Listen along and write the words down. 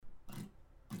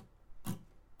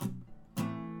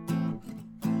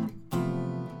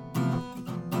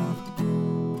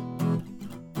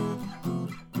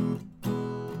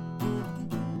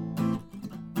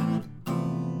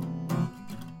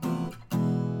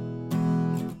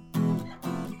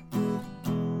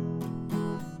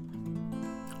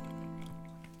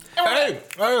Hey,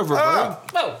 everybody.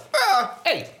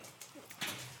 Hey.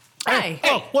 Hey,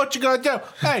 oh, what you gonna do?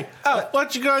 Hey,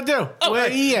 what you gonna do? Where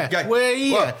you at? Where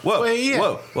you at? Whoa, Where you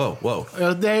at?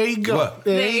 whoa. There you go. Whoa.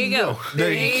 There There you go.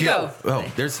 There you go.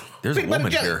 Oh, there's a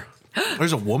woman here.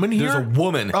 There's a woman here? There's a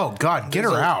woman. Oh, God, get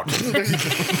her out. This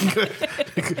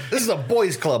is a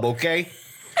boys' club, okay?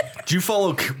 Do you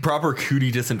follow proper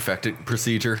cootie disinfectant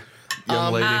procedure,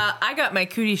 young lady? I got my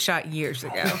cootie shot years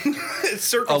ago. It's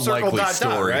circle, A circle, likely dot, dot,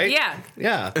 story. right? Yeah.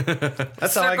 Yeah.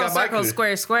 That's how I Circle, got my circle, cootie.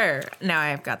 square, square. Now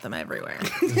I've got them everywhere.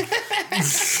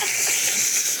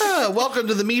 Welcome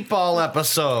to the meatball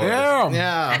episode.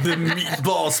 Yeah. The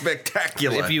meatball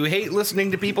spectacular. If you hate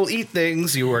listening to people eat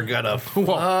things, you are gonna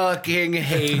fucking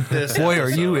hate this. Boy, are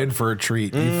episode. you in for a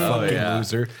treat, you fucking yeah.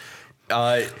 loser.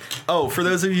 For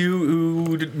those of you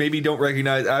who maybe don't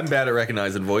recognize, I'm bad at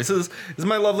recognizing voices. This is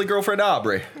my lovely girlfriend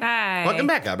Aubrey. Hi. Welcome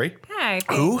back, Aubrey. Hi.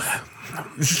 Who?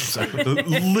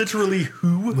 Literally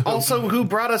who? Also, who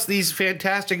brought us these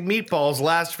fantastic meatballs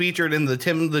last featured in the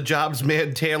Tim the Jobs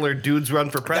Man Taylor Dudes Run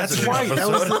for President That's right. That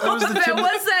was the That Tim,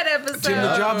 was that episode. Tim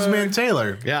the Jobs Man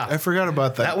Taylor. Yeah. I forgot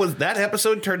about that. That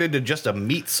episode turned into just a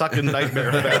meat sucking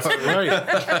nightmare. That's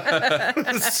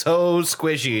right. so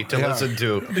squishy to Yeah. listen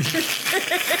to.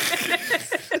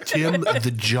 Tim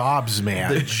the Jobs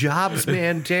Man. The Jobs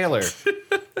Man Taylor.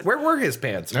 Where were his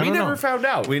pants? We don't never know. found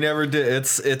out. We never did.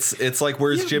 It's like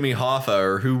where's Jimmy Hoffa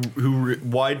or who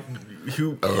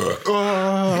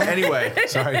anyway.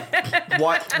 Sorry.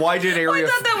 Why did I Area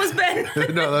thought that was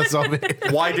Ben. No, that's all me.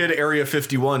 why did Area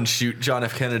 51 shoot John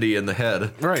F. Kennedy in the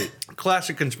head? Right.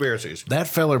 Classic conspiracies. That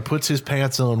feller puts his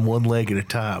pants on one leg at a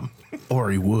time.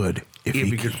 Or he would if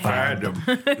he could find them.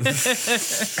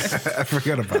 I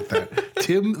forgot about that.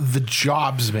 Tim the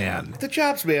Jobs Man. The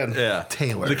Jobs Man. Yeah.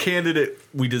 Taylor. The candidate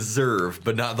we deserve,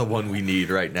 but not the one we need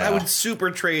right now. I would super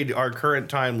trade our current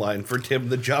timeline for Tim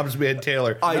the Jobs Man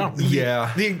Taylor.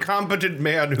 Yeah. The incompetent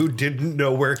man who didn't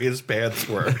know where his pants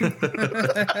were.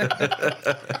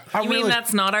 You mean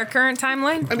that's not our current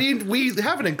timeline? I mean, we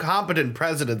have an incompetent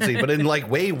presidency, but in like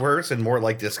way worse and more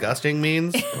like disgusting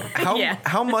means. Yeah.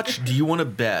 How much do you want to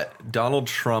bet Donald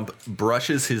Trump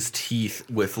brushes his teeth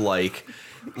with like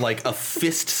a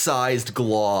fist-sized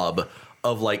glob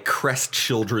of like Crest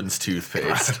Children's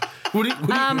toothpaste? What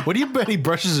do you bet he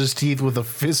brushes his teeth with a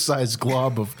fist-sized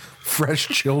glob of fresh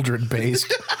children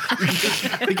paste?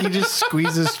 Like he just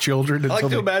squeezes children I like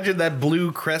until to they... imagine that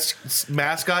blue Crest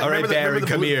mascot. All right, Barry,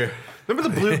 come here. Remember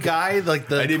the blue guy? Like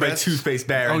the I need my Crest- toothpaste,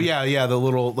 Barry. Oh, yeah, the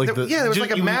little... like the Yeah, there was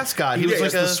like a mascot. He was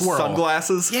like a swirl.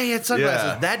 Sunglasses? Yeah, he had sunglasses.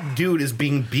 Yeah. That dude is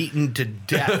being beaten to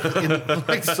death in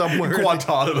like somewhere.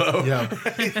 Guantanamo. Yeah.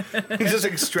 He just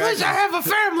extracts. have a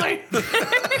family!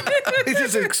 He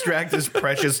just extracts his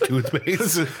precious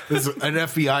toothpaste. This an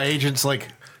FBI agent's like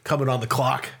coming on the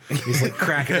clock. He's like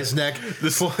cracking his neck.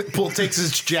 This Bull takes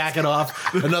his jacket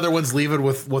off. Another one's leaving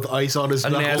with ice on his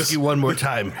I'm gonna knuckles. ask you one more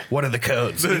time. What are the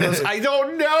codes? He goes, I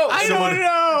don't know. I don't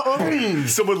know.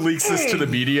 Someone leaks this to the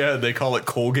media and they call it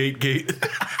Colgate Gate.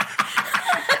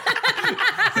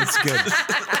 That's good.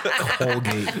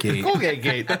 Colgate Gate. Colgate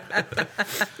Gate.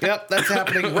 Yep, that's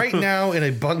happening right now in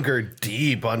a bunker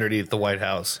deep underneath the White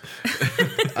House.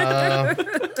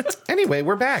 Anyway,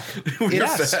 we're back.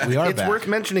 Yes, we are It's back. worth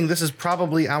mentioning this is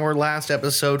probably our last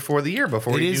episode for the year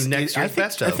before we do next year's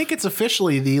best of. I think it's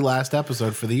officially the last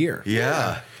episode for the year.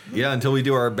 Yeah. Yeah, until we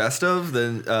do our best of,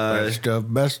 then Best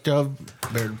of, best of.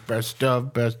 the best, the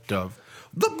best,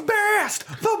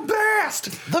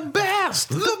 The best!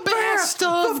 The best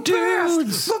of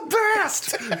dudes! the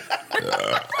best.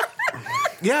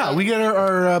 Yeah, we get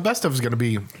our best of is going to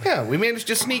be... Yeah, we managed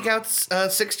to sneak out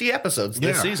 60 episodes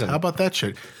this season. How about that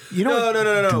shit? You know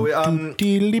No.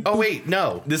 Oh, wait,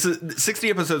 no. This is 60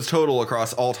 episodes total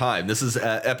across all time. This is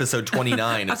episode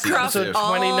 29 of season Across 2. all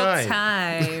 29.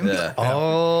 time. Yeah.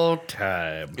 All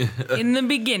time. In the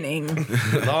beginning.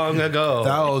 Long ago.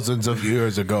 Thousands of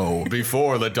years ago.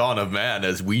 Before the dawn of man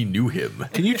as we knew him,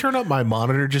 Can you turn up my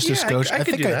monitor just a Yeah, skosh? I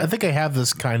could do that. I think I have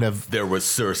this kind of there was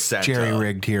Sir Santa. jerry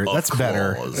rigged here. of That's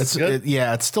better. Claus. It's Good?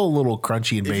 it's still a little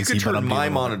crunchy and If you bassy. could but turn I'm my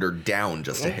dealing with it. monitor down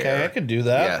just a Okay, hair. I could do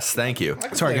that. Yes, thank you.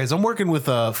 Sorry, guys. I'm working with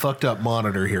a fucked up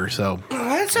monitor here, so.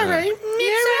 That's all right.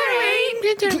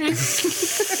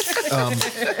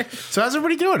 So how's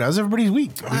everybody doing? How's everybody's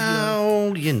week?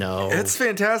 Oh, you know. It's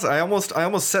fantastic. I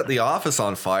almost set the office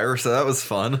on fire, so that was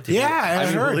fun. Yeah, I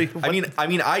heard. really? I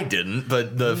mean, I didn't,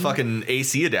 but the fucking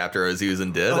AC adapter I was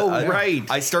using did. Oh, I- right.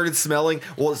 I started smelling.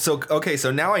 Well, so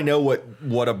now I know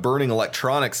what a burning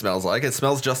electronic smells like. It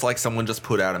smells just like someone just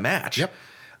put out a match. Yep.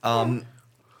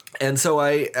 And so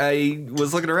I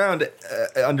was looking around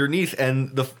underneath,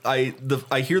 and I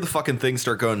hear the fucking thing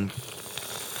start going.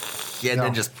 and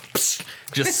then just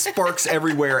sparks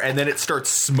everywhere, and then it starts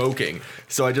smoking.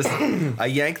 So I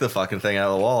yank the fucking thing out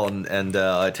of the wall, and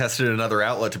I tested another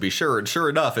outlet to be sure, and sure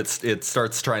enough, it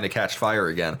starts trying to catch fire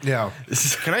again. Yeah.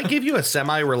 Can I give you a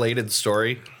semi-related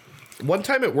story? One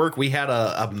time at work, we had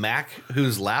a Mac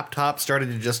whose laptop started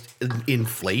to just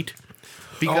inflate.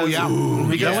 Because,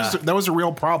 That was a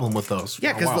real problem with those.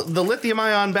 Yeah, because the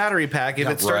lithium-ion battery pack, if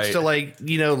it starts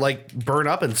to burn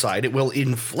up inside, it will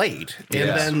inflate, and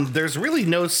then there's really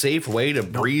no safe way to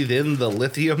breathe in the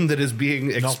lithium that is being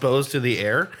exposed to the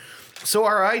air. So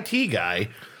our IT guy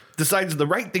decides the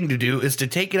right thing to do is to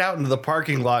take it out into the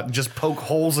parking lot and just poke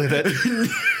holes in it.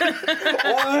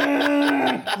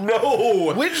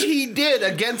 No, Which he did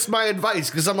against my advice,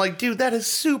 because I'm like, dude, that is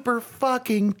super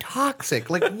fucking toxic.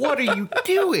 Like, what are you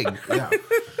doing? Yeah.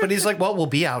 But he's like, well, we'll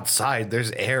be outside.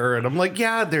 There's air. And I'm like,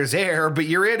 yeah, there's air, but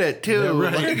you're in it too.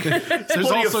 There's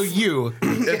also you.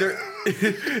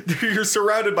 you're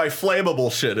surrounded by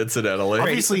flammable shit, incidentally.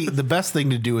 Obviously, the best thing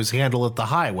to do is handle it the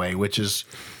highway, which is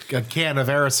a can of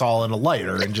aerosol and a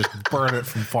lighter, and just burn it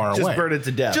from far away. Just burn it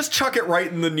to death. Just chuck it right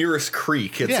in the nearest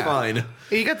creek. It's fine.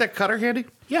 Hey, you got that cutter handy?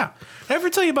 Yeah. Did I ever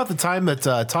tell you about the time that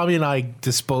Tommy and I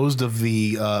disposed of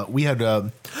the? We had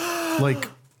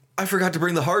I forgot to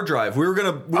bring the hard drive. We were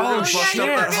gonna bust up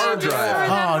that hard drive.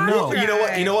 Oh no!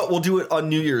 You know what? We'll do it on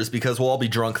New Year's because we'll all be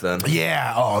drunk then.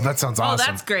 Yeah. Oh, that sounds Oh, awesome.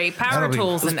 that's great. Power That'll be-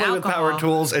 tools Let's and play with alcohol. power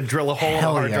tools and drill a hole in the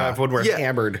Hell hard yeah. drive when we're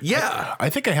hammered. Yeah. I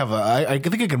think I have I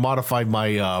think I can modify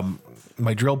my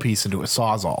my drill piece into a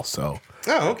sawzall, so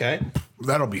Oh, okay.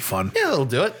 that'll be fun. Yeah, that'll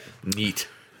do it. Neat.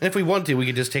 And if we want to, we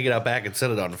could just take it out back and set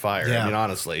it on fire. Yeah. I mean,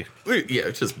 honestly. Yeah,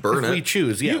 just burn If we it.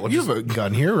 choose, yeah. We'll You just, have a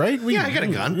gun here, right? Yeah, I got a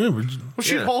gun. We'll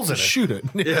shoot holes in it. Shoot it.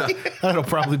 Yeah. That'll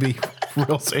probably be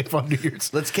real safe on New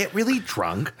Year's. Let's get really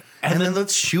drunk, and then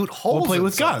let's shoot holes We'll play in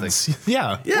with something. guns.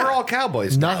 Yeah. We're all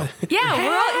cowboys now. Not, Yeah,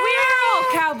 we're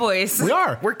all cowboys. we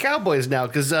are. We're cowboys now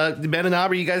because Ben and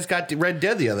Aubrey, you guys got Red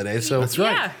Dead the other day. So That's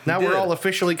right. Yeah. now We we're did. all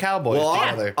officially cowboys Well,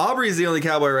 together. Aubrey's the only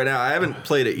cowboy right now. I haven't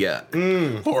played it yet,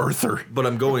 Arthur. but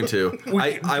I'm going to.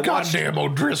 I watched. Goddamn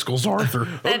O'Driscoll's Arthur.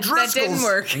 That didn't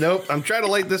work. Nope, I'm trying to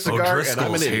light this cigar, and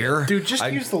I'm an idiot. Dude, just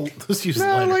use the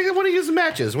No, lighter. like, I want to use the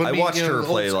matches. I watched her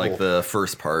play like the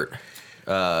first part,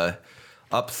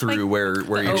 up through where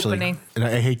you actually. Opening. And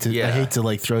I hate to Yeah.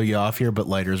 like throw you off here, but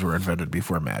lighters were invented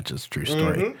before matches. True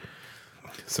story.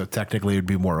 So technically, it'd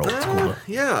be more old school.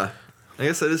 Yeah, I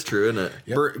guess that is true, isn't it?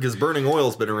 Yep. Because burning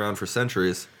oil's been around for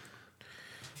centuries.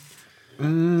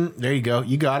 There you go.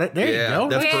 You got it. There you go.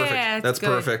 That's Yeah, perfect. it's That's good.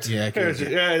 perfect. yeah.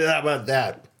 Okay. Yeah, how about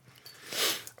that?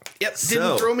 Yep, So-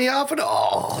 didn't throw me off at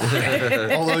all.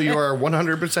 Although you are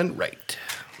 100% right.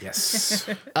 Yes.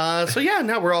 So yeah,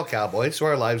 now we're all cowboys. So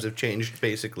our lives have changed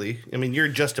basically. I mean, you're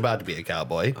just about to be a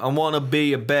cowboy. I want to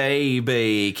be a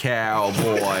baby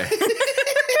cowboy.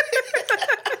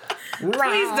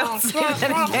 Please don't say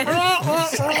that again.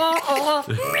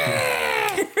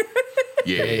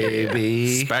 Yeah,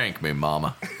 Baby. spank me,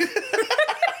 mama.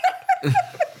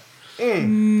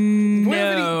 Do we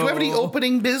have any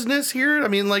opening business here? I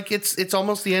mean, like it's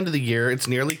almost the end of the year. It's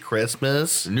nearly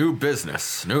Christmas. New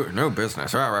business. New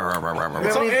business.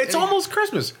 It's almost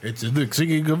Christmas. It's the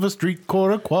singing of a street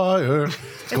corner choir.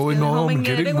 Going home and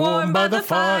getting warm by the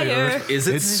fire. Is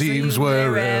it? It seems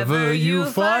wherever you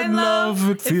find love,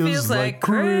 it feels like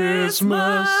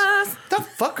Christmas. The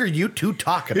fuck are you two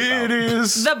talking about? It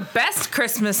is The best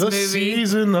Christmas the movie.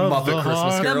 season of Muppet the Christmas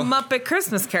heart. The Carol. Muppet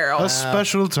Christmas Carol. A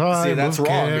special time See, that's of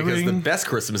wrong caring. because the best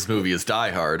Christmas movie is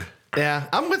Die Hard. Yeah,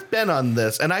 I'm with Ben on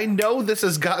this, and I know this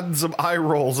has gotten some eye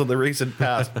rolls in the recent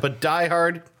past, but Die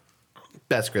Hard,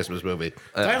 best Christmas movie.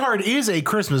 Die Hard is a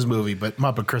Christmas movie, but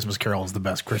Muppet Christmas Carol is the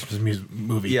best Christmas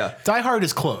movie. Yeah. Die Hard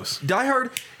is close. Die Hard,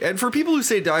 and for people who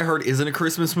say Die Hard isn't a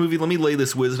Christmas movie, let me lay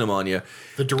this wisdom on you.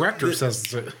 The director says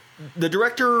it's a, The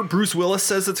director, Bruce Willis,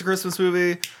 says it's a Christmas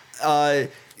movie. Well,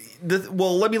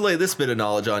 let me lay this bit of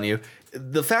knowledge on you.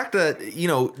 The fact that,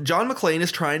 John McClane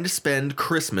is trying to spend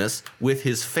Christmas with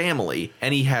his family,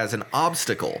 and he has an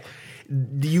obstacle.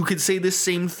 You could say this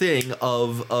same thing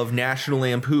of National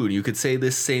Lampoon. You could say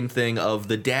this same thing of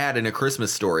the dad in A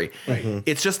Christmas Story. Right.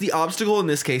 It's just the obstacle in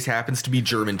this case happens to be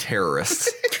German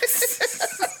terrorists.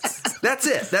 That's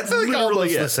it. That's They're literally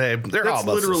almost it. the same. They're That's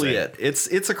almost the literally same. it.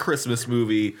 It's a Christmas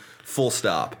movie. Full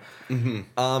stop.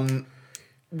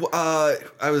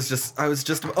 I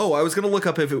was gonna look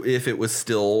up if it was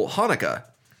still Hanukkah.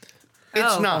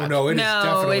 It's not. Oh, no, it is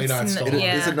definitely not still Hanukkah.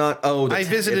 Yeah. Is it not? Oh, I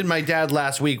visited my dad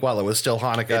last week while it was still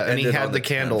Hanukkah, and he ended had on the the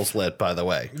candles lit, by the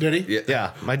way. Did he?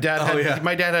 Yeah, my dad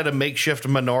had a makeshift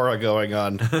menorah going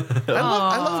on.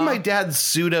 I love my dad's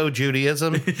pseudo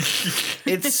Judaism.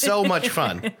 It's so much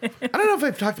fun. I don't know if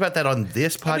I've talked about that on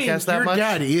this podcast that your much.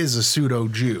 dad is a pseudo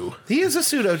Jew. He is a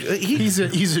pseudo. He's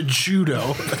a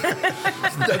judo,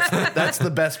 That's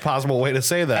the best possible way to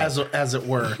say that. as it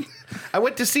were. I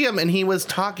went to see him, and he was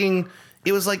talking.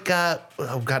 It was like,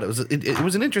 oh god, it was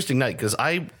an interesting night because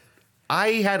I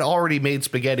had already made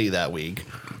spaghetti that week,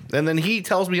 and then he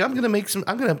tells me I'm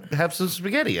gonna have some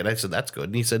spaghetti, and I said that's good,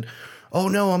 and he said, oh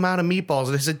no, I'm out of meatballs,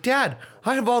 and I said, Dad,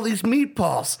 I have all these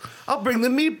meatballs, I'll bring the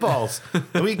meatballs,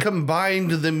 and we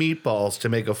combined the meatballs to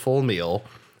make a full meal,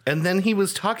 and then he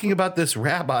was talking about this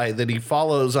rabbi that he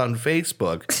follows on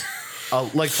Facebook.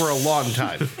 Like for a long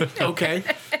time. Okay.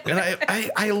 And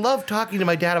I love talking to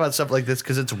my dad about stuff like this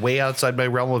because it's way outside my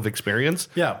realm of experience.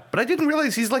 Yeah. But I didn't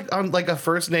realize he's like on like a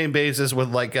first name basis with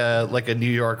like a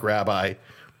New York rabbi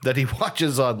that he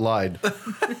watches online.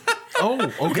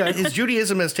 Oh, okay. His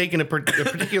Judaism has taken a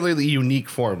particularly unique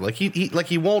form. Like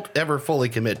he won't ever fully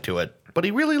commit to it, but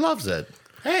he really loves it.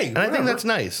 Hey, And I think that's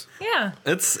nice. Yeah.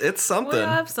 it's something. We all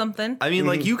have something. I mean,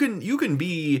 like you can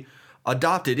be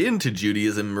adopted into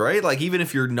Judaism, right? Like even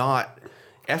if you're not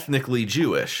ethnically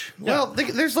Jewish. Well,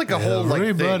 there's like a whole like thing.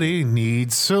 everybody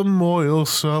needs some oil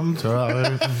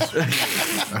sometimes.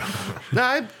 No,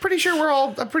 I'm pretty sure we're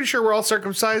all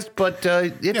circumcised, but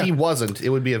if he wasn't, it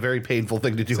would be a very painful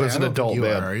thing to do as an adult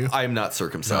man. Are you? I am not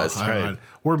circumcised. I'm not.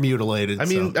 We're mutilated. I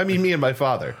mean, me and my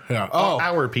father. Yeah. Oh, Oh.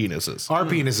 our penises. our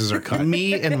penises are cut.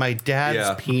 Me and my dad's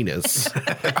Yeah. penis.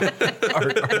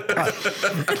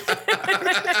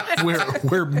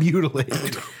 We're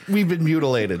mutilated. We've been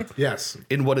mutilated Yes.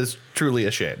 in what is truly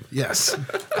a shame. Yes.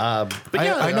 But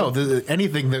yeah, I know.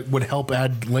 Anything that would help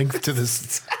add length to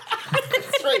this.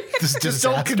 This Just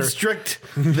don't disaster. constrict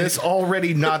this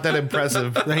already not that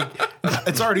impressive. Like,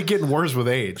 it's already getting worse with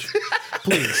age.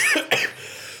 Please.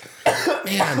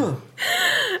 Man.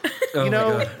 You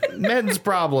know, men's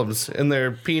problems and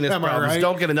their penis Am I problems right?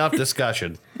 don't get enough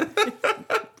discussion.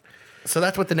 So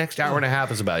that's what the next hour and a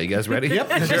half is about. You guys ready? Yep.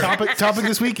 Topic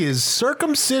this week is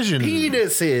circumcision.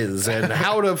 Penises and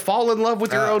how to fall in love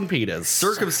with your own penis.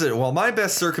 Circumcision. Well, my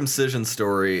best circumcision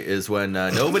story is when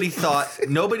nobody thought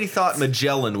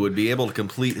Magellan would be able to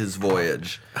complete his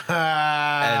voyage.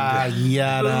 Yada,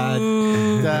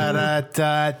 da, da,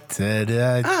 da, da,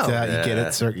 da. You get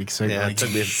it? Yeah, it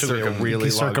took me a really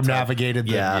long time. circumnavigated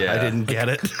the Yeah, Yeah. I didn't get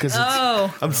it. because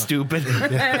I'm stupid.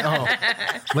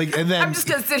 like, and then I'm just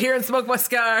gonna sit here and smoke my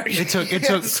cigar. it took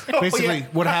basically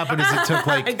what happened is I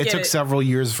it get took it. several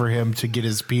years for him to get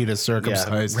his penis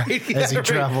circumcised as he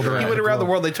traveled around. He went around the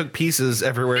world. They took pieces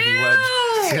everywhere he went.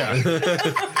 Yeah.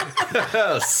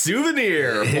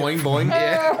 Souvenir. Boing boing.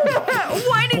 Yeah.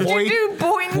 Why did Boing, you do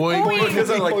boing boing, boing? Because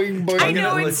I like. I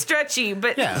know it's stretchy,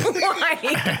 but Yeah.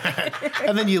 why?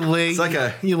 And then you lay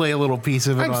you lay a little piece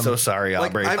of it I'm on, so sorry,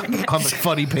 Aubrey. I've on the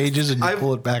funny pages and you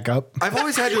pull it back up.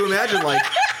 always had to imagine like.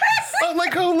 I'm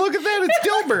like, oh, look at that. It's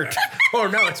Dilbert. Oh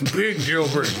no, it's Big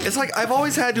Gilbert. It's like I've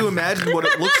always had to imagine what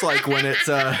it looks like when it's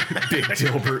Big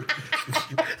Gilbert.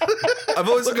 I've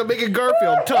always Look, I'm making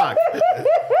Garfield talk.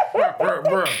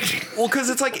 well because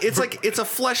it's a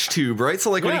flesh tube, right?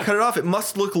 So like when you cut it off, it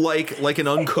must look like an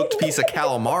uncooked piece of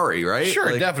calamari, right?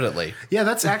 Sure, Like, definitely. Yeah,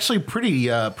 that's actually pretty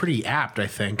apt, I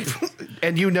think.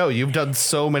 And you've done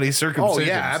so many circumcisions. Oh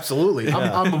yeah, absolutely.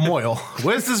 I'm a moil.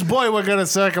 Where's this boy we're gonna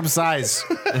circumcise?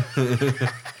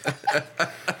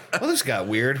 Well, this got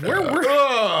weird.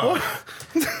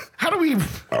 How do we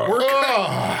work?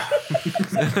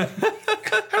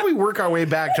 How do we work our way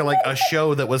back to like a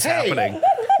show that was happening?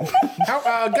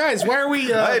 How, guys, why are we?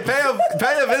 Hey, pay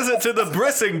a visit to the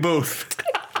brissing booth.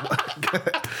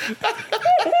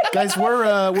 Guys,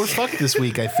 we're fucked this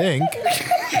week, I think.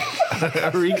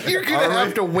 You're gonna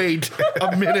have to wait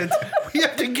a minute. We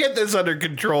have to get this under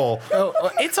control.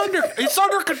 It's under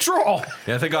control.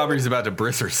 Yeah, I think Aubrey's about to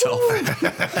briss herself. Oh,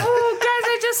 guys,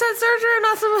 I just had surgery. I'm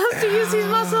not supposed to use these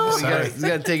muscles. You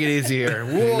gotta take it easy here.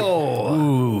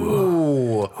 Whoa.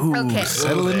 Okay.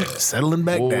 Settling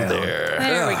back down. There.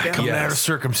 There we go. Coming out of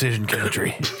circumcision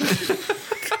country.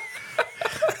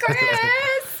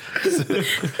 Chris!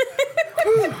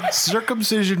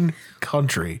 Circumcision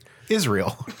country.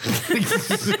 Israel.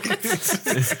 It's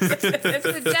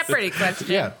a Jeopardy question.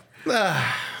 Yeah.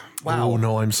 Wow. Oh,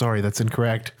 no, I'm sorry. That's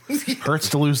incorrect. Hurts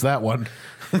to lose that one.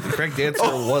 Correct answer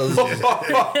was.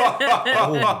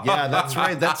 Oh, yeah, that's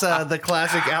right. That's the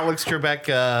classic Alex Trebek.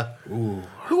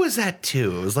 Who was that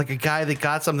too? It was like a guy that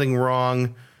got something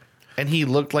wrong. And he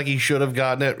looked like he should have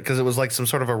gotten it because it was like some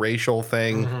sort of a racial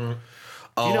thing. Mm-hmm.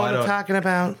 Do you know what I'm talking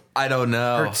about? I don't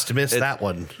know. Hurts to miss that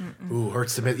one. Ooh,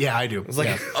 hurts to miss. Yeah, I do. It's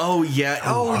like, Oh yeah.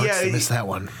 hurts to miss that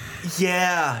one.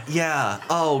 Yeah.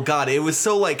 Oh god, it was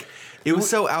so like it was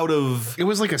so out of It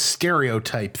was like a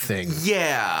stereotype thing.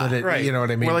 yeah. But it, right. You know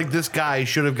what I mean? Where like this guy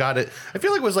should have got it. I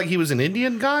feel like it was like he was an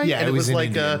Indian guy. Yeah, and it it was was an like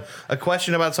Indian. a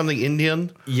question about something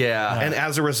Indian. Yeah. And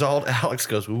as a result, Alex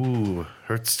goes, "Ooh,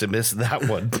 hurts to miss that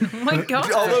one." Oh my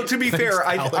God. Although to be fair,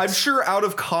 Alex. I'm sure out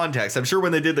of context, I'm sure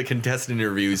when they did the contestant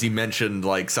interviews, he mentioned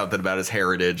like something about his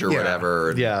heritage or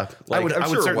whatever. And, Yeah. like, I would I'm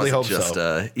sure it certainly wasn't hope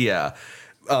so. Yeah.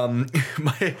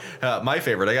 My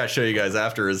favorite, I gotta show you guys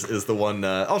after is the one.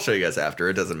 I'll show you guys after.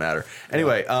 It doesn't matter.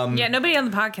 Anyway, Yeah, nobody on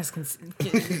the podcast can.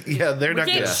 Yeah, they're We not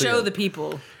can't going to show the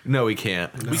people. no, we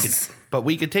can't. But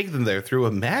we could take them there through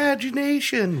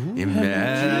imagination. Ooh.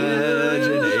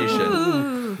 Imagination.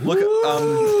 Look,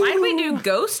 Why do we do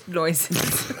ghost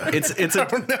noises? it's a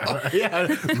yeah.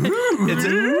 it's a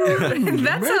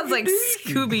That sounds like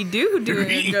Scooby Doo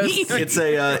doing a ghost noise.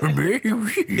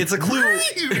 it's a clue.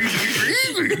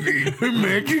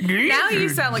 Now you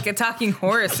sound like a talking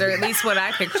horse, or at least what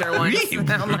I picture one to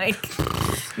sound like.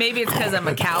 Maybe it's because I'm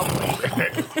a cowboy.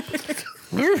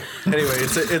 Anyway,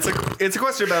 it's a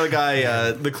question about a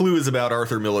guy. The clue is about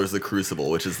Arthur Miller's The Crucible,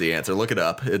 which is the answer. Look it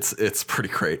up. It's pretty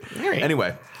great. right.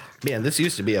 Anyway, Man, this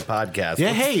used to be a podcast.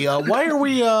 Yeah, hey, why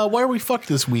are we fucked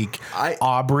this week?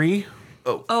 Aubrey.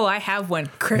 Oh, I have one,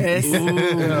 Chris. You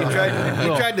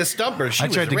tried to stump her. She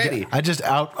was ready.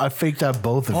 I faked out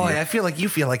both of Boy, you. I feel like you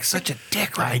feel like such a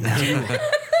dick right now.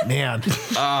 Man,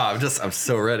 I'm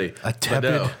so ready. a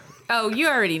tepid, Oh, you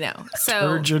already know. So,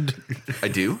 turgid, I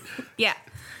do. yeah.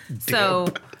 So,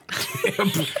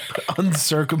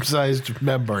 uncircumcised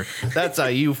member. That's how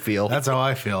you feel. That's how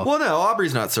I feel. Well, no,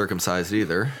 Aubrey's not circumcised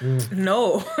either.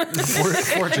 no.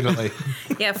 Fortunately.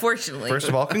 Yeah, fortunately. First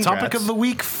of all, congrats. Topic of the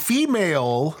week: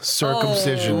 female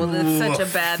circumcision. Oh, that's such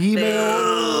a bad thing.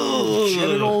 Female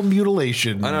genital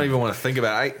mutilation. I don't even want to think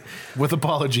about it. With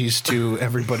apologies to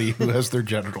everybody who has their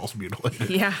genitals mutilated.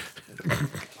 Yeah.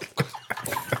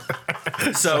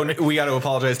 So we got to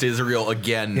apologize to Israel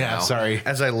again Yeah, now. sorry.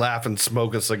 As I laugh and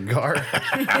smoke a cigar.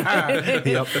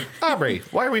 Yep. Aubrey,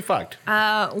 why are we fucked?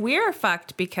 We're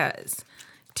fucked because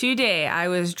today I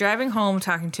was driving home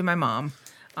talking to my mom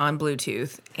on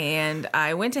Bluetooth, and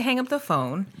I went to hang up the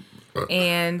phone.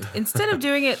 And instead of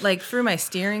doing it like through my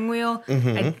steering wheel,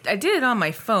 I did it on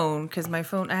my phone because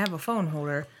I have a phone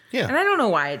holder. Yeah. And I don't know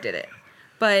why I did it.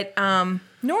 But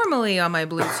normally on my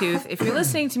Bluetooth, if you're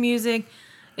listening to music,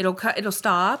 it'll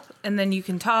stop, and then you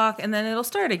can talk, and then it'll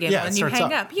start again Yeah, when it you starts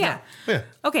hang up. up. Yeah. Yeah.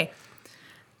 Okay.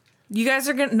 You guys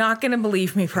are not going to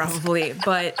believe me probably,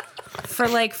 but for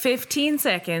like 15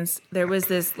 seconds, there was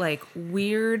this like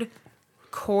weird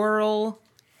choral,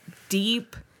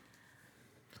 deep,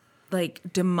 like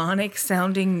demonic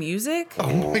sounding music.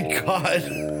 Oh my God.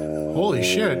 Holy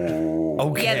shit.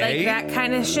 Okay. Yeah, like that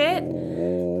kind of shit.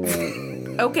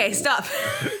 Okay, stop.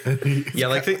 Yeah,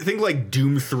 like think like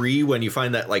Doom 3 when you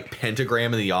find that like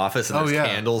pentagram in the office and Oh, there's yeah.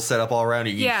 candles set up all around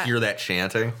you. You Yeah. hear that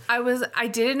chanting. I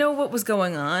didn't know what was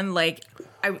going on, like,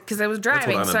 because I was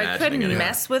driving, I'm so I imagining couldn't anyway.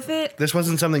 mess with it. This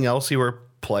wasn't something else you were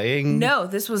playing? No,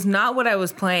 this was not what I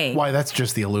was playing. Why, that's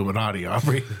just the Illuminati,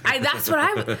 Aubrey. That's what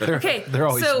I. Okay, they're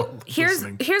always so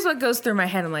listening. here's what goes through my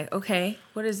head. I'm like, okay,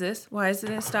 what is this? Why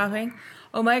isn't it stopping?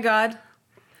 Oh my God,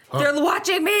 they're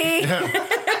watching me.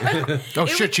 Oh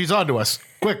shit, she's on to us.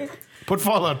 Quick, put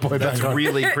Fallout Boy back That's on.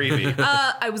 really creepy.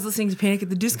 I was listening to Panic at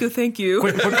the Disco. Thank you.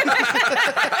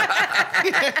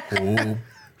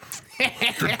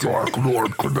 The Dark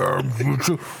Lord condemns you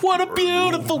to. What a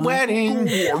beautiful wedding.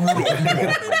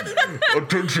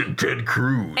 Attention, Ted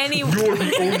Cruz. Anyway. You're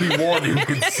the only one who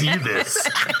can see this.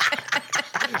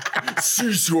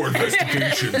 Cease your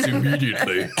investigations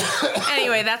immediately.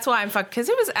 Anyway, that's why I'm fucked, because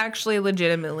it was actually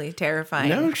legitimately terrifying.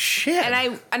 No shit.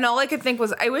 And all I could think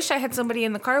was, I wish I had somebody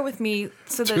in the car with me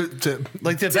so that To-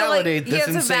 like to to, validate this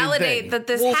to insane validate thing. that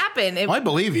this happened. I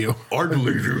believe you. I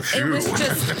believe you It too. was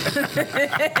just. Where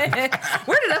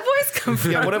did that voice come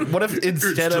from? Yeah, what if It's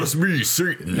instead of just me,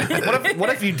 Satan. what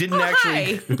if you didn't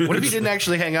actually what if you didn't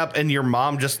actually hang up and your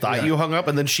mom just thought you hung up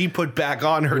and then she put back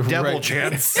on her devil Right.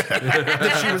 chants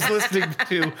that she was listening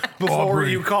to before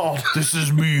Aubrey. you called? This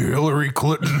is me, Hillary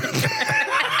Clinton.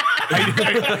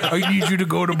 I need you to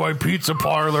go to my pizza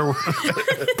parlor.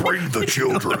 Bring the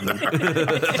children.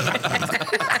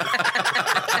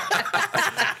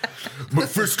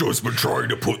 Mephisto's been trying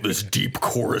to put this deep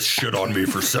chorus shit on me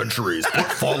for centuries. Put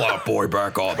Fallout Boy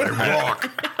back on. I rock.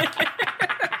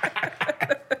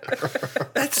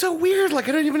 That's so weird. Like,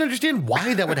 I don't even understand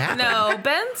why that would happen. No,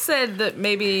 Ben said that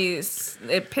maybe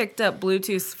it picked up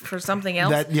Bluetooth for something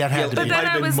else. That had to But be. it might then have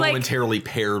I been was like- momentarily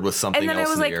paired with something and then else I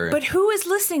was in like, the area. but who is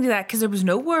listening to that? Because there was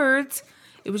no words.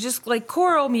 It was just like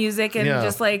choral music and Yeah.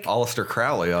 just like Aleister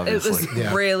Crowley, it obviously. was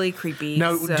Yeah. really creepy.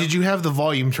 Now, so. did you have the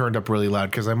volume turned up really loud?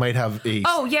 Because I might have a.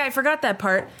 Oh yeah, I forgot that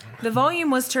part. The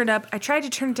volume was turned up. I tried to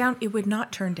turn it down. It would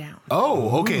not turn down.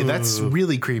 Oh, okay. That's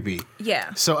really creepy.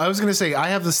 Yeah. So I was gonna say I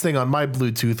have this thing on my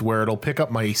Bluetooth where it'll pick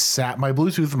up my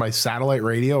Bluetooth and my satellite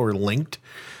radio are linked.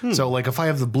 So like if I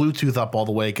have the Bluetooth up all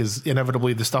the way, because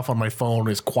inevitably the stuff on my phone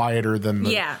is quieter than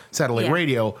the satellite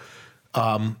radio.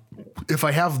 If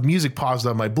I have music paused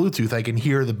on my Bluetooth, I can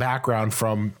hear the background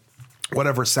from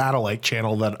whatever satellite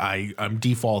channel that I'm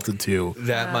defaulted to.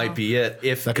 That might be it.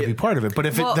 If That could be part of it. But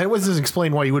if Well- that doesn't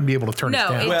explain why you wouldn't be able to turn it No,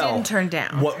 down. it didn't turn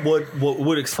down. What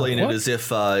would explain What? it is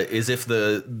if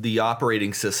the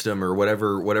operating system or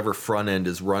whatever front end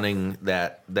is running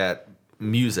that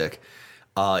music,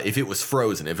 if it was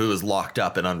frozen, if it was locked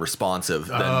up and unresponsive,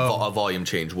 then a volume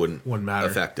change wouldn't matter.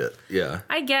 affect it. Yeah.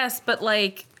 I guess, but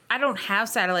like I don't have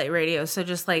satellite radio, so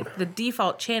just like the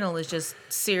default channel is just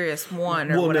Sirius 1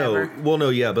 or whatever. No,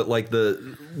 yeah, but like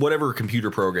the whatever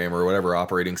computer program or whatever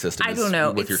operating system. I is don't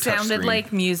know. With It your touch sounded screen.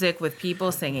 like music with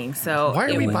people singing. So Why are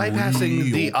it we was-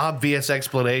 bypassing the obvious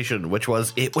explanation, which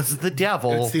was it was the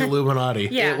devil? It's the Illuminati.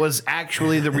 Yeah. It was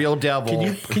actually the real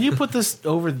devil. Can you put this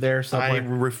over there I somewhere?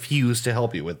 refuse to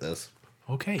help you with this.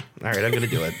 Okay. All right, I'm going to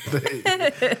do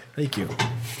it. Thank you.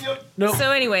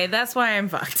 So anyway, that's why I'm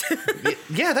fucked.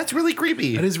 Yeah, that's really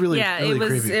creepy. It is really, yeah, really it was.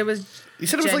 creepy. It was. You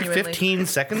said it was like genuinely- 15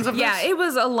 seconds of Yeah, this? it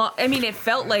was a lot. I mean, it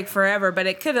felt like forever, but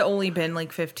it could have only been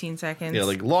like 15 seconds. Yeah,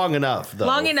 like long enough, though.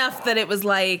 long enough that it was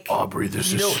like. Aubrey,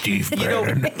 this is Steve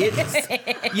Bannon.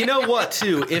 You know what?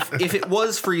 Too, if it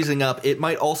was freezing up, it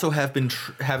might also have been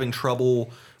having trouble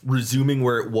resuming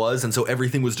where it was, and so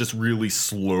everything was just really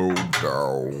slowed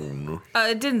down.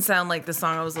 It didn't sound like the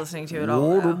song I was listening to at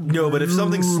all. though. No, but if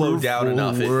something's slowed down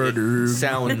enough, it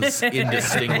sounds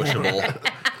indistinguishable.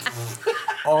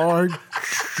 I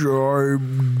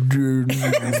chimed in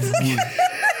wasn't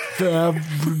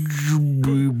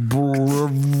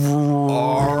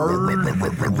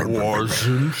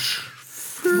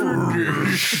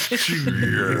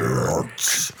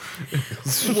finished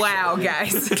yet. Wow,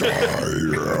 guys.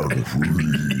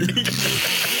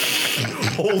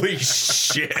 Holy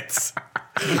shit!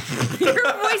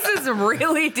 Your voice is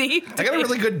really deep. I got a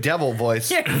really good devil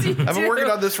voice. Yes, you I've been do. working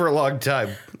on this for a long time.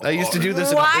 I used to do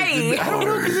this. Why? I don't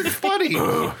know, because it's funny.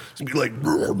 Be like,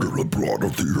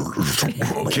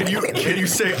 Can you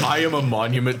say I am a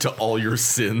monument to all your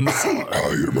sins?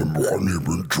 I am a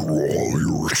monument to all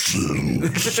your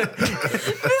sins. This is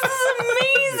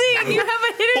amazing. You have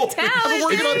a hidden I've been talent.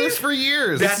 working on this for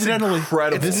years. That's Incidentally,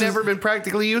 incredible. It's never been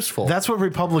practically useful. That's what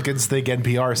Republicans think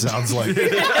NPR sounds like.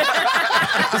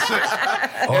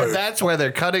 And that's why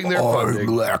they're cutting their I'm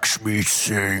funding. Lakshmi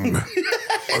Singh, and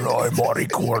I'm Audie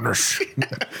Cornish.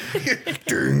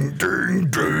 Ding, ding, ding,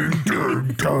 ding,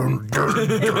 ding, ding,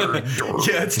 ding.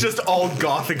 Yeah, it's just all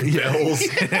gothic bells.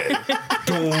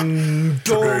 Dong,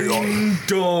 dong,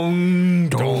 dong,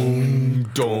 dong,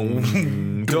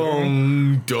 dong,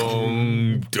 dong,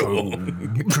 dong,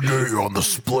 dong. Today on the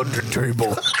Splendid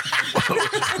Table,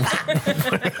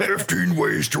 15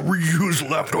 ways to reuse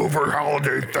leftover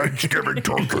holiday Thanksgiving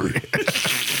turkey.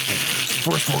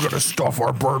 First, we're going to stuff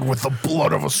our bird with the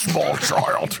blood of a small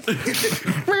child.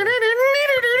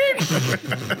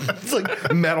 It's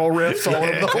like metal riffs all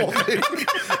over the whole thing.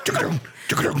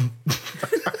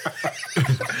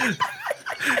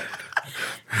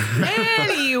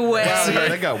 Anyway, Wow,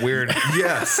 that got weird.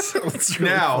 Yes.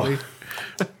 Now,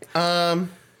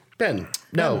 Ben,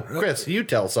 no, Chris, you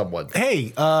tell someone.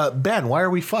 Hey, Ben, why are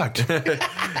we fucked?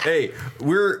 hey,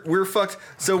 we're fucked.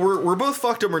 So we're both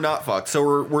fucked and we're not fucked.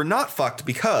 So we're not fucked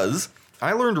because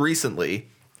I learned recently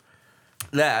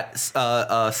that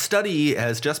a study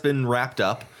has just been wrapped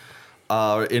up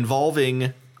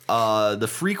involving the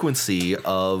frequency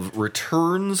of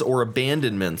returns or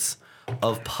abandonments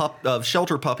of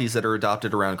shelter puppies that are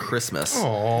adopted around Christmas.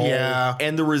 Yeah.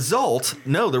 And the result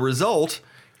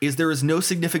is there is no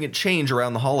significant change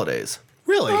around the holidays.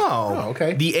 Really? Oh.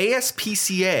 okay. The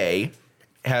ASPCA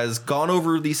has gone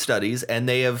over these studies and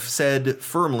they have said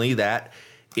firmly that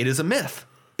it is a myth.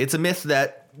 It's a myth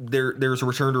that there's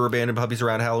returned or abandoned puppies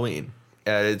around Halloween.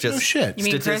 It just Oh, shit. you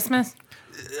mean Christmas?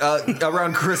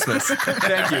 Around Christmas.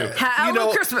 Thank you.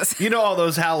 Christmas. You know all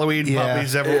those Halloween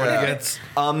puppies everyone gets.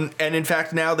 And in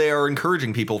fact, now they are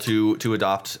encouraging people to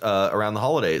adopt around the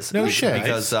holidays. No shit.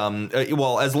 Because,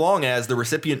 well, as long as the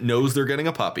recipient knows they're getting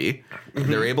a puppy,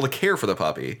 they're able to care for the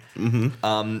puppy.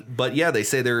 But yeah, they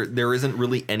say there isn't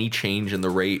really any change in the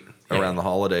rate around the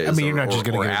holidays. I mean, you're not just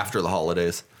going to get after the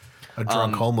holidays. A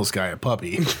drunk homeless guy a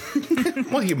puppy.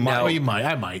 Well, you might. Well, you might.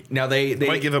 I might. Now they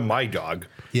might give him my dog.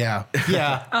 Yeah.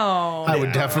 Yeah. Oh. I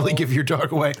would definitely give your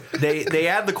dog away. they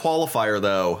add the qualifier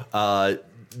though.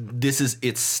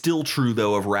 It's still true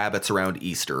though of rabbits around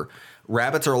Easter.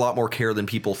 Rabbits are a lot more care than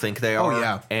people think they are. Oh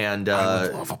yeah, and I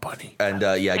would love a bunny. And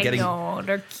yeah,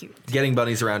 they're cute. Getting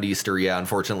bunnies around Easter. Yeah,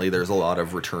 unfortunately, there's a lot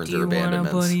of returns or Want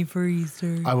abandonments. a bunny for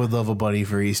Easter? I would love a bunny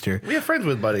for Easter. We have friends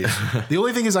with buddies. The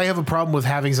only thing is, I have a problem with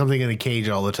having something in a cage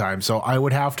all the time. So I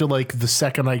would have to, like, the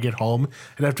second I get home,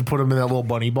 I'd have to put him in that little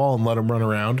bunny ball and let him run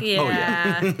around.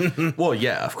 Yeah. Well,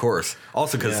 yeah, of course.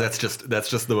 Also, because that's just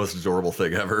the most adorable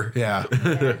thing ever. Yeah.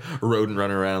 A rodent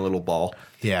running around in a little ball.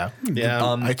 Yeah.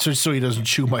 Yeah. Just so he doesn't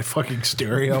chew my fucking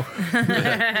stereo.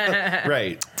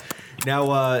 Right. Now,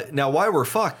 why we're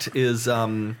fucked is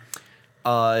in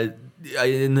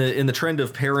the trend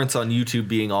of parents on YouTube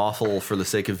being awful for the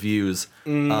sake of views.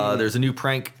 There's a new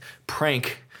prank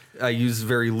I use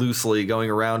very loosely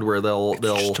going around where they'll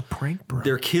just a prank, bro.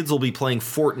 Their kids will be playing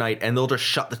Fortnite and they'll just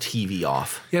shut the TV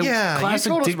off. Yeah, you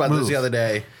told us about this the other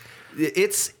day.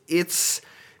 It's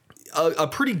a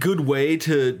pretty good way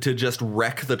to just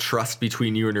wreck the trust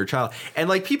between you and your child. And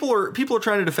like people are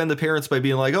trying to defend the parents by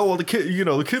being like, oh well, the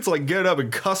kid's like getting up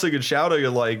and cussing and shouting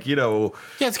and like, Yeah,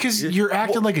 it's because you're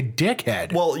acting like a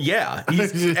dickhead. Well, yeah,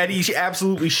 and he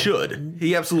absolutely should.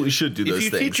 He absolutely should do those things.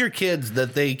 If you teach your kids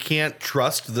that they can't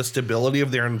trust the stability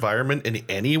of their environment in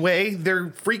any way,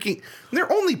 they're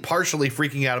only partially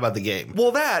freaking out about the game.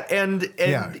 Well, that and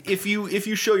if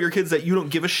you show your kids that you don't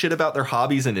give a shit about their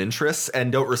hobbies and interests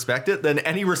and don't respect it, then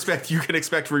any respect you can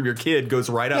expect from your kid goes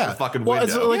right out the fucking window.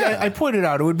 It's like I pointed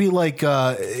out, it would be like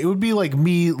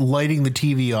me lighting the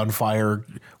TV on fire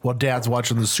while Dad's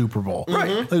watching the Super Bowl.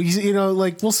 Right.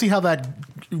 Like we'll see how that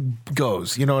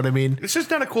goes. You know what I mean? It's just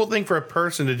not a cool thing for a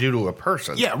person to do to a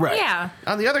person. Yeah, right. Yeah.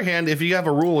 On the other hand, if you have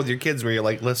a rule with your kids where you're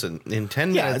like, listen, in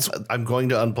 10 minutes, I'm going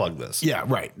to unplug this. Yeah,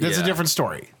 right. That's a different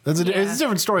story. It's a Yeah.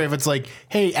 different story if it's like,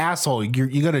 hey, asshole,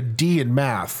 you got a D in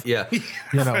math. Yeah. You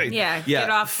know? Right. Yeah. Yeah. Get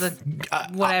off the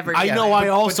whatever. I know I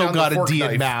also down got the a D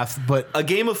fork in knife. math, but A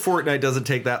game of Fortnite doesn't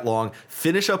take that long.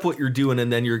 Finish up what you're doing,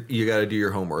 and then you got to do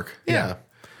your homework. Yeah.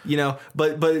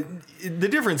 But the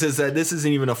difference is that this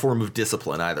isn't even a form of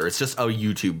discipline either. It's just a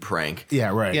YouTube prank. yeah,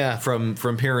 right. Yeah. From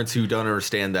parents who don't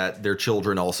understand that their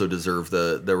children also deserve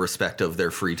the respect of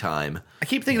their free time. I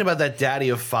keep thinking about that Daddy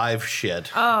of 5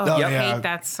 shit. Oh, I yeah. hate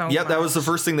that so much. Yep, that was the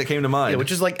first thing that came to mind. Yeah,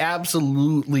 which is like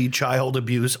absolutely child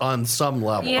abuse on some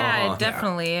level. Yeah, it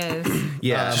definitely is.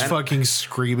 yeah, Just and- fucking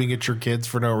screaming at your kids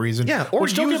for no reason. Yeah, or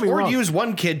Which, don't get me wrong. use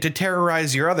one kid to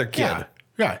terrorize your other kid. Yeah.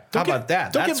 Yeah. How about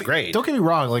that? don't That's get me- great. Don't get me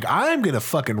wrong. Like, I'm going to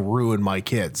fucking ruin my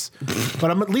kids, but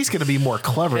I'm at least going to be more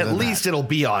clever At than least it'll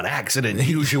be on accident,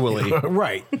 usually. that.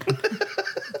 Right.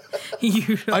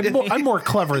 Usually. I'm more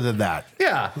clever than that.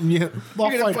 Yeah. Yeah.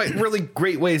 You're going to find really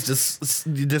great ways to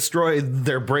destroy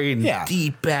their brain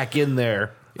deep back in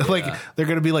there. Like, they're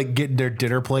going to be like getting their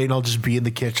dinner plate, and I'll just be in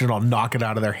the kitchen. I'll knock it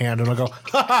out of their hand, and I'll go,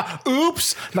 ha ha,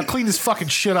 oops. And I'll clean this fucking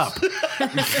shit up.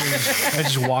 I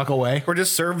just walk away. Or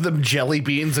just serve them jelly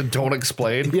beans and don't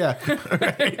explain. Yeah.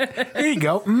 Right. Here you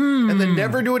go. And then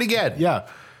never do it again. Yeah.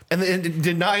 And then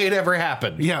deny it ever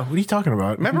happened. Yeah. What are you talking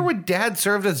about? Remember when Dad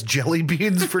served us jelly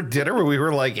beans for dinner when we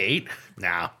were like 8?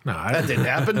 No, that didn't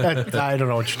happen. I don't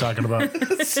know what you're talking about.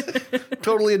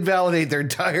 Totally invalidate their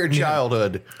entire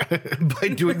childhood by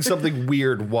doing something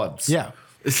weird once. Yeah.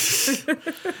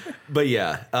 But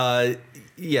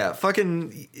yeah,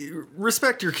 fucking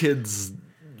respect your kids'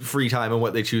 free time and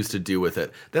what they choose to do with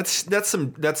it. That's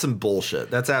some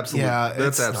bullshit. That's absolute. Yeah. That's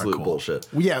it's not absolute cool. bullshit.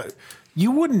 Yeah.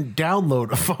 You wouldn't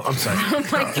download a phone. I'm sorry. Oh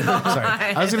my God. Sorry.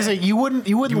 I was going to say, you wouldn't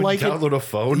like download a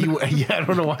phone? Yeah, I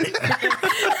don't know why.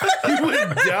 You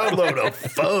wouldn't download a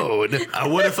phone.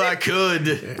 What if I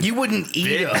could? You wouldn't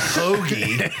eat a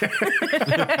hoagie.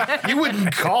 You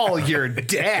wouldn't call your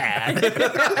dad.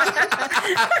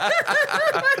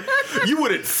 You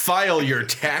wouldn't file your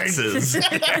taxes.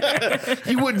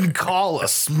 You wouldn't call a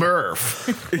Smurf.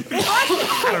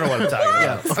 I don't know what I'm talking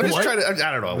about. I'm just trying to.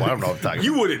 I don't know what I'm talking about.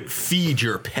 You wouldn't feed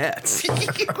your pets.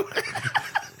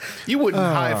 You wouldn't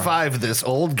high five this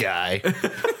old guy.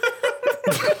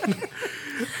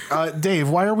 Dave,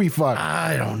 why are we fucked?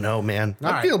 I don't know, man.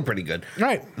 I'm right. feeling pretty good.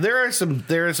 Right. There are some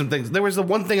things. There was the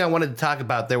one thing I wanted to talk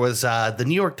about. There was the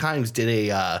New York Times did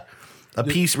a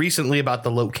piece recently about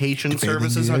the location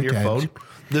services New on York your Times.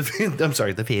 phone. I'm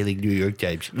sorry, the failing New York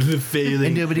Times. The failing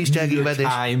And nobody's talking about this.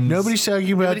 Nobody's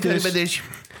talking about Nobody's talking this. about this.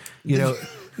 You know,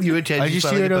 New York Times I is just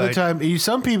falling hear another apart. time.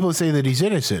 Some people say that he's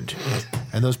innocent,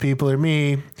 and those people are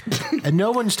me. And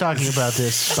no one's talking about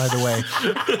this, by the way.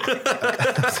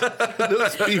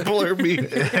 Those people are me.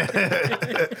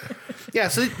 Yeah,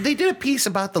 so they did a piece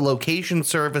about the location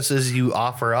services you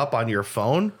offer up on your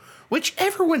phone, which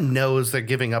everyone knows they're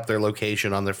giving up their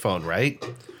location on their phone, right?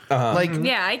 Like,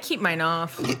 Yeah, I keep mine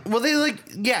off. well,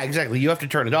 yeah, exactly. You have to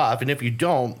turn it off, and if you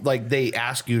don't, like, they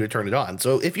ask you to turn it on.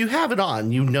 So if you have it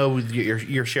on, you know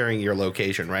you're sharing your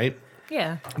location, right?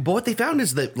 Yeah. But what they found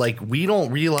is that, like, we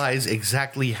don't realize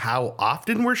exactly how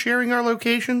often we're sharing our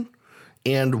location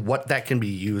and what that can be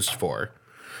used for.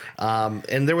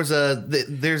 And there was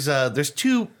there's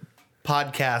two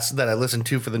podcasts that I listened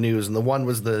to for the news, and the one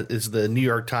was the New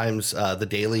York Times The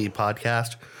Daily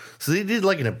podcast. So they did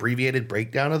like an abbreviated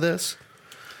breakdown of this.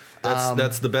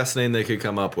 That's the best name they could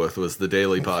come up with was the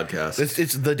Daily Podcast.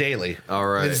 It's The Daily. All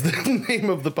right. It's the name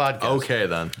of the podcast. Okay,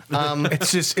 then.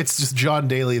 It's just John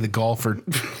Daly, the golfer,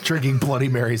 drinking Bloody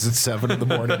Marys at 7 in the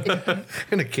morning.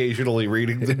 And occasionally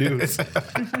reading the news.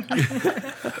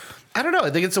 I don't know. I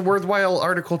think it's a worthwhile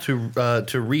article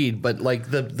to read, but like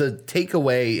the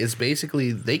takeaway is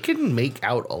basically they can make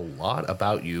out a lot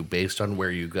about you based on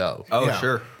where you go. Oh, Yeah.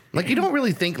 sure. Like you don't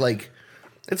really think like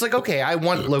it's like, okay, I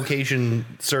want location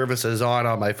services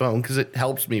on my phone because it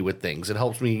helps me with things. It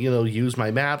helps me, use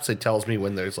my maps. It tells me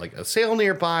when there's like a sale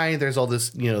nearby. There's all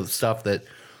this, stuff that,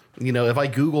 if I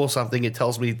Google something, it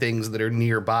tells me things that are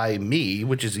nearby me,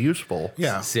 which is useful.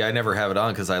 Yeah. See, I never have it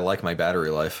on because I like my battery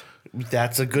life.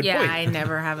 That's a good Yeah, point. I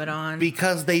never have it on.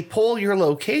 Because they pull your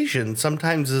location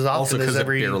sometimes as Also often because as it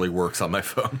every barely works on my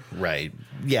phone. Right.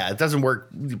 Yeah, it doesn't work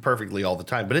perfectly all the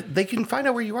time, but they can find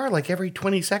out where you are like every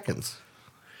 20 seconds.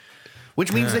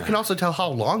 Which means they can also tell how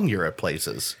long you're at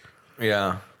places.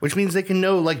 Yeah. Which means they can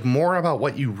know like more about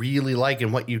what you really like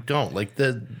and what you don't. Like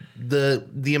the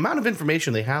amount of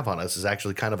information they have on us is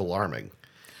actually kind of alarming.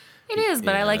 It is,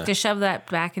 but I like to shove that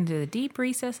back into the deep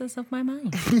recesses of my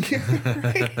mind.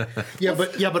 Yeah,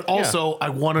 but also I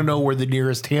want to know where the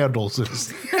nearest handles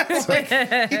is.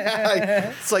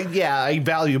 It's like, yeah, I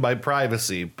value my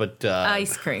privacy, but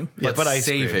Ice cream. But ice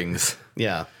cream. savings.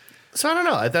 Yeah. So I don't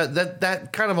know.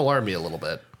 That kind of alarmed me a little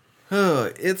bit.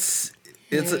 It's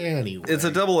Anyway. it's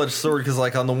a double-edged sword because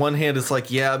like on the one hand it's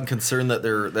like yeah I'm concerned that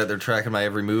they're tracking my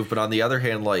every move, but on the other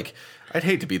hand like I'd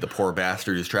hate to be the poor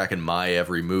bastard who's tracking my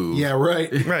every move. Yeah,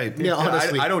 right. Right. Yeah,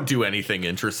 honestly. I don't do anything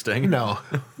interesting. No.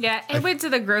 Yeah, I went to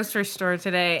the grocery store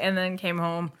today and then came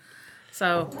home.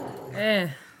 So,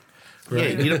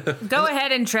 Right. Yeah, go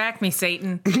ahead and track me,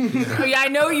 Satan. Oh, yeah, I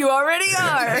know you already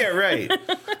are. yeah, right.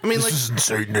 I mean, like, This isn't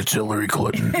Satan, it's Hillary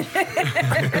Clinton.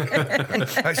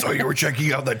 I saw you were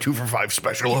checking out that 2 for $5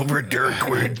 special over at Dairy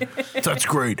Queen. That's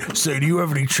great. Say, do you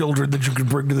have any children that you can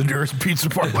bring to the nearest pizza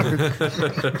parlor?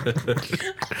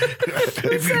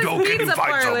 If you don't, can you Pizza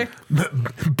find parlor.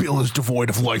 some? Bill is devoid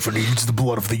of life and needs the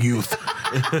blood of the youth.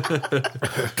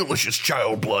 Delicious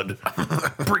child blood.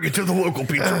 Bring it to the local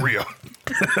pizzeria.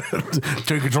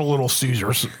 Take it to Little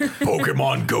Caesars.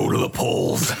 Pokemon go to the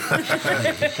polls.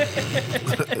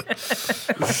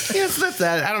 yeah, so that's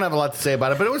that. I don't have a lot to say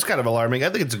about it, but it was kind of alarming. I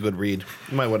think it's a good read.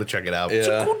 You might want to check it out.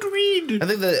 Yeah. Good read. I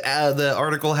think the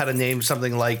article had a name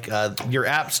something like "Your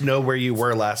apps know where you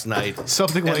were last night."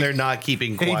 Something and like, they're not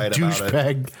keeping Hey, quiet about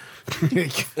it. douchebag.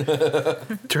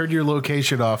 Turn your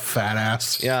location off, fat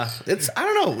ass. Yeah, I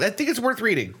don't know. I think it's worth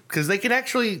reading because they can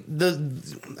actually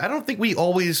I don't think we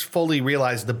always fully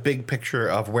realize the big picture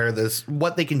of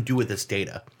what they can do with this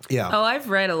data. Yeah. Oh, I've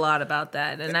read a lot about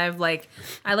that, and I like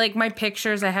my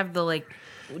pictures. I have the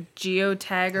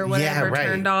geotag or whatever right.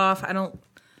 turned off. I don't.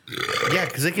 Yeah,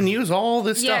 because they can use all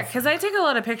this Yeah, stuff. because I take a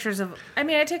lot of pictures of. I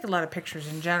mean, I take a lot of pictures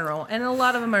in general, and a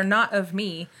lot of them are not of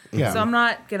me. Yeah. So I'm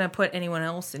not gonna put anyone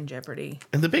else in jeopardy.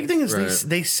 And the big thing is Right.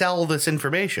 they sell this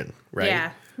information, right?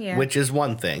 Yeah, yeah. Which is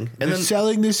one thing, and They're then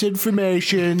selling this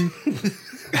information.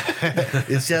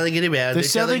 they're selling it around. They're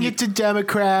selling it to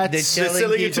Democrats. They're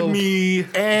selling it to me.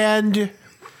 And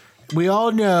we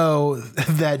all know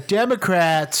that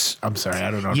Democrats. I'm sorry, I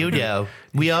don't know. You know,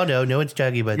 we all know. No one's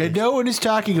talking about And this. no one is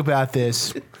talking about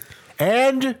this.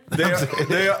 And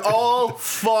They're all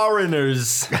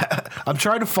foreigners. I'm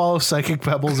trying to follow Psychic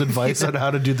Pebble's advice on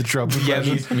how to do the Trump Yeah,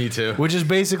 impression, me too. which is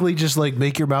basically just like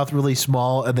make your mouth really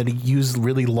small and then use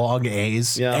really long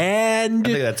A's. Yeah. I And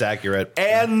think that's accurate.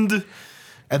 And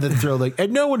and then throw like,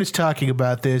 and no one is talking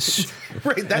about this.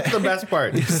 Right, that's the best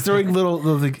part. He's throwing little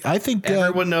I think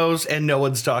Everyone knows, and no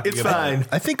one's talking It's about fine. it.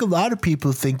 I think a lot of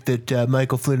people think that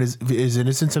Michael Flynn is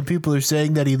innocent. Some people are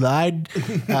saying that he lied,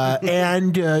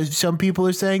 and some people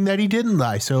are saying that he didn't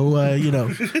lie. So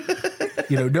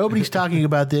nobody's talking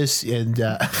about this. And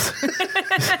There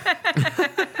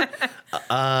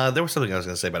was something I was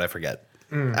going to say, but I forget.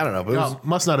 I don't know. But it was,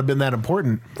 must not have been that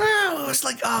important. it was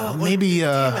like, Maybe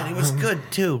damn it, it was good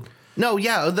too. No,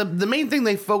 yeah. The main thing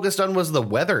they focused on was the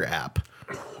weather app.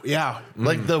 Yeah,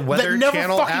 Like the Weather that never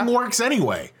Channel fucking app. works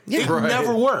anyway. It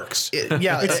never works.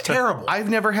 It's terrible. I've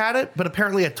never had it, but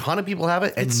apparently a ton of people have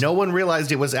it, and no one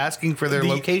realized it was asking for their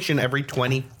location every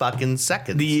 20 fucking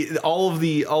seconds. All of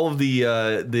the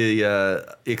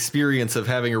experience of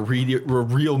having a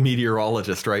real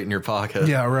meteorologist right in your pocket.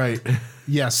 Yeah, right.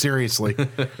 Yeah, seriously,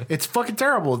 it's fucking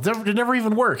terrible. It never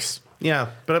even works. Yeah,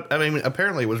 but I mean,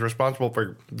 apparently it was responsible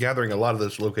for gathering a lot of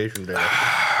this location data.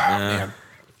 Man.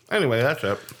 Anyway, that's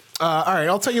it. All right,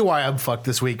 I'll tell you why I'm fucked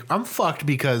this week. I'm fucked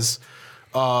because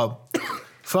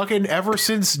fucking ever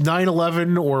since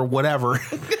 9/11 or whatever.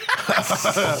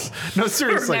 No,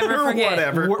 seriously. Never forget.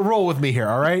 Whatever. Roll with me here,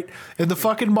 all right? In the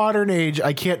fucking modern age,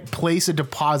 I can't place a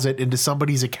deposit into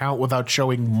somebody's account without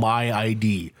showing my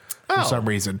ID for some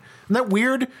reason. Isn't that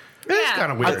weird? It's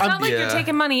kind of weird. It's not like you're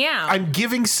taking money out. I'm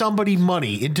giving somebody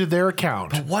money into their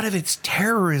account. What if it's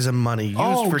terrorism money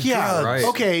used for drugs? Right.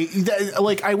 Okay,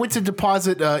 like I went to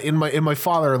deposit in my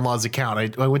father-in-law's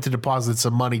account. I went to deposit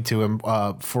some money to him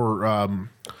for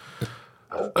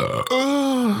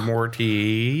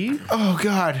Morty. oh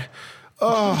god.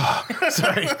 Oh,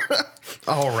 sorry.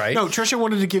 All right. No, Trisha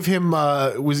wanted to give him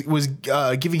was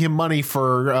giving him money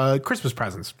for Christmas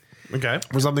presents Okay.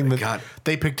 for something that God.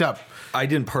 they picked up. I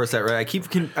didn't parse that right.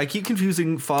 I keep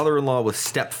confusing father-in-law with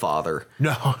stepfather.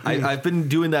 No. I've been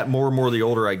doing that more and more the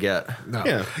older I get. No.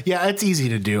 Yeah. Yeah, it's easy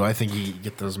to do. I think you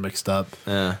get those mixed up.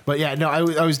 Yeah. But yeah, no, I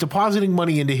was depositing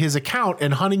money into his account,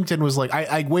 and Huntington was like,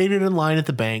 I waited in line at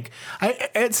the bank.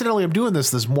 Incidentally, I'm doing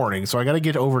this morning, so I got to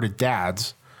get over to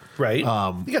Dad's. Right.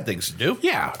 You got things to do.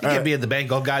 Yeah. You can't be at the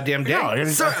bank all goddamn day. No,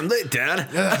 Sorry, I'm late, Dad.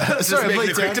 Sorry, I'm making late,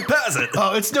 a quick Dad. deposit.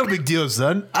 Oh, it's no big deal,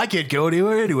 son. I can't go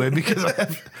anywhere anyway because I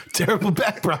have terrible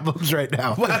back problems right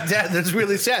now. Wow, Dad, that's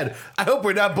really sad. I hope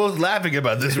we're not both laughing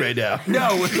about this right now.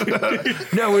 No,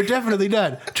 no, we're definitely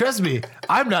not. Trust me,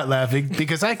 I'm not laughing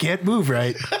because I can't move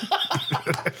right.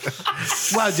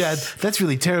 Wow, Dad, that's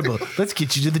really terrible. Let's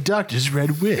get you to the doctors right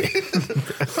away.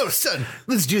 Oh, son,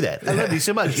 let's do that. I love you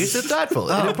so much. You're so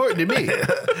thoughtful and important to me.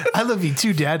 I love you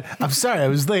too, Dad. I'm sorry I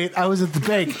was late. I was at the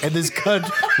bank and this cunt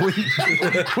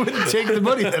wouldn't take the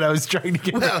money that I was trying to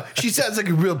get. Wow, she sounds like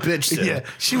a real bitch, son. Yeah,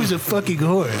 she was a fucking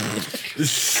whore.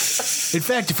 In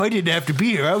fact, if I didn't have to be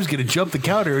here, I was going to jump the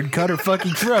counter and cut her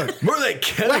fucking throat. More like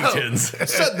Kenningtons.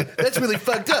 Son, that's really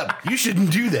fucked up. You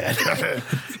shouldn't do that.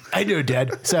 I know,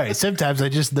 Dad. Sorry, sometimes I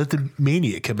just let the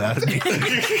mania come out of me.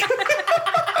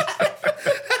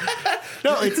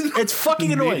 No, it's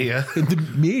fucking annoying. Mania. The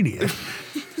mania.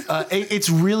 It's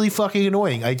really fucking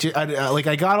annoying. I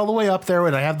got all the way up there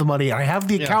and I have the money. I have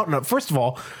the account. Yeah. First of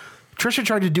all, Trisha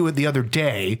tried to do it the other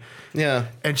day. Yeah.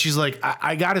 And she's like,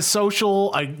 I got his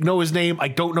social. I know his name. I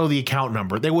don't know the account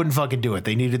number. They wouldn't fucking do it.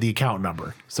 They needed the account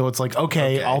number. So it's like,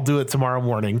 okay, I'll do it tomorrow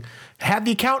morning. Had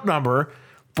the account number,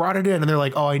 brought it in, and they're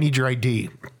like, oh, I need your ID.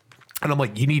 And I'm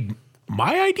like, you need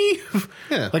my ID?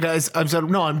 Yeah. Like I said,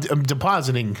 no, I'm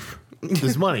depositing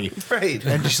this money. Right.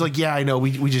 And she's like, yeah, I know.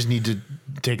 We just need to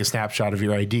take a snapshot of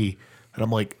your ID. And I'm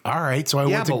like, all right. So I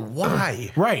went to. But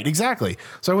why? Right, exactly.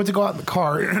 So I went to go out in the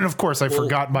car, and of course I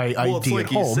forgot my ID it's like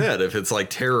at home. you said, if it's like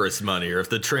terrorist money or if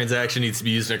the transaction needs to be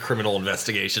used in a criminal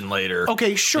investigation later.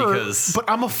 Okay, sure, Because but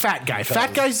I'm a fat guy.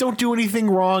 Fat guys don't do anything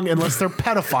wrong unless they're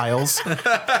pedophiles.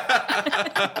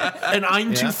 And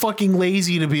I'm too fucking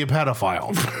lazy to be a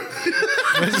pedophile.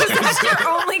 That's your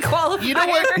only qualifier. You know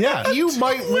what? Yeah. You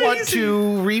might want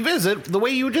to revisit the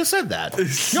way you just said that.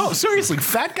 No, seriously,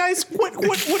 fat guys. What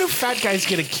do fat guys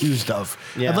get accused of?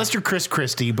 Yeah. Unless you're Chris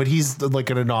Christie, but he's like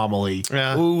an anomaly.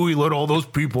 Yeah. Oh, we let all those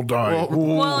people die.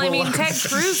 Well, I mean, Ted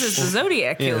Cruz is the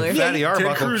Zodiac killer. Fatty Ted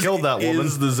Arbuckle Cruz killed that woman.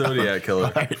 is the Zodiac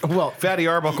killer. Well, Fatty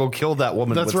Arbuckle killed that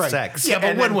woman That's with right. sex. Yeah, but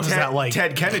And when then was that like?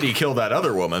 Ted Kennedy killed that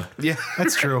other woman. Yeah.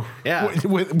 That's true. Yeah.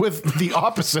 With the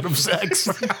opposite of sex.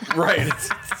 Right.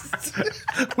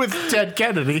 With Ted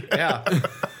Kennedy. Yeah.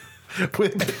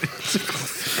 With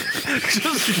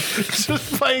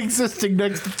just by existing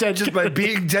next to Ted Just by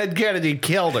being Ted Kennedy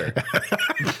killed her.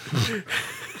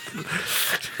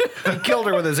 He killed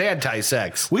her with his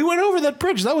anti-sex. We went over that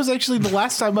bridge. That was actually the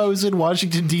last time I was in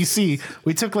Washington, D.C.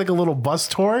 We took like a little bus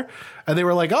tour, and they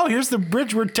were like, "Oh, here's the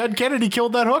bridge where Ted Kennedy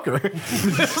killed that hooker."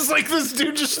 It was like this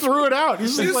dude just threw it out.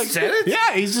 He's just like, said it?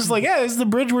 "Yeah," he's just like, "Yeah, this is the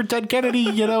bridge where Ted Kennedy,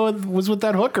 was with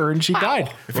that hooker, and she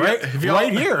died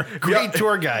right here." Great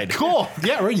tour guide. Cool.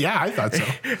 Yeah, right. Yeah, I thought so.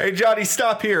 Hey, Johnny,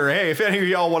 stop here. Hey, if any of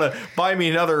y'all want to buy me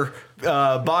another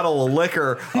bottle of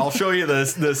liquor, I'll show you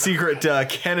the secret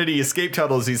Kennedy escape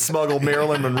tunnels he smuggled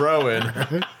Marilyn Monroe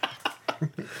in.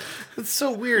 It's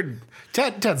so weird.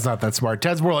 Ted's not that smart.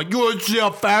 Ted's more like, "You want to see how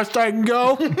fast I can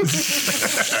go?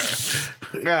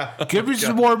 Yeah. Give me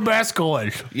some more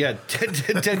mescaline." Yeah,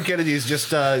 Ted Kennedy's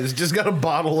just got a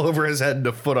bottle over his head and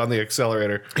a foot on the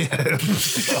accelerator.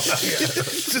 Just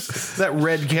that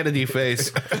red Kennedy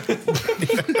face.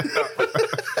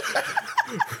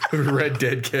 Red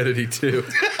Dead Kennedy, too.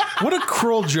 What a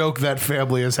cruel joke that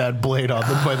family has had played on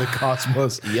them by the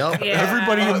Cosmos. Yep. Yeah.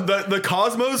 Everybody in The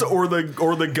Cosmos or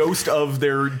the ghost of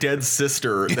their dead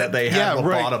sister that they had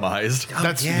lobotomized.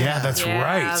 That's that's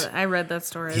right. I read that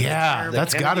story. Yeah,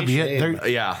 that's got to be it. Kennedy They're-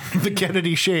 Yeah. The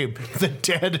Kennedy shame. The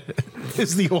dead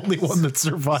is the only one that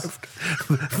survived.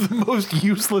 The most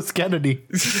useless Kennedy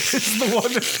is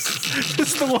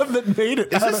the one that made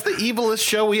it. Is this the evilest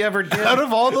show we ever did? Out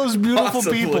of all those beautiful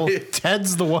Possibly. people,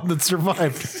 Ted's the one that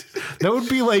survived. That would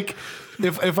be like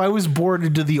if I was born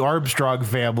into the Armstrong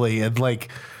family and like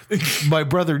my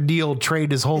brother Neil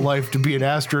trained his whole life to be an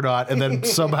astronaut, and then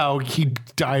somehow he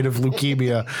died of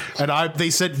leukemia, and they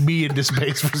sent me into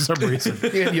space for some reason,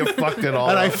 And you fucked it all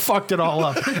and I up. fucked it all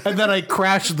up, and then I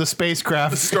crashed the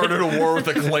spacecraft. Started a war with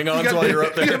the Klingons while you're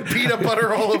up You there. got peanut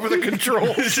butter all over the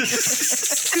controls.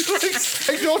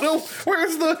 I don't know.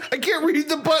 Where's I can't read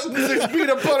the buttons. There's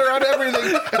peanut butter on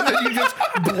everything. And then you just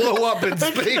blow up in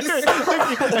space.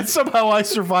 And somehow I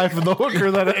survived with the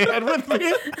hooker that I had with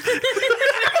me.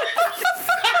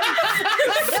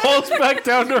 Falls back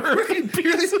down to her.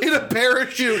 You're in a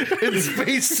parachute in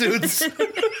spacesuits.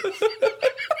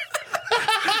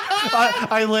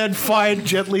 I land fine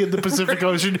gently in the Pacific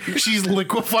Ocean. She's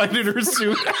liquefied in her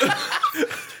suit.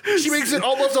 She makes it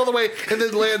almost all the way and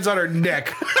then lands on her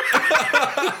neck.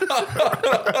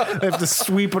 I have to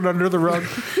sweep it under the rug.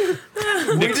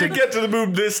 We did get to the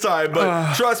moon this time,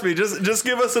 but trust me, just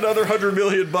give us another $100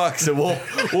 million and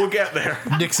we'll get there.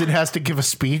 Nixon has to give a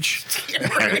speech.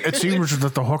 It seems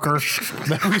that the hooker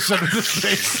that we sent into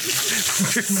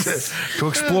space to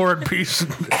explore in peace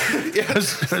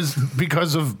has,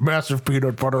 because of massive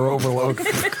peanut butter overload,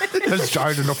 has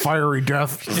died in a fiery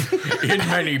death. In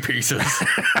many pieces.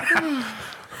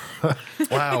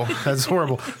 Wow. That's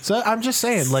horrible. So I'm just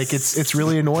saying, like, it's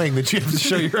really annoying that you have to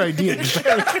show your ID. Wow,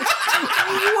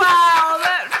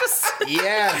 that just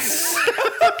Yes.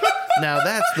 Now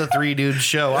that's the Three Dudes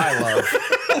show I love.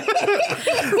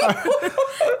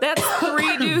 that's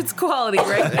three dudes quality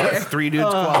right there. Three Dudes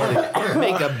quality.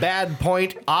 Make a bad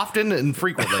point often and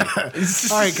frequently.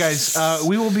 All right, guys,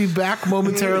 we will be back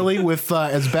momentarily with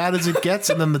As Bad As It Gets,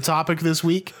 and then the topic this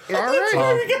week. All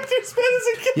right.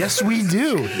 Yes, we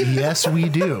do. Yes, we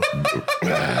do.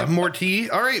 More tea.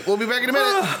 All right. We'll be back in a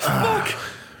minute.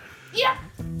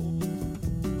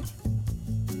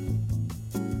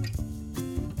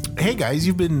 Hey, guys,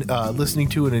 you've been listening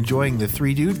to and enjoying the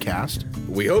Three Dude Cast.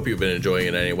 We hope you've been enjoying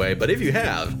it anyway, but if you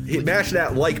have, mash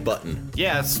that like button.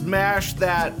 Yeah, smash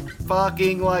that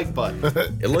fucking like button.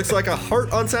 It looks like a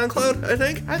heart on SoundCloud, I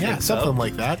think. Yeah, something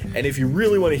like that. And if you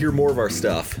really want to hear more of our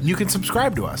stuff, You can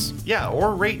subscribe to us, Yeah,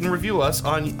 or rate and review us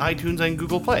on iTunes and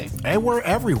Google Play. and we're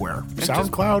everywhere.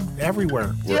 SoundCloud,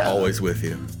 everywhere. we're always with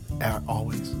you.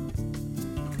 Always.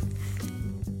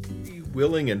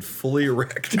 Willing and fully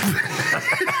erect.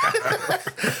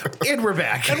 And we're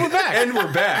back. And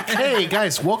we're back. Hey,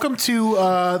 guys, welcome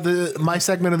to my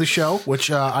segment of the show,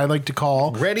 which I like to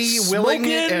call Ready, willing,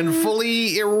 Smoking and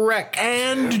fully erect.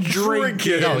 and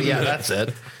drinking. Oh, yeah, that's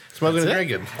it. Smoking and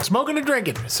drinking. Smoking and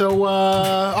drinking. So,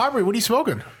 Aubrey, what are you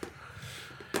smoking?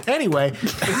 Anyway,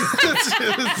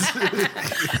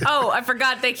 Oh, I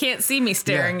forgot they can't see me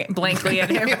staring blankly at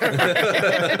him.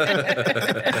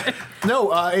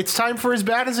 no, it's time for As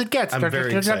Bad As It Gets. I'm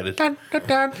very excited.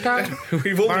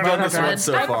 We've only done this once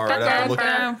so far. And I'm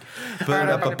looking-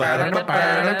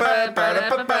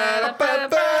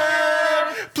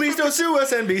 Please don't sue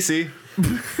us, NBC.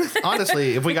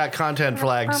 Honestly, if we got content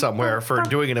flagged somewhere for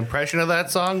doing an impression of that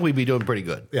song, we'd be doing pretty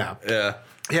good. Yeah. Yeah.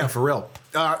 Yeah, for real.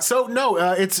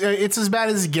 It's as bad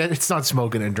as it gets. It's not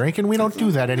smoking and drinking. We don't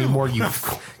do that anymore. You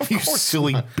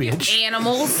silly bitch.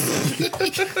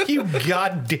 Animals. You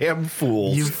goddamn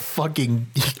fools. You fucking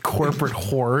corporate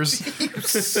whores.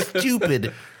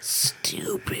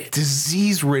 Stupid.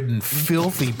 Disease-ridden,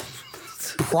 filthy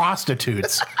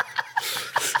prostitutes.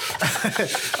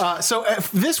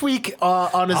 This week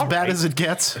on As Bad as It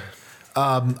Gets,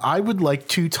 I would like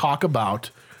to talk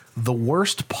about the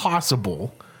worst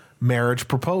possible marriage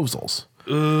proposals.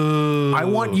 I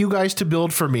want you guys to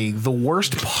build for me the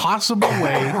worst possible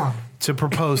way to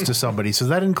propose to somebody. So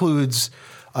that includes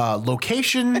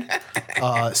location,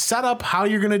 setup, how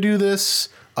you're going to do this,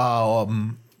 how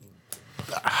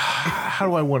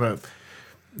do I want to,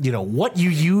 what you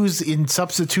use in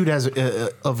substitute as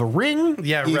of a ring.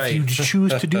 Yeah, if right. you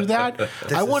choose to do that. This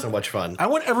is so much fun. I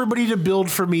want everybody to build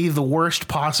for me the worst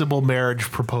possible marriage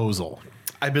proposal.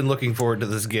 I've been looking forward to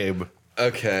this game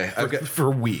Okay,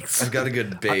 for weeks. I've got a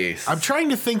good base. I'm trying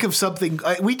to think of something.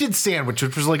 We did sandwich,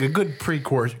 which was like a good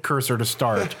precursor to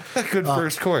start. A good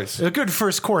first course. A good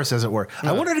first course, as it were.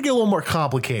 I wanted to get a little more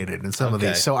complicated in some of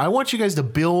Okay. these. So I want you guys to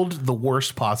build the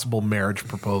worst possible marriage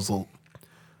proposal.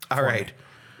 All right.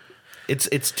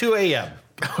 It's 2 a.m.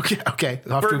 Okay.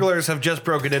 Burglars have just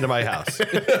broken into my house.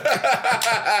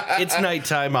 It's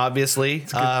nighttime, obviously.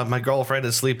 My girlfriend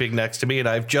is sleeping next to me, and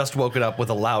I've just woken up with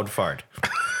a loud fart.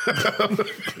 Not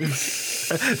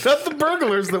the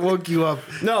burglars that woke you up.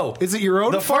 No. Is it your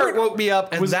own The fart woke me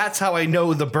up, and that's how I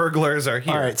know the burglars are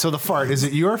here. All right, so the fart. Is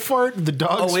it your fart? The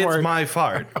dog's Oh, fart? it's my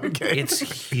fart. Okay. It's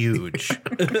huge.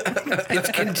 It's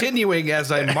continuing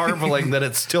as I'm marveling that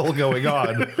it's still going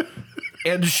on.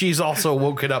 And she's also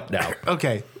woken up now.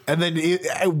 Okay. And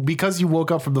then because you woke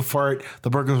up from the fart,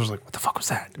 the burglars was like, what the fuck was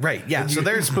that? Right, yeah. So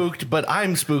they're spooked, but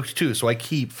I'm spooked too, so I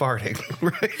keep farting.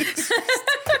 Right?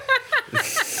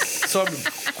 So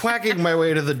I'm quacking my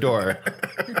way to the door.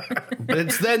 But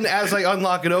it's then as I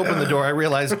unlock and open the door, I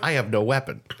realize I have no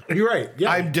weapon. You're right. Yeah.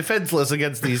 I'm defenseless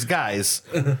against these guys.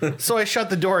 So I shut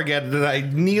the door again and I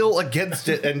kneel against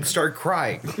it and start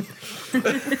crying.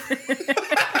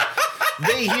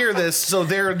 They hear this, so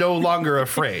they're no longer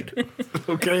afraid.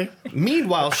 Okay.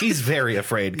 Meanwhile, she's very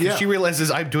afraid because Yeah. she realizes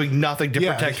I'm doing nothing to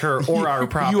protect her or our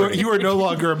property. You are no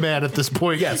longer a man at this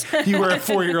point. Yes. You are a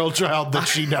 4-year-old child that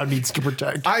she now needs to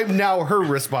protect. I'm now her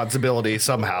responsibility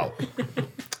somehow.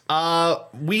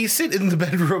 We sit in the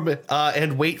bedroom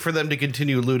and wait for them to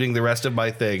continue looting the rest of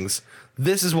my things.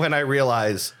 This is when I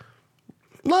realize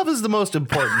love is the most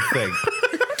important thing.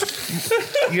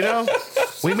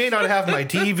 We may not have my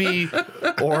TV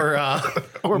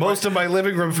or most of my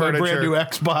living room My furniture. brand new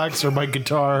Xbox or my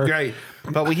guitar. Right.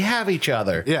 But we have each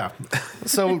other. Yeah.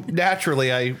 So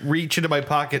naturally, I reach into my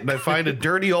pocket and I find a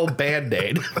dirty old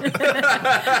Band-Aid.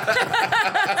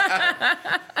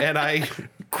 And I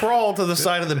crawl to the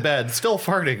side of the bed, still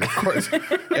farting, of course,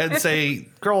 and say,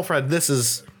 "Girlfriend,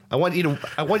 I want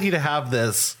you to have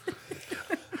this.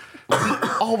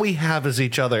 All we have is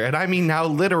each other." And I mean now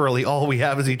literally all we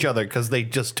have is each other because they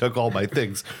just took all my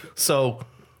things. So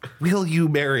will you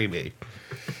marry me?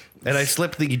 And I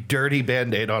slipped the dirty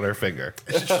Band-Aid on her finger.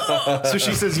 So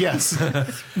she says yes.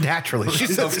 Naturally. She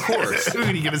says, Of course.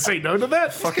 Are you going to say no to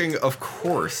that? Fucking of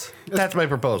course. that's my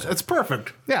proposal. That's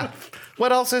perfect. Yeah.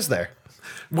 What else is there?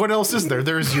 What else is there?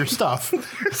 There's your stuff. The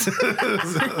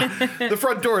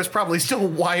front door is probably still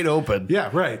wide open. Yeah,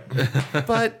 right.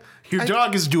 But Your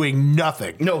dog is doing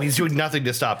nothing. no, he's doing nothing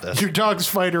to stop this. Your dog's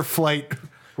fight or flight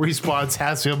response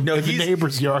has him in the he's-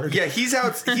 neighbor's yard. Yeah, he's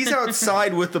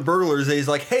outside with the burglars. And he's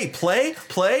like, "Hey, play.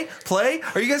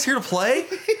 Are you guys here to play?"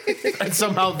 And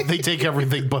somehow they take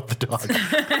everything but the dog.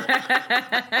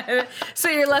 So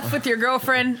you're left with your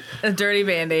girlfriend, a dirty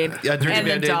Band-Aid, Yeah, dirty and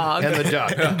Band-Aid the dog. And the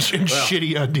dog. And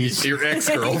shitty undies. Your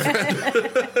ex-girlfriend.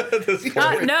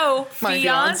 No,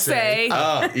 fiance.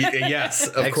 Yes,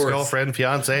 of course. Ex-girlfriend,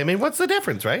 fiance. I mean, what's the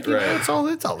difference, right? You know, Right. it's all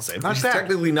the same. Not She's that.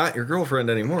 technically not your girlfriend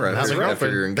anymore. After, my after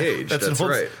you're girlfriend. engaged. That's an old-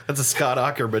 right. That's a Scott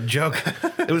Ackerman joke.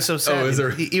 It was so sad. Oh, is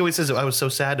there? He always says, I was so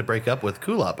sad to break up with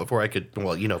Kulop before I could,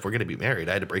 well, if we're going to be married,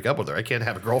 I had to break up with her. I can't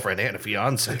have a girlfriend and a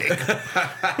fiance.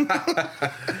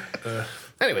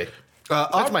 Anyway,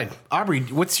 that's mine. Aubrey,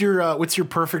 what's your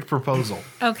perfect proposal?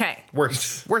 Okay.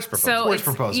 Worst proposal. So Worst it's,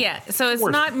 proposal. yeah, so it's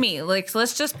Worst. not me. Like,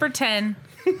 let's just pretend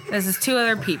This is two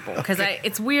other people because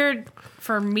it's weird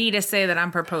for me to say that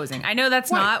I'm proposing. I know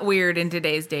that's not weird in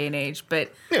today's day and age,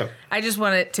 but I just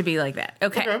want it to be like that.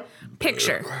 Okay.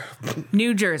 Picture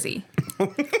New Jersey.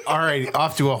 All right,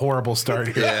 off to a horrible start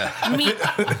here. Yeah.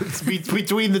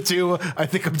 Between the two, I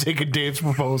think I'm taking Dave's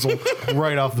proposal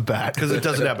right off the bat. Because it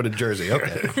doesn't happen in Jersey.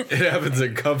 Okay. It happens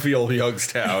in comfy old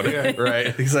Youngstown,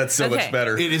 right? Because that's so much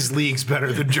better. It is leagues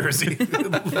better than Jersey.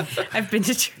 I've been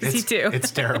to Jersey too. It's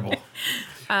terrible.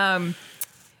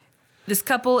 This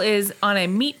couple is on a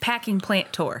meat packing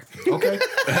plant tour. Okay.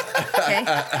 Okay.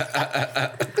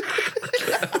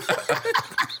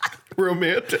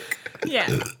 Romantic.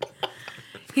 Yeah.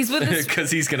 He's with this.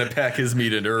 Because he's going to pack his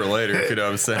meat into her later, if you know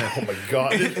what I'm saying. Oh my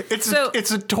God.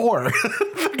 It's a tour.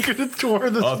 They're gonna tour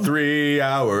this. A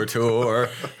 3-hour tour.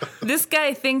 This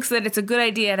guy thinks that it's a good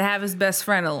idea to have his best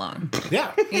friend along.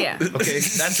 Yeah. Yeah. Okay,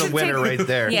 that's a winner right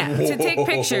there. Yeah, to take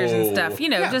pictures and stuff.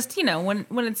 Just when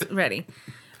it's ready.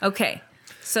 Okay,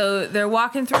 so they're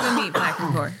walking through the meat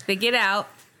packing tour. They get out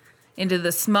into the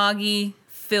smoggy,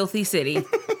 filthy city.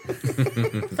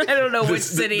 I don't know which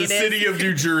city it is. The city of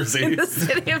New Jersey. The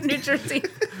city of New Jersey.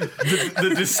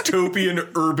 The dystopian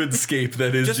urbanscape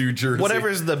that is New Jersey.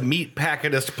 Whatever's the meat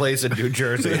packingest place in New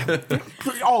Jersey.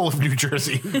 All of New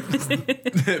Jersey.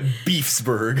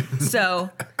 Beefsburg.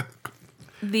 So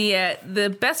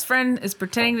the best friend is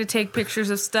pretending to take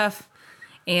pictures of stuff.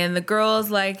 And the girl's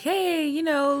like, hey,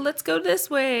 let's go this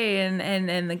way.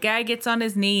 And the guy gets on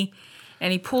his knee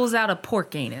and he pulls out a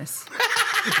pork anus.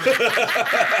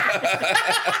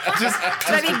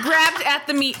 That he grabbed at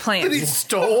the meat plant. That he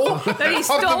stole? That he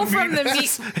stole from the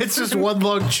meat. It's just one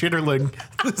long chitterling.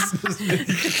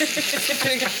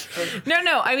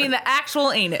 No, I mean the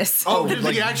actual anus. Oh,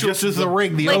 the actual, just the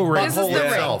ring, the O-ring. This is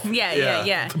the ring.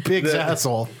 Yeah. The pig's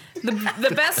asshole.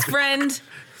 The best friend,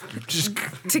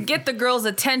 to get the girl's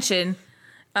attention,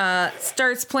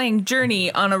 starts playing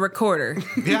Journey on a recorder.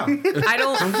 Yeah.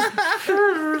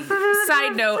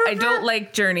 Side note, I don't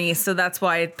like Journey, so that's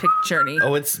why I picked Journey.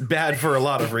 Oh, it's bad for a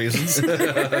lot of reasons.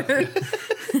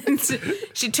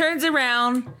 She turns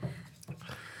around,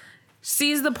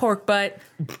 sees the pork butt,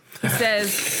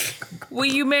 says, will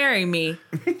you marry me?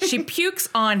 She pukes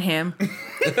on him.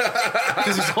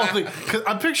 Cause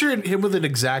I'm picturing him with an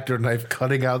X-Acto knife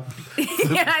cutting out.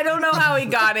 Yeah, I don't know how he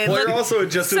got it. Well, you're also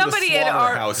just in the Somebody had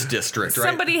slaughterhouse district, right?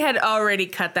 Somebody had already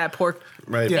cut that pork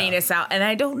anus out, and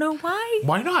I don't know why.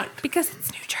 Why not? Because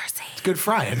it's New Jersey. It's good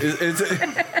frying.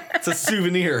 It's a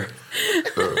souvenir.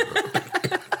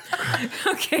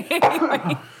 Okay.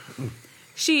 Anyway.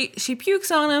 She pukes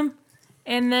on him,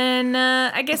 and then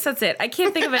I guess that's it. I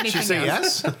can't think of anything She say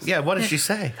else. yes? Yeah, what did she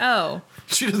say? Oh.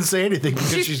 She doesn't say anything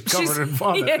because she's covered in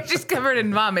vomit. Yeah, she's covered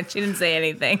in vomit. She didn't say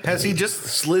anything. Has he just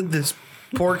slid this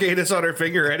pork anus on her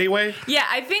finger anyway? Yeah,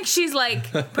 I think she's like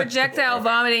projectile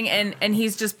vomiting, and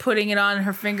he's just putting it on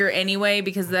her finger anyway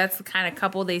because that's the kind of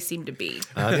couple they seem to be.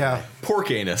 Yeah.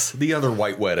 Pork anus, the other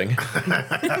white wedding.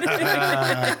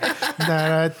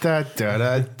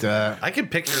 I can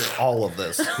picture all of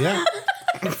this. Yeah.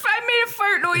 I made a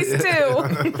fart noise too.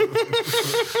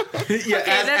 Yeah,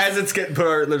 Okay, as it's getting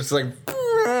put, there's like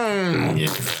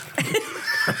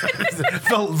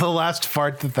the last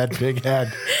fart that pig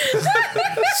had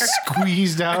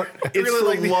squeezed out. it's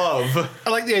really for like love. I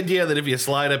like the idea that if you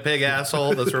slide a pig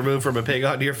asshole that's removed from a pig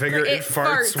onto your finger, it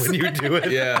farts when you do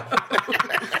it. Yeah.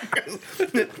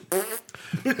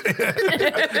 Every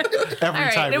All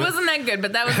right, time. it wasn't that good,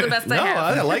 but that was the best No, I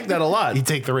have. I like that a lot. You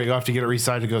take the ring off to get it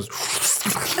resized. It goes.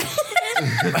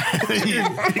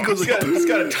 He's got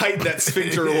to tighten that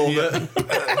sphincter a little bit.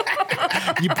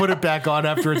 You put it back on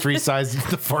after it's resized.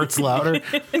 The fart's louder.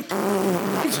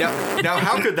 Now,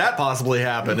 how could that possibly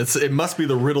happen? It must be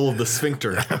the riddle of the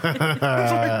sphincter.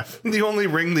 The only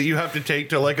ring that you have to take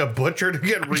to like a butcher to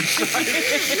get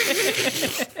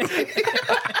resized.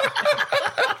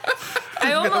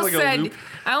 I almost like a loop.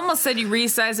 said you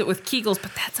resize it with Kegels,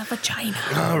 but that's a vagina.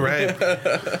 All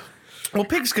right. Well,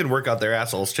 pigs can work out their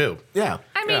assholes too. Yeah.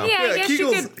 I mean, Yeah. I Yeah, guess you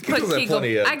Kegels- could put Kegels have Kegel.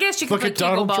 plenty of- I guess you could Look put at Kegel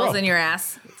Donald balls Trump. in your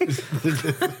ass.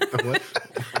 What?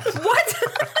 What?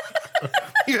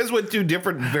 You guys went two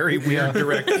different, very weird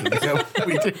directions. Yeah,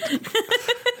 we did.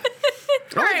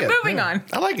 All right, moving on.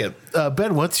 I like it.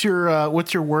 Ben, what's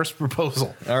your worst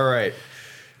proposal? All right.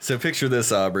 So picture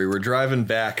this, Aubrey. We're driving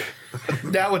back.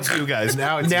 Now it's you guys.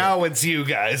 Now it's you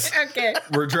guys. Okay.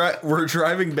 We're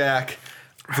driving back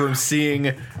from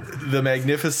seeing the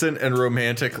magnificent and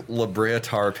romantic La Brea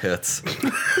tar pits.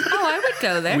 Oh, I would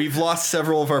go there. We've lost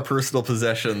several of our personal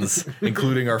possessions,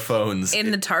 including our phones,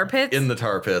 in the tar pits? in the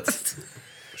tar pits.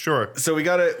 Sure. So we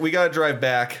gotta drive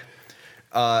back.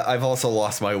 I've also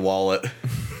lost my wallet.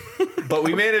 But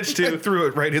we managed to. Threw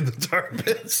it right in the tar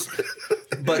pits.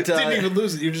 But Didn't even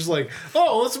lose it. You're just like,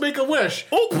 oh, let's make a wish.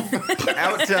 Oh,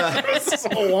 out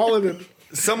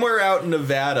somewhere out in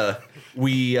Nevada,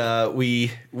 we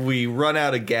run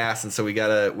out of gas, and so we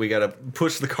gotta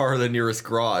push the car to the nearest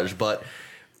garage. But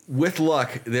with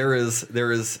luck, there is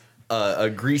a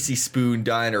Greasy Spoon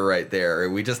diner right there.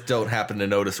 We just don't happen to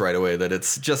notice right away that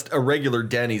it's just a regular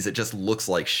Denny's. It just looks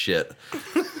like shit.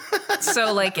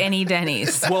 So like any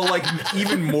Denny's. Well, like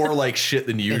even more like shit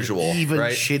than usual. Even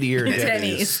right? shittier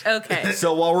Denny's. Okay.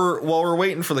 So while we're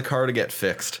waiting for the car to get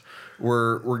fixed,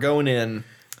 we're going in.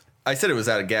 I said it was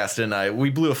out of gas, didn't I?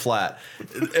 We blew a flat.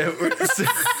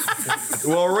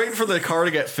 While we're waiting for the car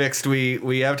to get fixed,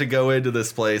 we have to go into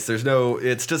this place.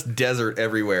 It's just desert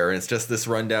everywhere, and it's just this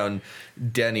rundown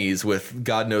Denny's with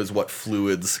God knows what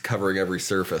fluids covering every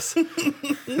surface.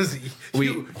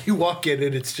 you walk in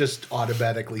and it's just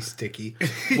automatically sticky.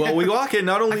 Well, we walk in.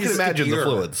 Not only I can is imagine the sticky,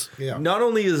 fluids. Yeah. Not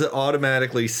only is it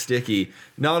automatically sticky,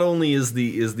 not only is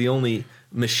the only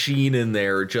machine in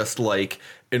there just like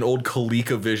an old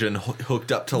ColecoVision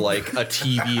hooked up to like a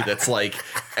TV that's like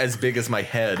as big as my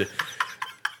head,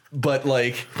 but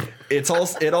like it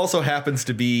also happens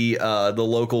to be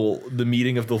the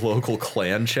meeting of the local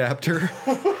Klan chapter.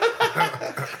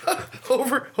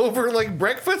 Over like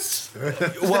breakfast,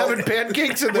 having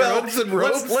pancakes in their robes and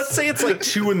robes. Let's say it's like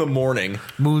 2 a.m.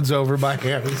 Moon's over my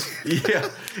hands. Yeah.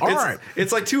 Right.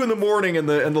 It's like 2 a.m. and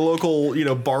the local,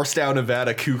 Barstow,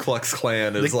 Nevada Ku Klux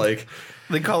Klan is like.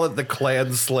 They call it the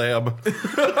Klan Slam.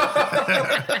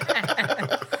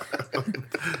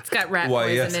 It's got rat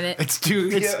poison in it.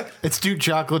 It's two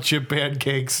chocolate chip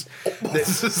pancakes.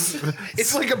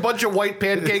 It's like a bunch of white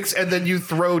pancakes, and then you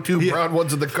throw 2 brown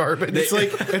ones in the garbage. It's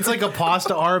like a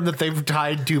pasta arm that they've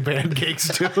tied 2 pancakes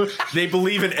to. They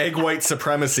believe in egg white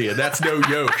supremacy, and that's no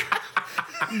yoke.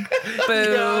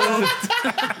 Boo.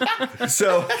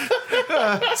 So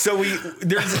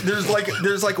there's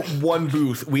like one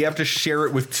booth. We have to share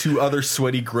it with 2 other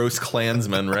sweaty, gross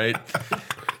Klansmen, right?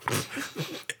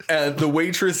 And the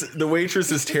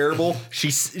waitress is terrible.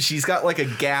 She's got like a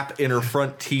gap in her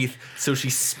front teeth, so she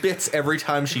spits every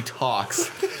time she talks.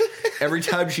 Every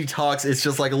time she talks, it's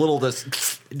just like a little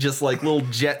just like little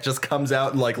jet just comes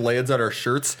out and like lands on her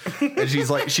shirts, and she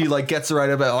gets right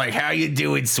about like, how you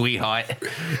doing, sweetheart?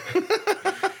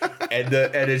 and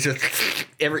it's just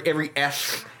every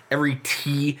S, every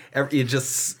T, it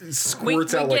just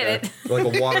squirts out like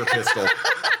a water pistol.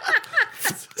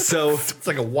 So it's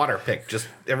like a water pick, just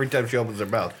every time she opens her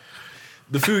mouth.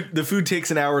 The food takes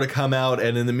an hour to come out,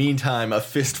 and in the meantime, a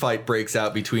fist fight breaks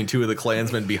out between 2 of the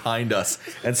Klansmen behind us,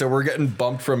 and so we're getting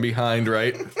bumped from behind,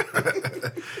 right?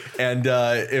 And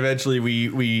eventually,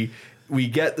 we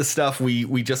get the stuff.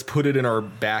 We just put it in our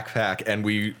backpack, and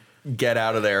we get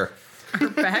out of there. Our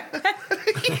backpack?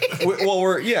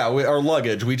 Our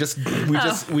luggage. We just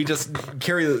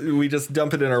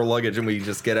dump it in our luggage, and we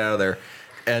just get out of there.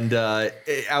 And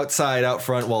out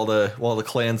front, while the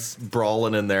Klan's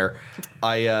brawling in there,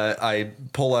 I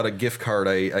pull out a gift card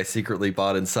I secretly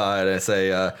bought inside. I say,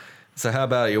 so how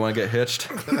about it? You want to get hitched?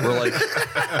 We're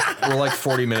like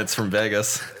 40 minutes from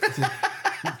Vegas.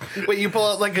 Wait, you pull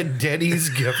out like a Denny's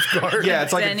gift card? Yeah,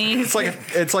 it's like Denny's.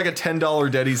 it's like a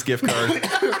 $10 Denny's gift card.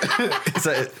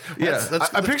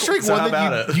 I'm picturing one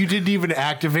that you didn't even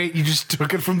activate. You just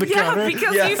took it from the counter. Yeah,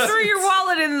 because you threw your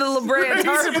wallet in the La Brea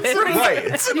tar pit.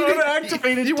 Right.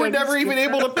 You were never even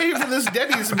able to pay for this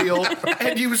Denny's meal,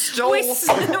 and you stole. We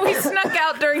snuck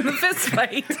out during the fist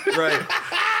fight. Right.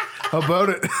 How about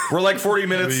it? We're like 40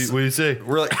 minutes. What do you say?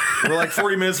 We're like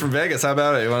 40 minutes from Vegas. How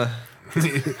about it? You want to?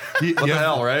 What the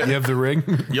hell, right? You have the ring?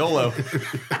 YOLO.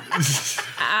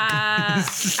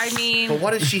 I mean, But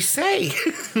what did she say?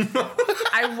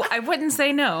 I wouldn't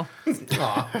say no.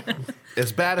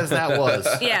 As bad as that was.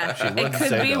 Yeah, it wouldn't could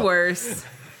say be no. worse.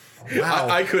 Wow.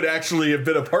 I could actually have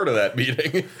been a part of that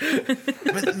meeting.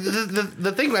 But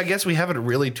the thing I guess we haven't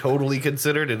really totally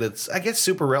considered, and it's I guess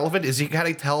super relevant, is you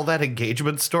gotta tell that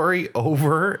engagement story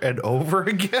over and over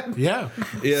again. Yeah.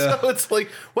 Yeah. So it's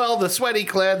like, well, the sweaty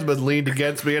Klansman leaned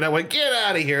against me, and I went, get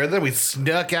out of here. And then we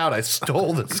snuck out. I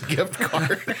stole this gift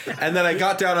card. And then I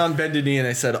got down on bended knee and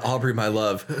I said, Aubrey, my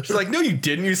love. She's like, no, you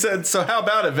didn't. You said, so how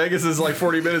about it? Vegas is like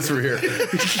 40 minutes from here.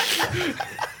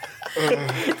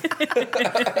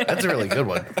 That's a really good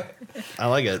one. I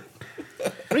like it.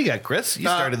 What do you got, Chris? You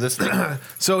started this thing.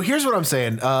 So here's what I'm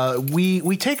saying.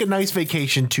 We take a nice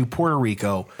vacation to Puerto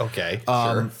Rico. Okay.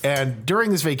 And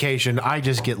during this vacation, I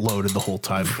just get loaded the whole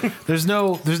time. There's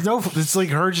no. It's like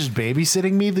her just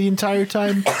babysitting me the entire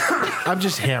time. I'm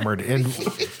just hammered, and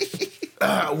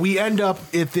we end up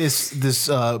at this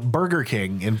Burger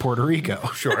King in Puerto Rico.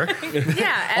 Sure.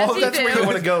 Yeah, as you That's do. where you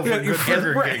want to go for a good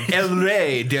Burger King. El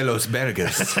Rey de los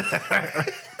Burgers.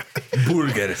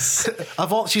 Burgers.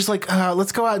 She's like,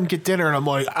 let's go out and get dinner. And I'm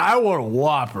like, I want a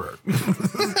Whopper.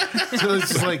 So it's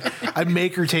just like, I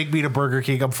make her take me to Burger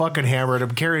King. I'm fucking hammered.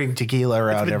 I'm carrying tequila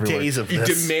around Been everywhere. days of You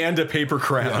this. demand a paper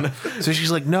crown. So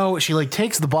she's like, no. She like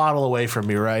takes the bottle away from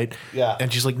me, right? Yeah.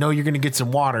 And she's like, no, you're gonna get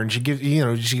some water. And she gives,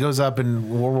 she goes up and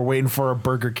we're waiting for a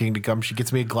Burger King to come. She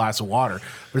gets me a glass of water,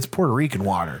 but it's Puerto Rican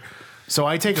water. So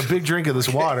I take a big drink of this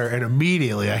water, and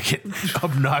immediately I get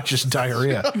obnoxious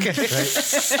diarrhea. Okay.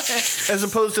 As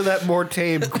opposed to that more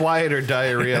tame, quieter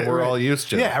diarrhea we're all used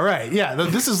to. Yeah, right. Yeah,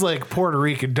 this is like Puerto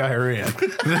Rican diarrhea.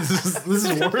 This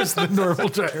is worse than normal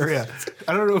diarrhea.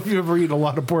 I don't know if you've ever eaten a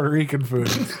lot of Puerto Rican food.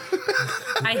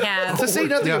 I have. To say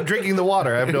nothing of drinking the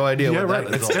water, I have no idea Yeah, what right.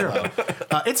 that is It's all terrible.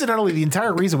 about. Incidentally, the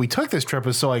entire reason we took this trip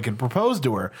is so I could propose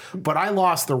to her. But I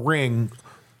lost the ring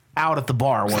out at the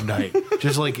bar one night,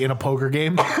 just like in a poker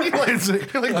game. It's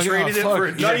like, traded it fuck. for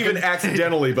a Not even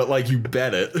accidentally, but like you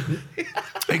bet it.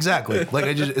 Exactly. Like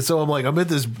I'm at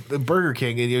this Burger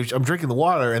King and I'm drinking the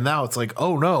water, and now it's like,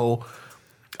 oh no,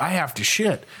 I have to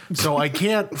shit. So I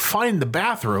can't find the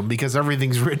bathroom because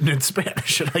everything's written in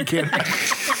Spanish, and I can't.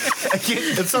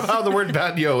 And somehow the word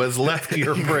baño has left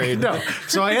your brain. No,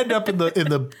 so I end up in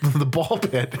the ball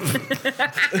pit,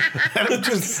 and I'm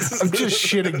just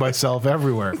shitting myself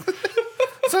everywhere.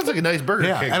 Sounds like a nice Burger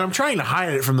Yeah, King. and I'm trying to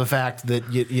hide it from the fact that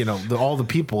all the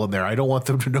people in there. I don't want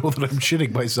them to know that I'm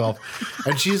shitting myself.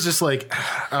 And she's just like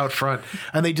out front,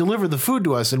 and they deliver the food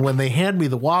to us. And when they hand me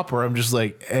the Whopper, I'm just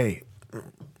like, hey.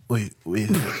 Wait, what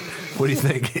do you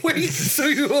think? Wait, so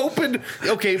you open?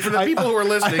 Okay, for the people who are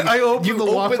listening, I opened you the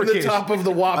Whopper open the case. top of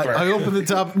the Whopper. I opened the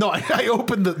top. No, I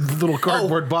opened the little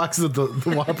cardboard box that the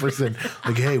Whopper's in.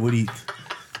 Like, hey, what do you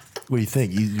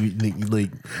think? You think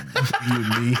like you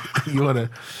and me? You wanna?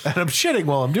 And I'm shitting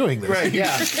while I'm doing this, Right?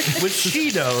 Yeah, which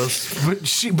she knows.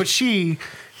 But she,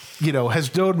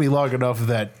 has known me long enough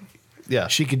that Yeah,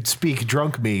 she could speak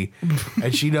drunk me,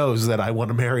 and she knows that I want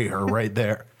to marry her right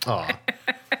there. Aw.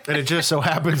 And it just so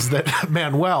happens that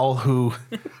Manuel, who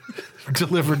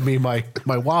delivered me my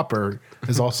Whopper,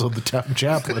 is also the town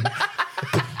chaplain.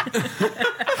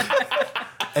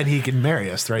 And he can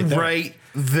marry us right there. Right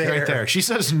there. Right there. She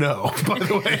says no, by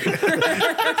the way.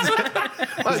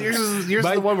 Well, yours is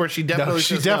the one where she definitely No,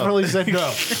 she says definitely no. said no.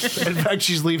 In fact,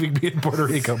 she's leaving me in Puerto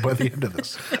Rico by the end of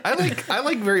this. I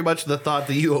like very much the thought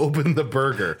that you open the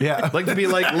burger. Yeah. Like to be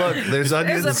like, look, there's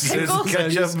onions, There's a pickle?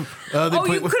 ketchup. They Oh,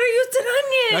 you put- could have used an onion.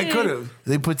 I could have.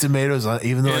 They put tomatoes on,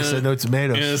 even though I said no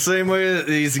tomatoes. In the same way that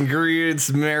these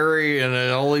ingredients marry in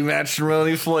an only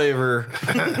matrimony flavor,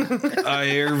 I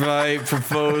hereby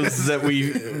propose that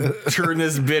we turn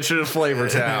this bitch into Flavor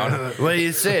Town. What do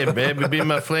you say, babe? You be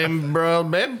my flame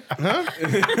broiled babe? Huh?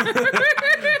 You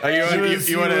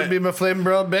want to be to my flame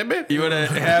broiled baby? you want to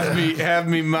have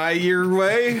me my your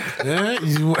way? Yeah,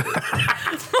 you want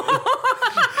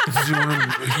You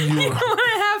want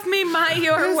to have me my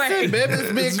your way. Say, babe,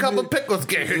 let's be a couple pickles.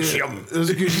 Get here, chum.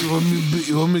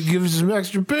 you want me to give you some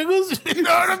extra pickles? You know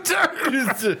what I'm talking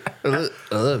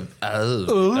about? I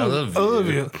love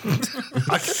you.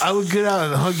 I would get out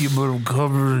and hug you, but I'm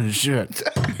covered in shit.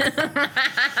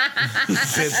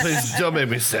 Say, please don't make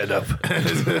me stand up.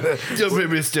 Don't make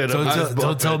me stand up.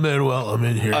 Don't tell Manuel I'm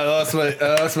in here. I lost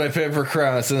my paper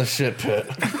crown. It's in the shit pit.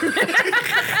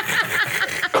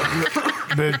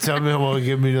 Babe, tell me how to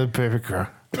give me the paper crown.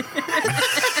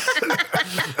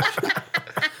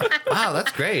 Wow,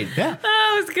 that's great. Yeah.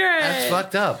 That was great. That's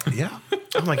fucked up. Yeah.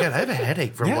 Oh my god, I have a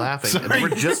headache from laughing. Sorry. We're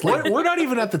just like We're not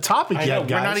even at the topic I yet, know,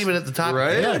 guys. we're not even at the top.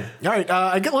 Right? Yeah.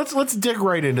 All right. Let's dig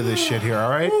right into this shit here. All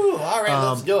right. Ooh, all right,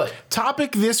 let's do it.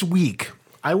 Topic this week.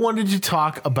 I wanted to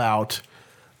talk about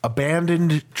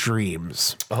abandoned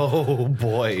dreams. Oh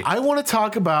boy. I want to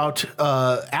talk about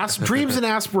dreams and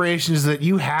aspirations that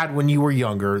you had when you were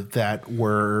younger that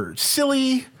were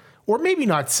silly, or maybe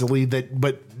not silly,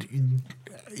 but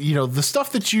the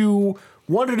stuff that you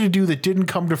wanted to do that didn't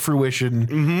come to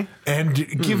fruition, and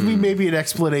give me maybe an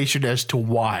explanation as to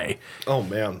why. Oh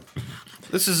man.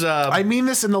 This is I mean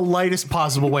this in the lightest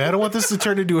possible way. I don't want this to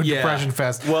turn into a Yeah. depression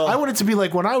fest. Well- I want it to be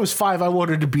like when I was 5, I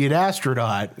wanted to be an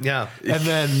astronaut. yeah. And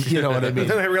then, you know what I mean?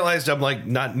 Then I realized I'm like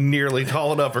not nearly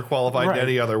tall enough or qualified Right.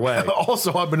 any other way.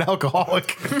 Also, I'm an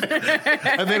alcoholic,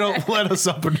 and they don't let us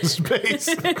up into space.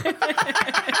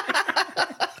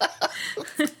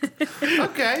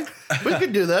 Okay, we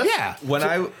could do that. Yeah.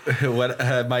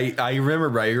 I remember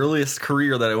my earliest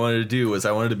career that I wanted to do was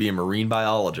I wanted to be a marine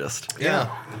biologist.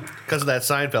 Yeah. Because of that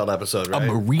Seinfeld episode, right? A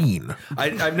marine.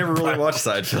 I've never really watched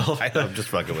Seinfeld. I'm just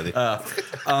fucking with you.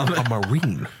 A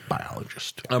marine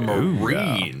biologist. A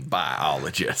marine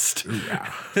biologist.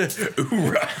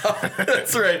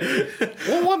 That's right.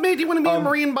 Well, what made you want to be a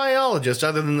marine biologist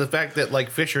other than the fact that, like,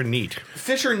 fish are neat?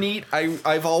 Fish are neat.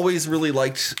 I've always really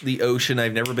liked the ocean.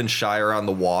 I've never been shy around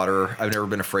the water. I've never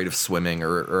been afraid of swimming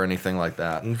or anything like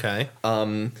that. Okay.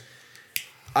 And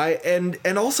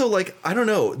also, like, I don't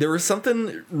know, there was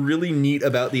something really neat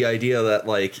about the idea that,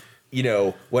 like, you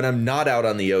know, when I'm not out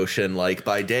on the ocean, like,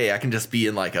 by day, I can just be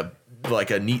in like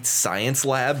a neat science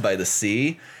lab by the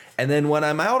sea. And then when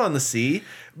I'm out on the sea,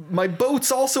 my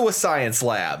boat's also a science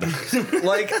lab.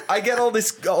 Like, I get all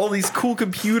these cool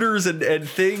computers and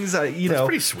things. That's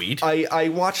pretty sweet. I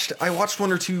watched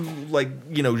one or two, like,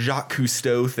 you know, Jacques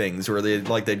Cousteau things where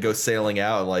they'd go sailing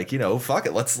out, like, you know, fuck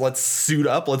it, let's suit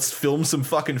up, let's film some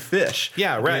fucking fish.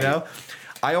 Yeah, right. You know,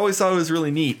 I always thought it was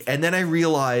really neat, and then I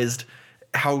realized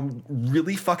how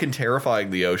really fucking terrifying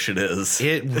the ocean is.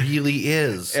 It really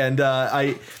is. And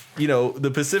you know, the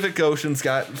Pacific Ocean's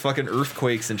got fucking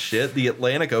earthquakes and shit. The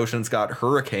Atlantic Ocean's got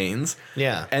hurricanes.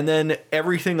 Yeah. And then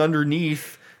everything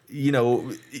underneath,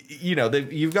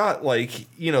 you've got, like,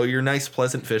 you know, your nice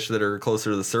pleasant fish that are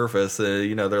closer to the surface.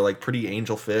 You know, they're like pretty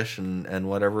angelfish and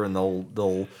whatever, and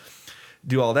they'll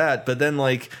do all that. But then,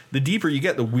 like, the deeper you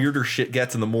get, the weirder shit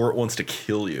gets and the more it wants to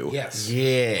kill you. Yes.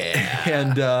 Yeah.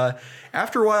 And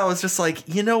after a while, it's just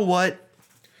like, you know what?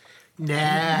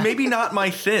 Nah. Maybe not my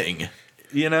thing,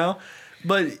 you know?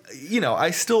 But, you know,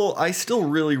 I still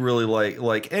really, really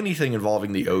like anything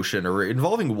involving the ocean or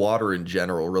involving water in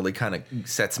general really kind of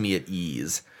sets me at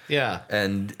ease. Yeah.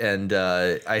 And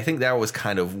I think that was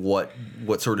kind of what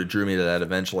sort of drew me to that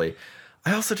eventually.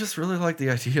 I also just really like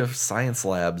the idea of science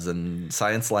labs and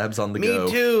science labs on the go.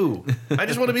 Me too. I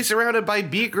just want to be surrounded by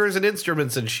beakers and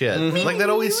instruments and shit. Like, that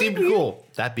always seemed cool.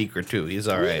 That beaker too. He's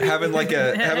all right. Having like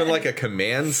a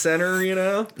command center, you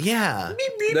know? Yeah.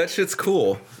 That shit's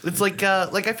cool. It's like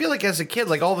I feel like as a kid,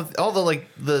 like all the like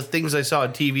the things I saw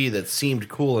on TV that seemed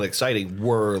cool and exciting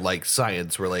were like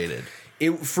science related.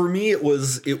 For me, it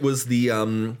was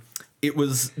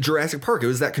Jurassic Park. It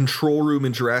was that control room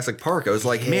in Jurassic Park. I was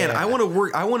like, man, I want to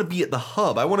work. I want to be at the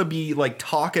hub. I want to be like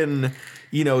talking,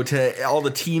 you know, to all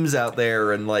the teams out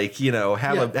there and, like, you know,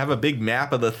 have a big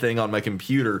map of the thing on my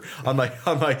computer, on my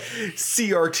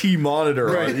CRT monitor,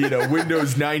 Right. on, you know,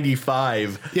 Windows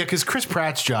 95. Yeah, because Chris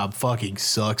Pratt's job fucking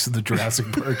sucks in the Jurassic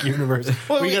Park universe.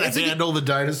 Well, we gotta isn't he- handle the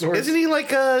dinosaurs. Isn't he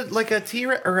like a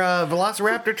T-Rex or a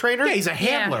Velociraptor trainer? Yeah, he's a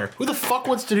handler. Who the fuck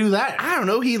wants to do that? I don't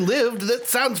know. He lived. That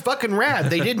sounds fucking rad.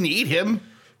 They didn't eat him.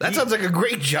 That sounds like a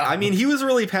great job. I mean, he was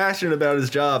really passionate about his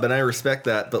job, and I respect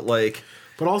that. But, like,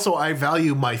 But also, I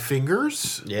value my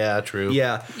fingers. yeah, true.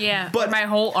 yeah, Yeah, but my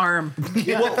whole arm.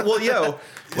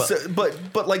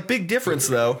 but like, big difference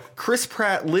though. Chris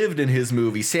Pratt lived in his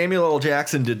movie. Samuel L.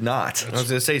 Jackson did not. I was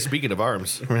going to say, speaking of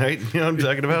arms, right? You know what I'm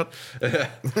talking about?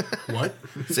 What?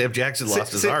 Sam Jackson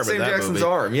lost his arm Sam in that Jackson's movie.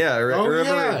 arm, yeah. Remember,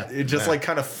 yeah. it just like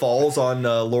kind of falls on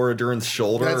Laura Dern's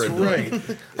shoulder. That's and,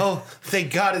 right. Oh,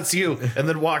 thank God it's you. And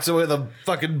then walks away with a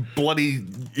fucking bloody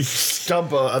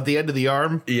stump at the end of the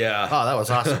arm. Yeah. Oh, that was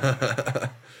awesome.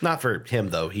 Not for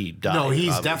him, though. He died. No,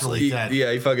 he's obviously.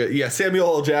 definitely dead. Yeah, Samuel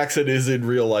L. Jackson is in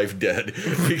real life dead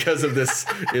because of this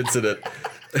incident.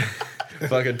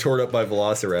 Fucking torn up by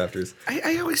velociraptors.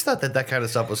 I always thought that kind of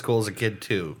stuff was cool as a kid,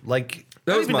 too. Like,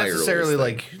 That not was even my necessarily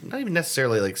earliest like, not even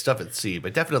necessarily like stuff at sea,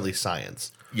 but definitely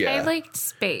science. Yeah. I liked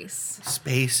space.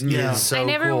 Space Yeah. is so I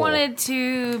never cool. wanted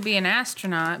to be an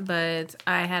astronaut, but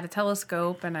I had a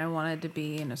telescope and I wanted to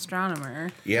be an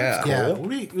astronomer. Yeah. Yeah,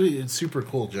 it's super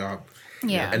cool job.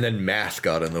 Yeah. And then math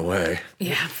got in the way.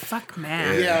 Yeah, fuck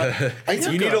math. Yeah,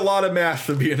 You need a lot of math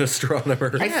to be an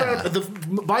astronomer. I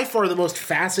found by far the most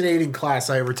fascinating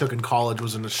class I ever took in college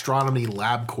was an astronomy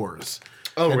lab course.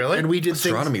 Oh, really? And we did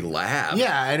Astronomy things, lab.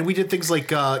 Yeah, and we did things like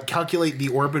calculate the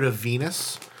orbit of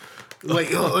Venus.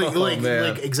 Like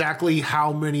man. exactly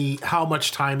how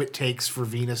much time it takes for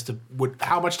Venus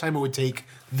how much time it would take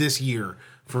this year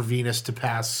for Venus to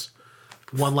pass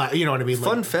one you know what I mean?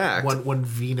 Fun fact. One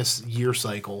Venus year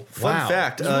cycle. Fun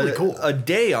fact, It's really cool. a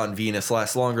day on Venus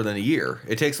lasts longer than a year.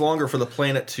 It takes longer for the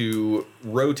planet to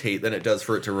rotate than it does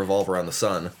for it to revolve around the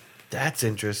sun. That's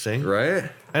interesting. Right?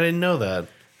 I didn't know that.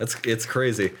 It's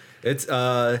crazy. It's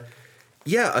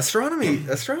yeah, astronomy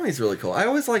is really cool. I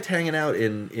always liked hanging out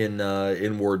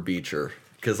in Ward Beecher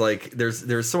because, like,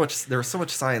 there's so much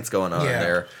science going on Yeah.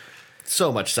 there.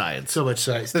 so much science. So much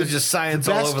science. There's just science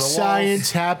all over the walls.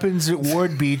 Science happens at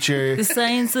Ward Beecher. The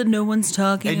science that no one's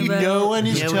talking And about. no one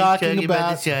is talking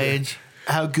about the science.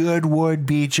 how good Ward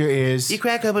Beecher is. You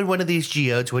crack open one of these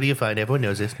geodes. What do you find? Everyone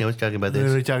knows this. No one's talking about this.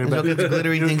 What are we talking There's about? all kinds of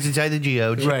glittery things inside the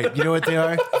geode. Right. You know what they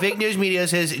are? Fake news media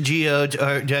says geodes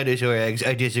are dinosaur eggs.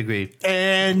 I disagree.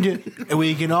 And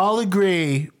we can all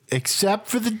agree, except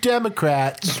for the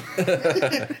Democrats.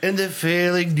 And the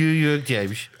failing New York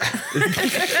Times.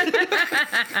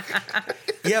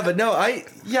 Yeah, but no, I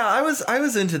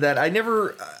was into that. I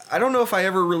don't know if I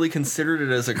ever really considered it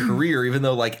as a career, even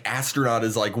though like astronaut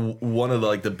is like one of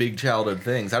the big childhood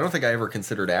things. I don't think I ever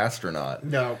considered astronaut.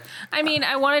 No. I mean,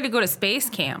 I wanted to go to space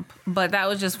camp, but that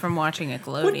was just from watching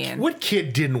Nickelodeon. What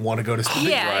kid didn't want to go to space?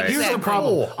 Yeah, Right. Here's the exactly.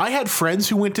 problem. I had friends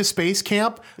who went to space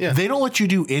camp. Yeah. They don't let you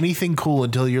do anything cool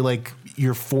until you're like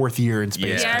your 4th year in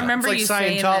space. Yeah, I remember It's you like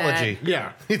saying Scientology.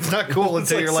 Yeah. It's not cool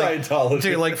until like you're like Scientology.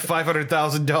 until you're like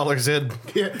 $500,000 in.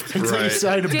 Yeah. Until you Right.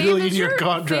 signed a Dave, billion is year your thing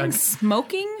contract.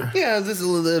 smoking? Yeah, the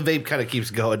vape kind of keeps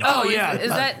going. Oh, yeah. Is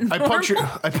that I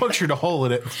punctured a hole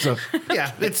in it. So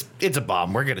Yeah, it's a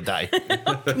bomb. We're gonna die.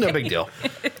 No big deal.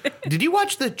 Did you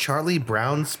watch the Charlie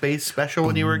Brown space special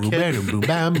when you were a kid? I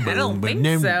don't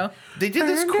think so. They did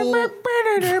this cool. They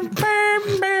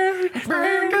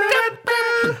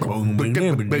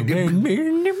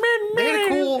had a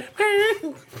cool.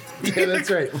 Yeah, that's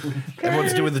right.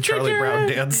 Everyone's doing the Charlie Brown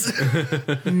dance.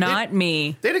 Not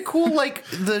me. They had a cool like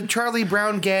the Charlie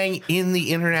Brown gang in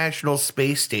the International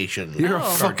Space Station. You're a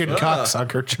fucking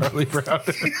cocksucker, Charlie Brown.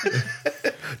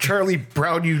 Charlie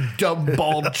Brown, you dumb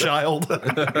bald child.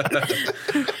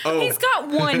 He's got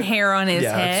one hair on his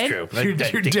Yeah, head. that's true.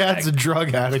 Your dad's a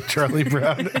drug addict, Charlie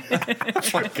Brown. Oh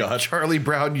my god. Charlie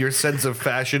Brown, your sense of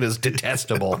fashion is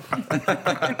detestable.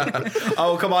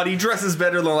 Oh come on, he dresses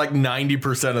better than like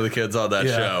 90% of the kids on that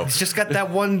Yeah. show. He's just got that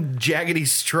one jaggedy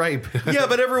stripe. Yeah,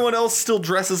 but everyone else still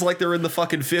dresses like they're in the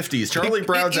fucking 50s. Charlie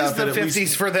Brown's it is outfit the at 50s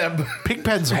least. for them.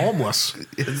 Pigpen's homeless.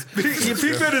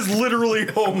 Pigpen is literally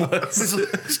homeless.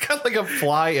 He's got like a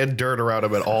fly and dirt around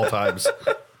him at all times.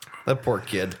 That poor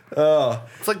kid.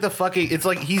 It's like the fucking. It's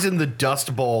like he's in the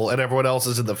Dust Bowl and everyone else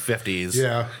is in the 50s.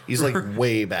 Yeah. He's like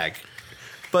way back.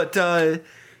 But they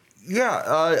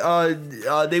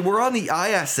were on the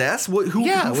ISS. Who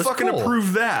Yeah, it was fucking cool.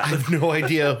 approved I that? have no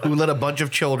idea who let a bunch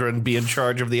of children be in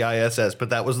charge of the ISS, but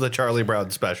that was the Charlie Brown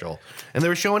special. And they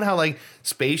were showing how like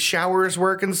space showers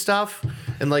work and stuff,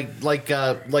 and like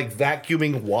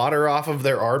vacuuming water off of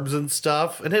their arms and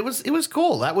stuff. And it was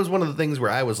cool. That was one of the things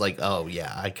where I was like, oh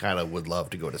yeah, I kind of would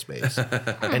love to go to space,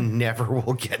 and never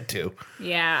will get to.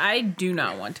 Yeah, I do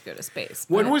not want to go to space.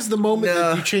 When but- was the moment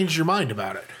that you changed your mind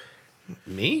about it?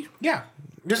 Me? Yeah.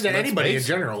 Just anybody in space?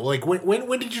 general. Like,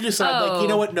 when did you decide, like, you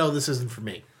know what? No, this isn't for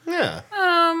me. Yeah.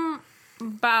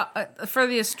 about for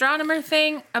the astronomer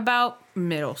thing about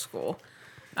middle school.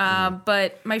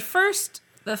 But the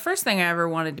first thing I ever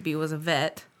wanted to be was a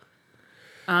vet.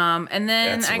 And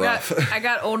then That's I rough. I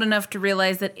got old enough to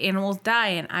realize that animals die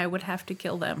and I would have to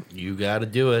kill them. You got to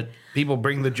do it. People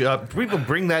bring that job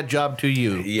to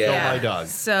you. Yeah. Kill my dog.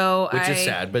 So Which is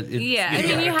sad, but it's, yeah, I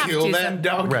mean you have to. some-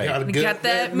 dog. Right. Gotta You get got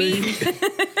that meat?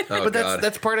 Oh, But God.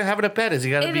 that's part of having a pet is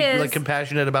you got to It be is. like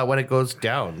compassionate about when it goes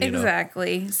down. You know?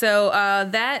 Exactly. So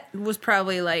that was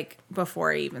probably like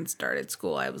before I even started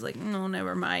school. I was like, no,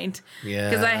 never mind. Yeah.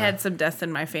 Because I had some deaths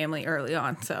in my family early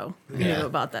on, so I Yeah. knew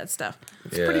about that stuff.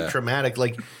 It's pretty traumatic.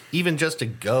 Like even just to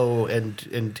go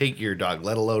and take your dog,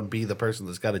 let alone be the person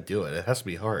that's got to do it. It has to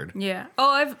be hard. Yeah.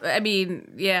 Oh,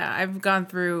 I've gone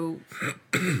through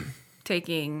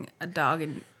taking a dog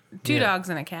and two dogs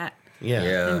and a cat. Yeah.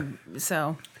 Yeah.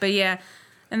 So, but yeah.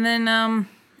 And then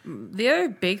the other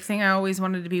big thing I always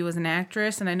wanted to be was an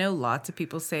actress, and I know lots of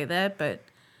people say that, but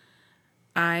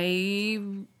I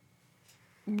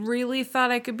really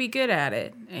thought I could be good at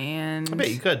it. And I bet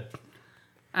you could.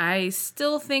 I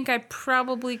still think I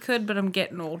probably could, but I'm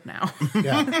getting old now.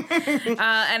 Yeah.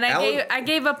 And I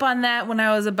gave up on that when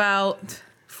I was about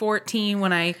 14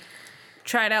 when I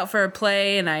tried out for a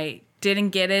play and I didn't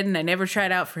get it, and I never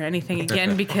tried out for anything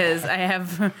again because I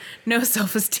have no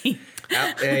self-esteem.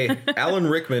 Hey, Alan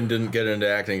Rickman didn't get into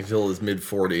acting until his mid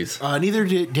 40s. Neither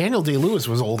did Daniel Day-Lewis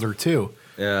was older, too.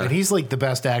 Yeah. And he's like the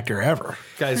best actor ever.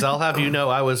 Guys, I'll have you know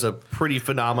I was a pretty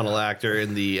phenomenal actor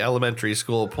in the elementary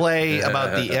school play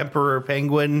about the Emperor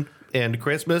Penguin and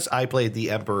Christmas. I played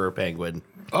the Emperor Penguin.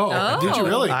 Oh, did you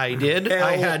really? I did.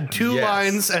 I had 2 yes.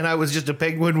 lines, and I was just a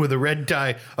penguin with a red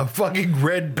tie, a fucking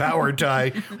red power tie,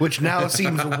 which now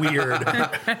seems weird.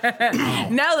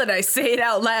 Now that I say it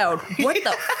out loud, what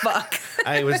the fuck?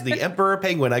 I was the Emperor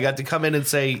Penguin. I got to come in and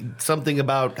say something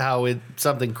about how it's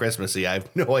something Christmassy. I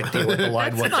have no idea what the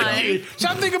line was. Fine.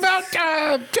 Something about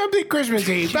something Christmas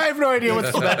Eve. I have no idea what's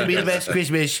It's about to be the best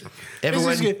Christmas.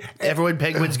 Everyone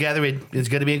penguins gather in. It's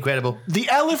going to be incredible. The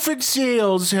elephant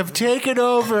seals have taken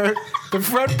over the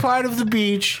front part of the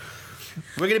beach.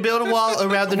 We're going to build a wall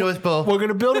around the North Pole. We're going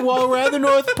to build a wall around the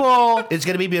North Pole. It's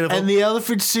going to be beautiful. And the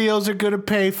elephant seals are going to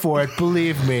pay for it.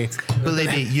 Believe me. Believe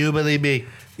me. You believe me.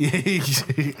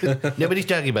 Nobody's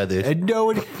talking about this. And no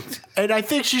one, and I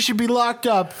think she should be locked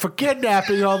up for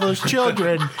kidnapping all those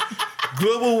children.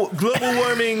 Global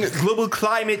warming, global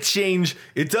climate change.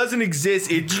 It doesn't exist.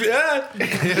 It just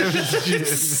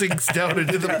sinks down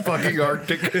into the fucking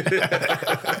Arctic.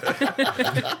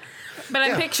 But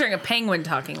I'm picturing a penguin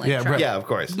talking like Yeah, Trump. right. Yeah, of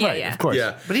course. Yeah, yeah. Of course.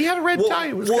 Yeah. But he had a red tie.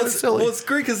 It was kind of silly. Well, it's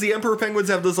great because the emperor penguins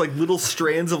have those like little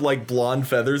strands of like blonde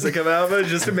feathers that come out of it.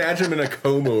 Just imagine them in a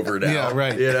comb over now. Yeah,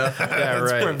 right. You know? yeah,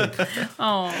 right.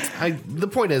 Oh, The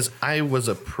point is, I was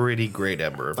a pretty great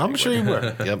Emperor I'm Penguin. sure you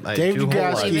were. Yep, I had Dave 2 whole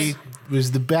Degowski lines.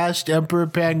 was the best Emperor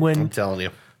Penguin. I'm telling you.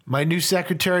 My new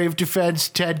Secretary of Defense,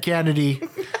 Ted Kennedy.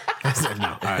 No,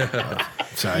 all right.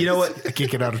 Sorry. You know what? I can't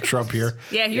get out of Trump here.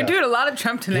 yeah, you're doing a lot of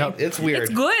Trump tonight. Yep. It's weird.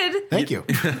 It's good. Thank you.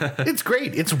 It's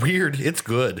great. It's weird. It's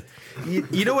good.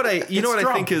 You know what I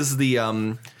strong. think is the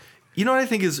you know what I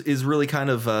think is really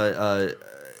kind of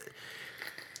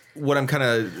what I'm kind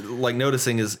of like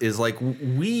noticing is like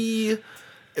we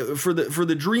for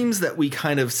the dreams that we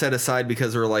kind of set aside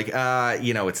because we're like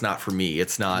it's not for me,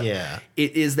 it's not. Yeah.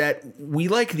 It is that we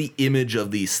like the image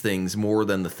of these things more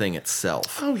than the thing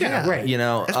itself. Oh, yeah. right. You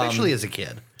know, Especially as a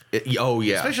kid.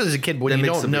 especially As a kid, when That you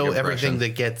makes don't a big know impression. everything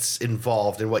that gets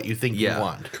involved in what you think Yeah. you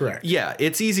want. Correct. Yeah,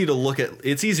 it's easy to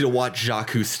watch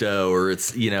Jacques Cousteau, or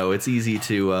it's easy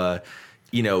to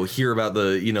hear about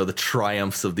the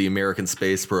triumphs of the American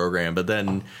space program, but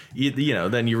then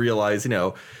then you realize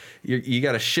you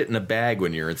got to shit in a bag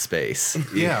when you're in space.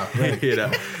 Yeah, right. you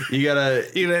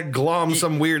gotta glom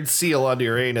some weird seal onto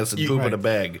your anus and poop in a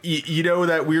bag. you know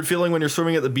that weird feeling when you're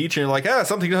swimming at the beach and you're like,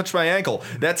 something touched my ankle.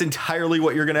 That's entirely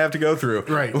what you're gonna have to go through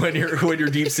Right. when you're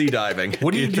deep sea diving.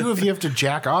 What do you do if you have to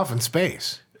jack off in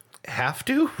space? Have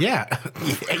to? Yeah.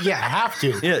 Yeah, have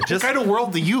to. Yeah, what just- kind of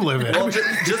world do you live in? Well,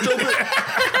 just open.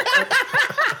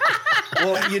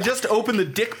 Well, you just open the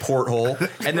dick porthole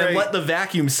and then Right. let the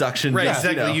vacuum suction. Right, just,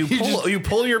 exactly. You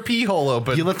pull your pee hole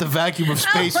open. You let the vacuum of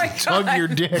space my tug God. your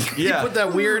dick. You Yeah. put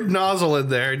that weird nozzle in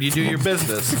there and you do your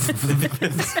business.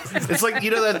 It's like,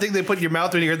 that thing they put in your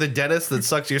mouth when you're at the dentist that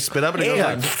sucks your spit up and it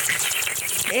And,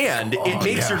 goes like, and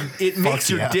it makes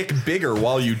yeah. your dick bigger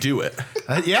while you do it.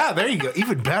 Yeah, there you go.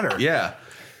 Even better. Yeah.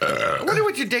 I wonder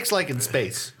what your dick's like in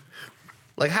space.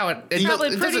 Like how it Probably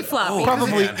it pretty doesn't- floppy.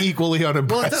 Probably Yeah. equally Well, it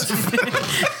unimpressive. doesn't,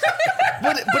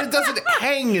 but it doesn't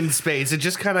hang in space. It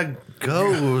just kind of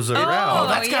goes around.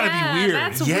 that's gotta be weird.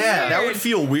 That's Yeah, weird. that would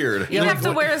feel weird. You have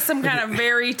to wear some kind of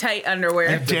very tight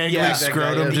underwear. Dangling Yeah,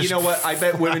 scrotum. you know what? I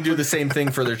bet women do the same thing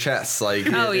for their chests. Like,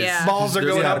 Oh, yeah. Balls are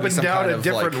there's going gotta up be and some down kind at of,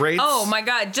 different like- rates. Oh my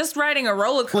god, just riding a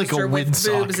roller coaster with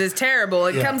windsock. boobs is terrible.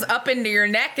 It comes up into your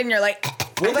neck and you're like,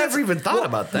 I never even thought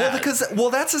about that.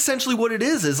 Well, that's essentially what it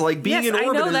is. Is like being yes, in I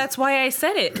orbit. know, that's why I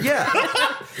said it. Yeah.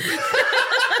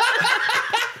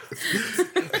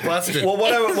 Busted. Well,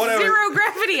 what I Zero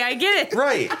gravity, I get it.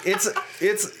 right.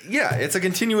 It's a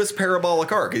continuous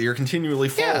parabolic arc. You're continually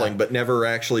falling, Yeah. but never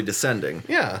actually descending.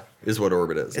 Yeah. Is what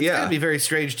orbit is. It's gotta be very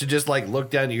strange to just like look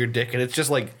down at your dick and it's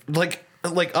just like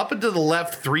up and to the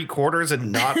left 3/4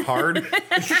 and not hard.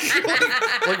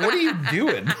 like what are you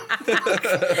doing?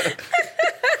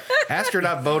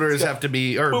 Astronaut boners have to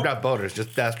be, or not boners,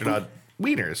 just astronaut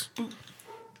wieners.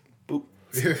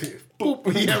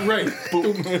 Yeah, right.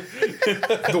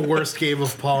 The worst game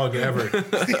of Pong ever.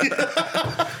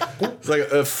 It's like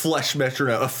a flesh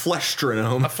metronome, a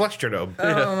fleshtronome. A flextronome.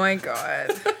 Oh my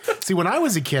god. See, when I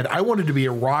was a kid, I wanted to be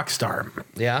a rock star.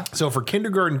 Yeah. So for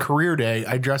kindergarten career day,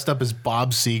 I dressed up as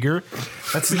Bob Seger.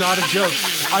 That's not a joke.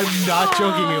 I'm not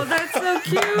joking Oh, you. that's so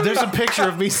cute. There's a picture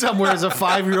of me somewhere as a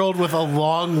 5-year-old with a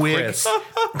long wig.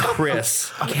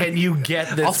 Chris, can you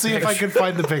get this? I'll see if I can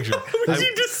find the picture. There's,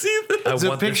 You just see that. there's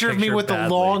a picture of me with the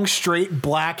long, straight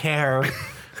black hair.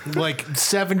 Like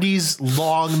 70s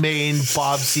long mane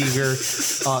Bob Seger,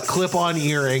 clip-on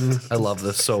earring. I love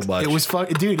this so much. It was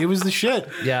fucking, dude. It was the shit.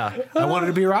 yeah. I wanted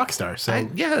to be a rock star. So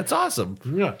Yeah, that's awesome.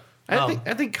 yeah.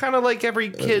 I think kind of like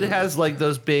every kid has like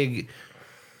those big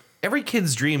every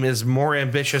kid's dream is more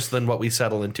ambitious than what we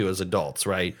settle into as adults,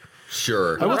 right?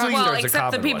 Sure. will tell you Well, there's a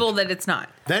except the common people one. that it's not.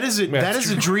 That is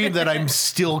a dream that I'm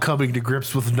still coming to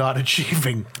grips with not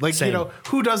achieving. Like, Same.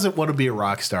 who doesn't want to be a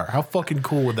rock star? How fucking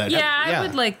cool would that be? Yeah, Yeah. I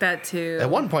would like that too. At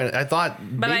one point, I thought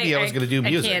But maybe I was going to do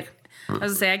music. I was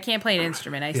gonna say I can't play an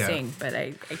instrument. I Yeah. sing, but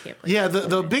I can't play. Yeah,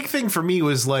 the big thing for me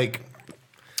was like,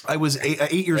 I was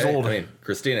 8 years old. I mean,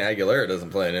 Christina Aguilera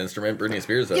doesn't play an instrument. Britney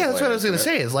Spears doesn't Yeah, that's play what I an was going to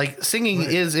instrument. say. Is like singing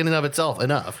is in and of itself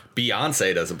enough.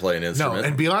 Beyonce doesn't play an No, instrument.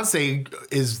 and Beyonce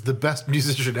is the best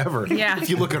musician ever. Yeah. If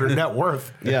you look at her net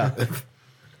worth. Yeah.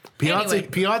 Anyway.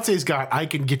 Beyonce's got I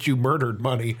can get you murdered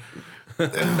money.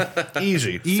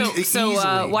 Easy. So Easily.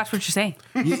 watch what you're saying.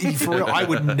 For real, I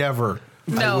would never.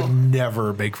 I No. would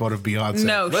never make fun of Beyonce.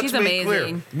 No, Let's she's make clear,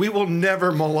 amazing. we will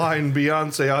never malign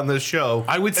Beyonce on this show.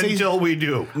 I would say- until we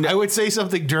do. I would say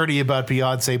something dirty about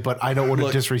Beyonce, but I don't want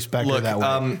to disrespect her look, that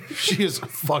way. She is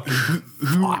fucking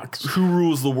fox. Who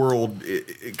rules the world?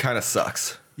 It kind of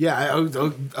sucks. Yeah,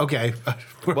 okay.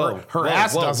 Whoa, her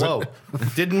ass doesn't.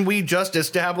 Didn't we just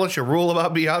establish a rule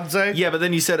about Beyonce? Yeah, but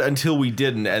then you said until we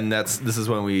didn't, and this is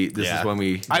when we Yeah.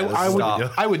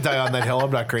 I would die on that hill. I'm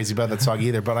not crazy about that song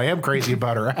either, but I am crazy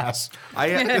about her ass. I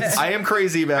am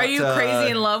crazy about. Are you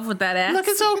crazy in love with that ass?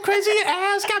 Looking so crazy,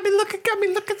 ass got me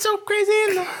looking so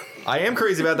crazy. I am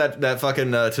crazy about that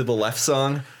fucking To the Left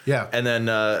song. Yeah. and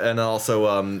then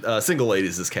also Single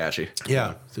Ladies is catchy.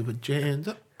 Yeah, super jams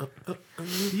up.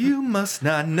 You must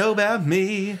not know about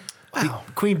me. Wow,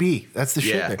 Queen Bee. That's the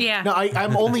Yeah. shit. There. Yeah. No,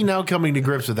 I'm only now coming to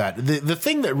grips with that. The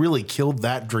thing that really killed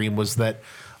that dream was that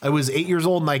I was 8 years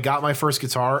old and I got my first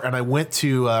guitar and I went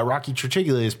to Rocky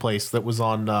Tricchiglia's place that was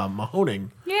on Mahoning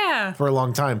Yeah. for a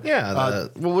long time. Yeah.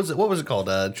 What was it called?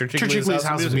 Tricchiglia's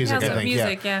House of Music. House I of think,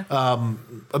 music, yeah.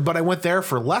 But I went there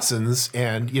for lessons,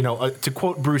 and to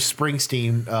quote Bruce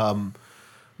Springsteen,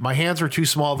 my hands were too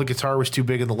small, the guitar was too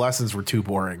big, and the lessons were too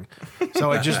boring.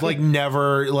 So I just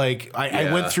never I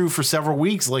went through for several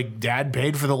weeks. Dad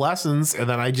paid for the lessons, and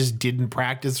then I just didn't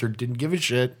practice or didn't give a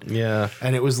shit. Yeah.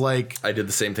 And it was like. I did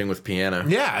the same thing with piano.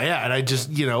 Yeah, and I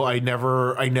just I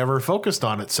never focused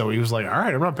on it. So he was like, "All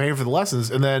right, I'm not paying for the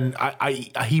lessons." And then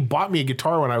he bought me a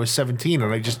guitar when I was 17,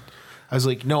 and I was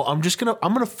like, "No, I'm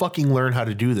gonna fucking learn how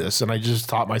to do this," and I just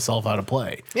taught myself how to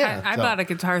play. Yeah. I bought a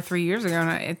guitar 3 years ago,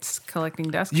 and it's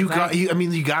collecting dust. You 'cause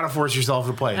you got to force yourself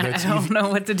to play. I don't know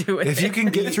what to do with it. If you can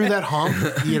get through that hump,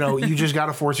 you just got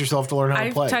to force yourself to learn how to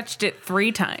I've play. touched it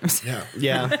 3 times. Yeah.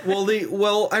 Yeah.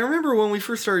 Well, I remember when we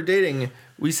first started dating,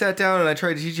 we sat down and I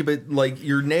tried to teach you, but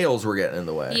your nails were getting in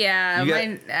the way. Yeah,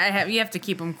 You got- you have to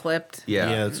keep them clipped. Yeah.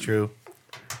 Yeah, that's true.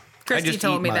 Christy just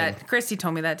told eat me mine. that. Christy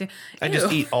told me that too. I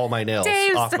just Ew. eat all my nails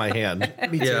Dave, off my hand.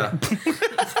 Yeah.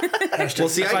 well,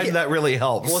 see, I find I that really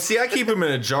helps. well, see, I keep them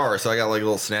in a jar, so I got a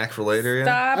little snack for later. You know?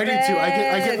 Stop I do too.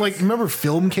 I get remember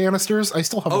film canisters? I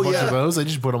still have a bunch yeah. of those. I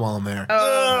just put them all in there.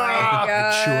 Oh my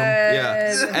god. chew 'em.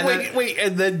 Yeah. And then, wait,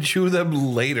 and then chew them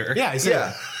later. Yeah, I said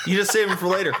yeah. You just save them for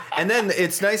later, and then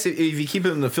it's nice if you keep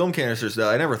them in the film canisters. Though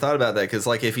I never thought about that because,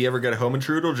 if you ever get a home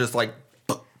intruder, just pocket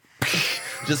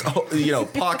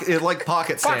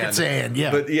sand.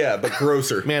 yeah. but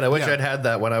grosser. Man, I wish Yeah. I'd had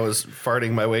that when I was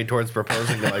farting my way towards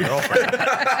proposing to my girlfriend.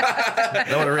 That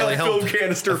would have really A film helped.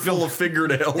 canister full of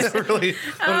fingernails. Really,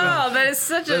 Oh, that is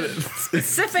such a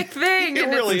specific thing, It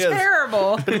and really it's is.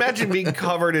 terrible. imagine being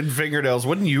covered in fingernails.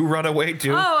 Wouldn't you run away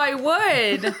too? Oh, I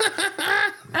would.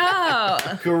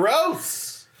 Oh, Gross.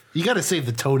 You got to save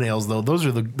the toenails though. Those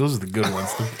are the good ones.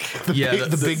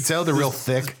 The big toe, they're real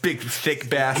thick. Big thick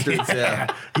bastards. Yeah.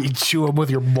 You chew them with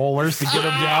your molars to get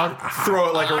them down. throw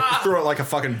it like a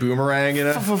fucking boomerang. You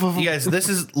know. You guys, this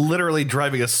is literally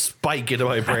driving a spike into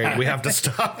my brain. We have to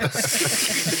stop.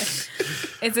 is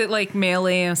it like male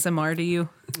ASMR to you?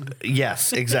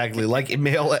 Yes, exactly. Like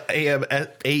male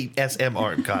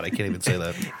ASMR. God, I can't even say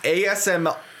that.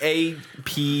 ASM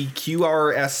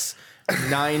APQRS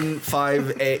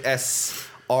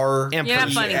 95ASR You're not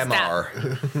funny,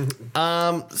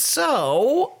 EMR.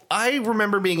 So I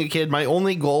remember being a kid. My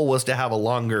only goal was to have a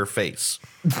longer face.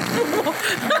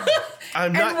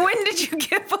 I'm not. And when did you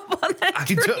give up on that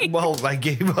dream? I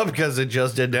gave up because it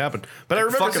just didn't happen. But I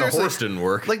remember Fucking a seriously, horse didn't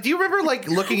work. Like, do you remember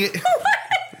looking at?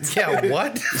 Yeah,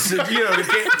 what? So,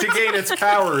 to gain its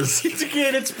powers. To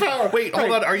gain its power. Wait,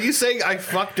 hold on. Are you saying I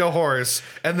fucked a horse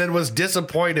and then was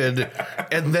disappointed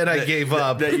and then I gave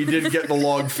up? That you didn't get the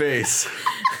long face.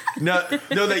 No,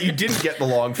 that you didn't get the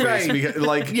long face. Right.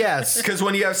 Because, Yes. Because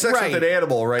when you have sex Right. with an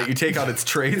animal, right, you take on its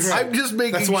traits. I'm just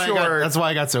making That's why sure.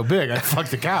 I got so big. I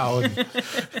fucked a cow. And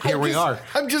here we are.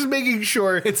 I'm just making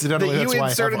sure Incidentally, that that's you why I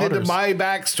have inserted into udders. my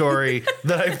backstory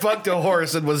that I fucked a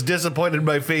horse and was disappointed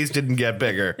my face didn't get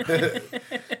bigger.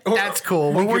 That's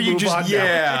cool. Or were you just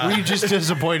Yeah. Were you just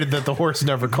disappointed that the horse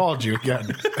never called you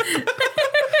again?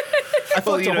 I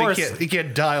thought he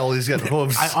can't dial. He's got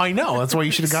hooves. I know. That's why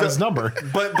you should have got his number.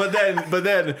 But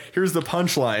then here's the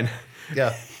punchline.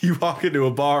 Yeah. You walk into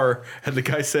a bar and the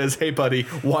guy says, "Hey, buddy,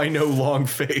 why no long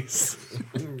face?"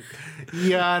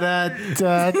 Yada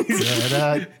da da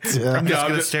da. I'm just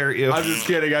gonna stare at you. I'm just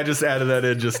kidding. I just added that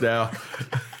in just now.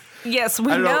 Yes, we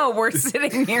don't know. know we're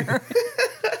sitting here.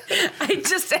 I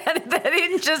just added that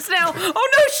in just now.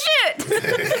 Oh, no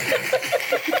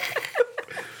shit.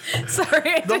 Sorry,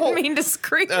 I didn't mean to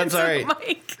scream That's into all the right.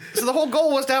 mic. So the whole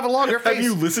goal was to have a longer face. Have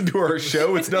you listened to our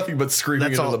show? It's nothing but screaming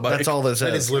That's into all. the mic. That's all this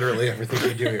That is. is literally everything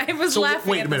we do here. I was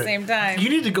laughing at the same time. You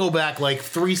need to go back like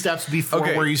 3 steps before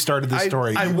Okay. where you started the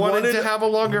story. I wanted to have a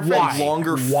longer face. Why?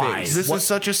 Longer Why? face. This is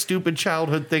such a stupid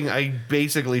childhood thing. I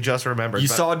basically just remembered. You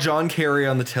but- saw John Kerry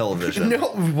on the television.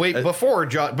 No, wait. Before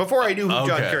I knew who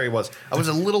John Okay. Kerry was, I was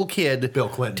a little kid, Bill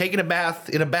Clinton. taking a bath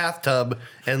in a bathtub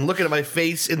and looking at my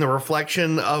face in the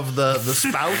reflection of the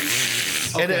spout,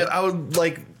 and I would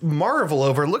like marvel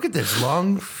over. Look at this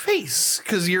long face,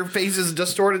 because your face is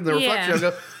distorted in the reflection. Yeah.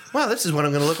 I go, wow, this is what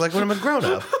I'm going to look like when I'm a grown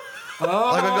up. Like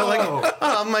I go like,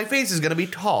 oh, my face is going to be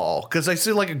tall, because I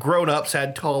see like grown ups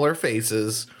had taller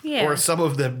faces, Yeah. or some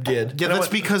of them did. Yeah, And I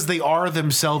that's went, because they are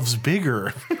themselves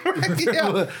bigger.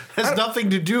 yeah. Has nothing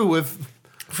to do with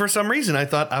For some reason, I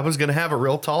thought I was going to have a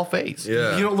real tall face.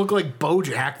 Yeah. you don't look like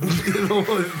BoJack.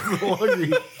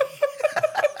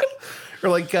 Or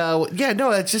like, yeah,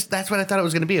 no, that's what I thought it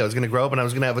was going to be. I was going to grow up and I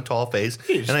was going to have a tall face.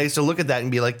 And I used to look at that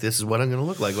and be like, this is what I'm going to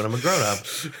look like when I'm a grown up.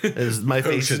 Is my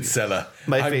face. Ocean Senna.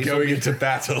 My I'm face will going be- into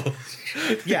battle.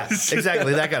 Yeah,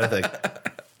 exactly. That kind of thing.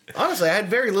 Honestly, I had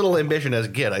very little ambition as a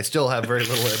kid. I still have very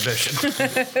little ambition.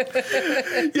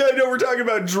 Yeah, I know we're talking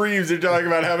about dreams. You're talking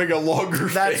about having a longer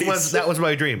face. That was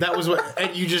my dream. That was what,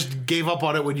 and you just gave up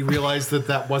on it when you realized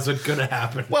that wasn't going to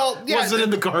happen. Well, yeah, wasn't in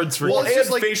the cards for well, you. it's and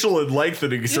just like- facial and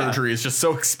lengthening surgery is just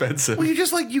so expensive. Well, you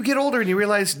just like you get older and you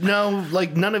realize no,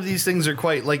 like none of these things are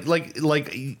quite like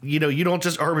you know, you don't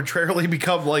just arbitrarily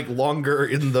become like longer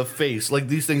in the face. Like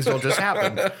these things don't just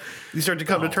happen. You start to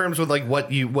come to terms with like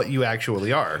what you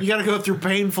actually are. You got to go through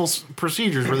painful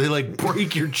procedures where they like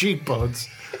break your cheekbones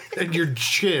and your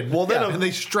chin. Well, then and they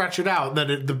stretch it out, and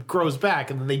then it grows back,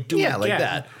 and then they do it Yeah, like again.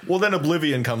 that. Well, then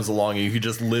Oblivion comes along and you can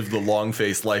just live the long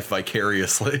face life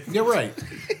vicariously. You're right.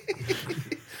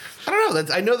 I don't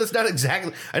know. I know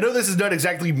this is not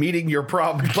exactly meeting your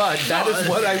problem, but that is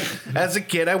what as a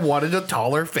kid, I wanted a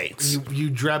taller face.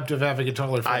 You dreamt of having a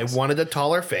taller I face. wanted a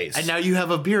taller face. And now you have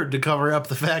a beard to cover up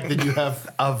the fact that you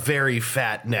have. a very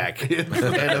fat neck and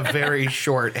a very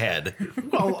short head.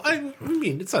 Well, I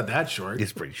mean, it's not that short.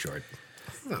 It's pretty short.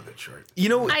 It's not that short. You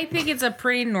know, I think it's a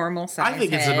pretty normal size. I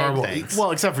think it's a head. normal. Thanks.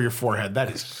 Well, except for your forehead, that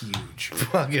is huge,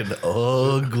 Fucking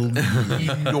ugly.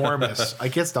 enormous. I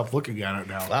can't stop looking at it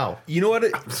now. Wow. you know what?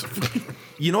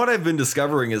 You know what I've been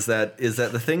discovering is that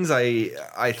the things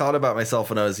I thought about myself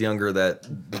when I was younger that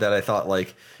I thought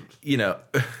like, you know,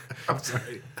 I'm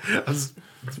sorry. I was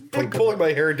I'm pulling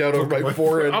my hair down over my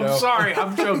forehead I'm now. sorry.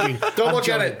 I'm joking. Don't look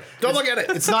at it. Don't look at it.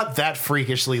 It's not that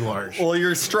freakishly large. well,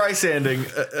 you're Streisanding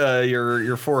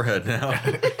your forehead now.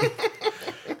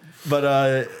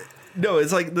 But no,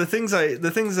 it's like the things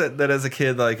that as a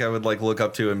kid like I would like look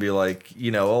up to and be like,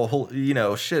 you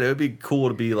know, shit, it would be cool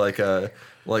to be like a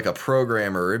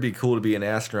programmer. It'd be cool to be an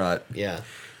astronaut. Yeah.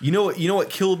 You know what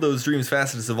killed those dreams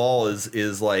fastest of all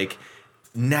is like,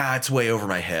 nah, it's way over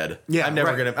my head. Yeah, I'm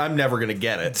never right. gonna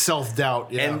get it. Self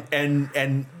doubt. Yeah.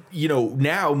 And you know,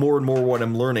 now more and more what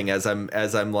I'm learning as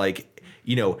I'm like,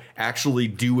 you know, actually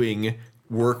doing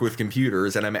work with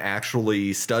computers and I'm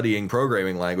actually studying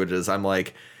programming languages, I'm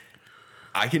like,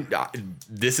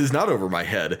 this is not over my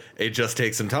head. It just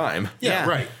takes some time. yeah.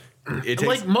 Right. It takes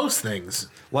Like most things.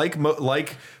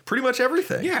 like pretty much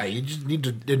everything. Yeah. You just need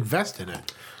to invest in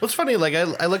it. Well, it's funny. Like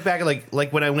I look back at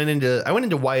like when I went into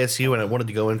YSU and I wanted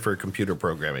to go in for computer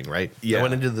programming. Right. Yeah. I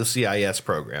went into the CIS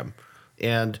program,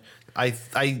 and I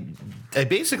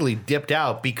basically dipped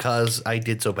out because I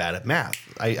did so bad at math.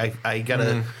 I got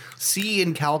a C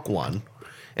in Calc 1,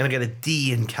 and I got a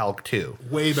D in Calc 2.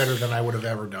 Way better than I would have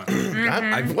ever done.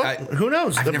 Who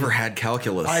knows? I've never had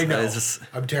calculus. I know. It's just-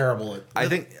 I'm terrible at. I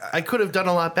think I could have done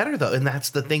a lot better though, and that's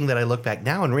the thing that I look back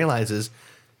now and realize is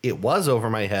it was over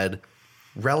my head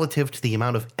relative to the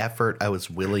amount of effort I was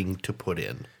willing to put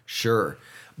in. sure.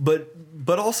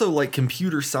 But also like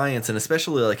computer science and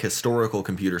especially like historical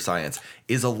computer science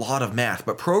is a lot of math,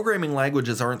 but programming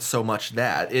languages aren't so much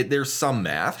that. There's some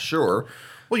math, sure.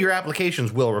 Well, your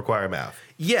applications will require math.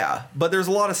 Yeah, but there's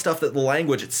a lot of stuff that the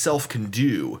language itself can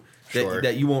do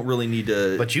that you won't really need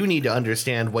to. But you need to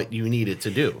understand what you need it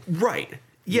to do. Right.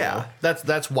 Yeah. You know?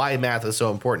 That's why math is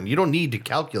so important. You don't need to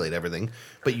calculate everything,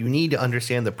 but you need to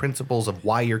understand the principles of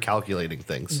why you're calculating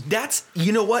things. That's,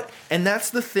 you know what? And that's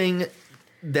the thing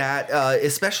that,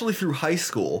 especially through high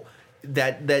school,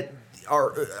 that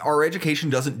our education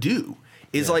doesn't do.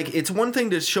 Is like, it's one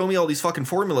thing to show me all these fucking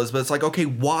formulas, but it's like, okay,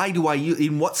 why do I use,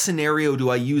 in what scenario do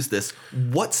I use this?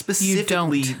 What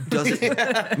specifically does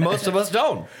it? Most of us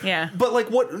don't. Yeah. But like,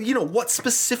 what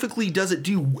specifically does it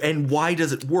do, and why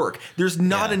does it work? There's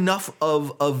not enough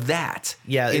of that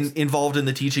involved in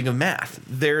the teaching of math.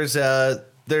 There's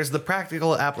the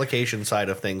practical application side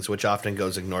of things, which often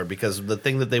goes ignored, because the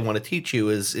thing that they want to teach you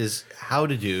is how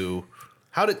to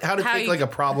take like a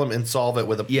problem and solve it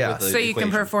with a with so you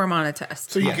equation. can perform on a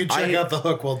test. So you can check out the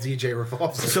hook while DJ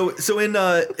revolves. So in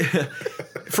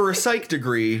for a psych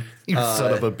degree, You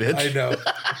son of a bitch. I know.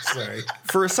 Sorry.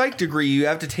 for a psych degree, you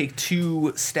have to take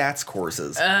 2 stats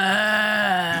courses.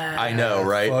 I know,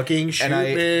 right? Fucking shoot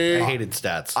And me. I hated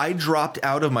stats. I dropped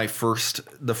out of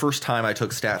the first time I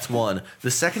took Stats 1.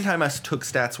 The second time I took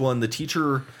Stats 1, the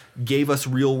teacher gave us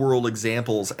real world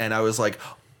examples, and I was like,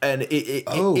 and it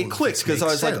clicked, because I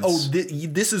was like,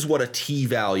 this is what a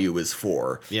t-value is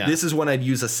for. Yeah. This is when I'd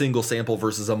use a single sample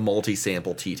versus a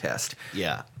multi-sample t-test.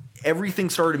 Yeah. Everything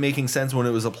started making sense when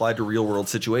it was applied to real world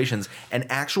situations, and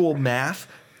actual math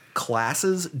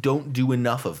classes don't do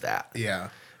enough of that. Yeah.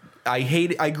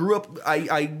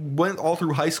 I went all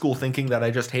through high school thinking that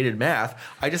I just hated math.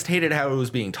 I just hated how it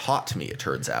was being taught to me, it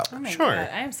turns out. Oh my Sure. God,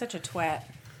 I am such a twat.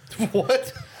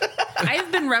 What?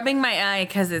 I've been rubbing my eye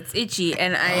because it's itchy,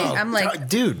 and I'm like,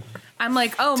 dude, oh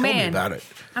tell man, me about it.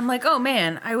 I'm like, oh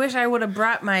man, I wish I would have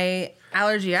brought my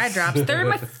allergy eye drops. They're in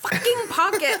my fucking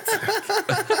pocket.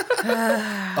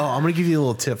 Oh, I'm gonna give you a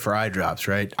little tip for eye drops,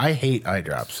 right? I hate eye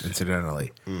drops,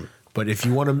 incidentally. But if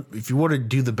you want to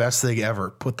do the best thing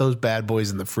ever, put those bad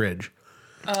boys in the fridge.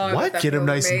 Oh, What? that Get them feels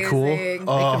nice and cool. amazing.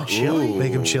 Oh,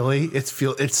 make them chilly.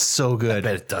 It's so good. I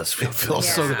bet it does feel feels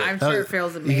so good. I'm sure it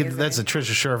feels amazing. That's a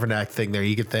Trisha Schervenak thing there.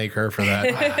 You can thank her for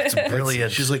that. It's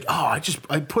brilliant. She's like, I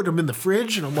put them in the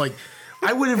fridge, and I'm like,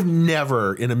 I would have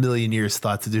never in a million years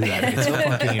thought to do that. It's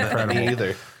fucking incredible. Me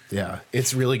either. Yeah,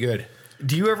 it's really good.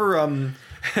 Do you ever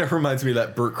it reminds me of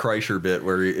that Bert Kreischer bit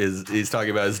where he's talking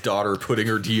about his daughter putting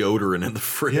her deodorant in the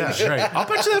fridge. Yeah, right. I'll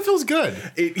bet you that feels good.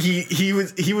 He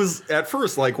was at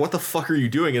first like, what the fuck are you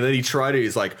doing? And then he tried it.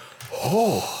 He's like,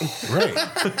 Oh, right.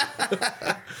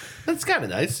 That's kind of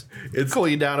nice. It's cool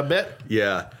you down a bit.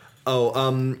 yeah.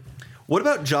 Oh, what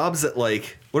about jobs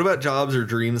or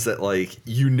dreams that like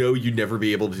you'd never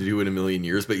be able to do in a million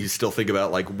years, but you still think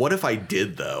about like, what if I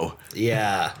did though?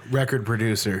 Yeah. Record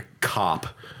producer. Cop.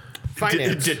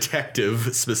 Finance.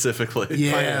 Detective specifically.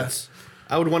 Yeah. Finance.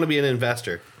 I would want to be an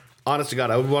investor. Honest to God,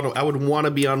 I would want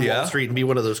to be on Wall Street and be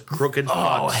one of those crooked Oh,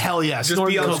 fucks. hell yeah. Just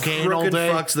Snorting be on cocaine all crooked day.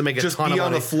 fucks that make a Just ton be of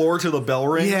on money. the floor till the bell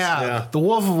rings. Yeah. The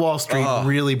Wolf of Wall Street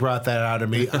really brought that out of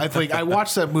me. I think I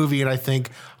watched that movie and I think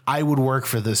I would work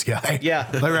for this guy. Yeah.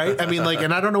 Right? I mean, like,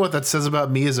 and I don't know what that says about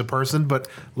me as a person, but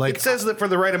like, It says that for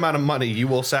the right amount of money, you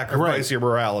will sacrifice your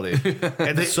morality,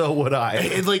 and so would I.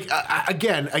 it's like,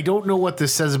 again, I don't know what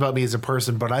this says about me as a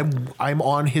person, but I'm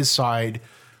on his side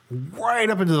right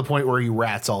up into the point where he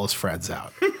rats all his friends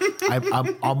out.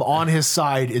 I'm on his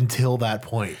side until that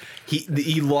point.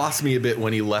 He lost me a bit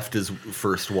when he left his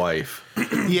first wife.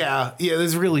 Yeah,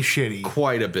 it's really shitty.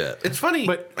 Quite a bit. It's funny,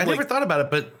 But, I never like- thought about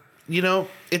it, but you know,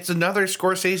 it's another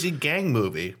Scorsese gang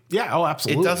movie. Yeah, oh,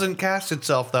 absolutely. It doesn't cast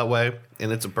itself that way,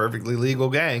 and it's a perfectly legal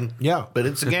gang. Yeah. but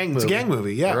it's a gang movie. It's a gang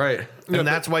movie, yeah. Right. And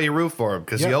that's why you root for him,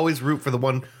 because you Yeah. always root for the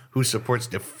one who supports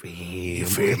the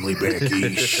family, Becky.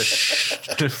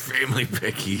 The family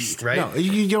Beckies. right? No,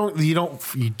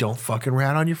 you don't fucking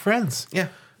rat on your friends. Yeah.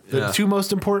 The two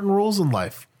most important rules in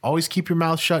life: always keep your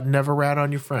mouth shut and never rat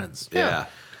on your friends. Yeah.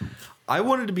 I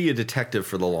wanted to be a detective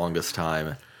for the longest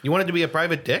time. You wanted to be a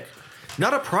private dick?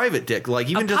 Not a private dick, like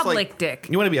even A just public like dick.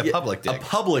 You want to be a public dick? A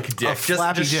public dick.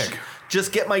 flappy dick.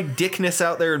 Just get my dickness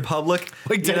out there in public.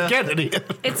 Like you know? Ted Kennedy.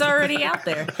 It's already out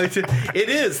there. It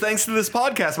is, thanks to this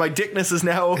podcast. My dickness is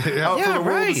now out for the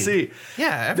world to see.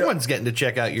 Yeah, everyone's getting to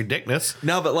check out your dickness.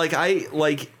 No, but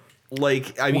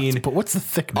I mean, But what's the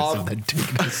thickness of that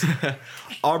dickness?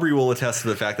 Aubrey will attest to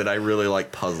the fact that I really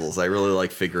like puzzles. I really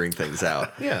like figuring things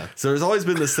out. Yeah. So there's always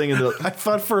been this thing in the I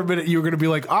thought for a minute you were going to be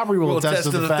like, Aubrey will attest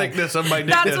to the fact. thickness of my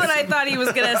dickness. That's what I thought he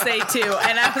was going to say too.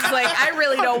 And I was like, I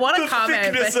really don't want to comment.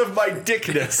 thickness But of my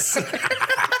dickness.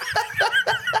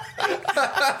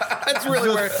 That's really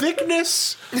The where.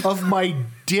 thickness of my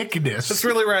dickness. That's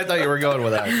really where I thought you were going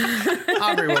with that.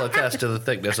 Aubrey will attest to the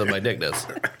thickness of my dickness.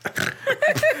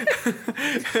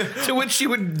 To which she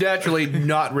would naturally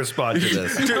not respond to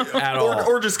this at all.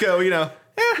 Or just go,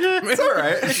 it's all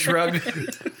right. Shrug.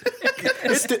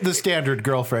 The standard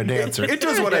girlfriend answer. It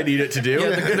does what I need it to do.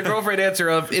 Yeah, the girlfriend answer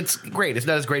of it's great. It's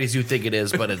not as great as you think it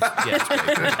is, but it's great.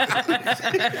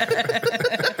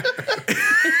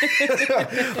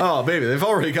 Oh, baby, they've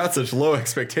already got such low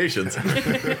expectations. I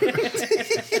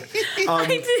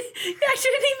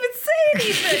shouldn't even say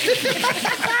anything.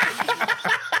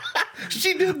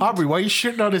 She did. Aubrey, why are you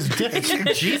shitting on his dick?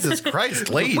 Jesus Christ,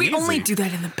 lady. We only do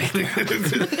that in the bedroom.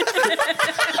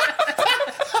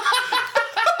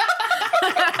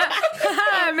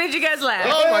 I made you guys laugh.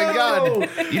 Oh my God!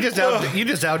 You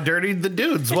just out dirtied the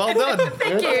dudes. Well done.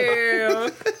 Thank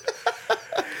you.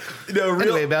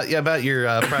 Anyway, about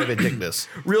your private dickness.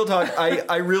 Real talk.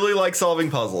 I really like solving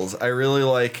puzzles. I really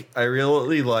like,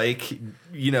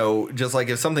 just like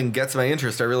if something gets my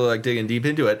interest, I really like digging deep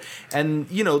into it. And,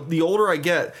 the older I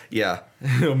get,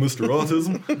 Mr.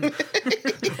 Autism.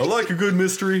 I like a good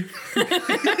mystery.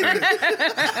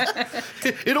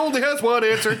 It only has one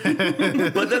answer.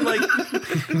 But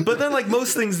then like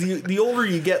most things, the older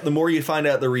you get, the more you find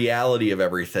out the reality of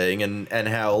everything and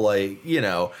how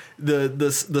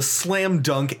the slam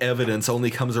dunk evidence only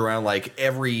comes around like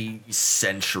every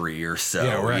century or so.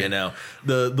 Yeah, right.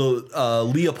 The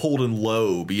Leopoldine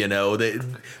lobe.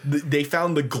 They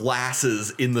found the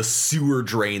glasses in the sewer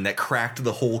drain that cracked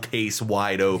the whole case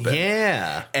wide open.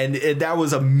 Yeah, and that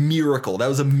was a miracle. That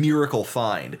was a miracle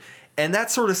find. And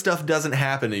that sort of stuff doesn't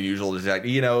happen in Usual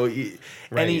Detective.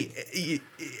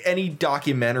 Any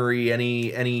documentary,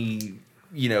 any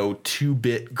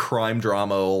 2-bit crime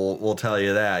drama will tell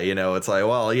you that. It's like,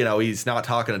 well, he's not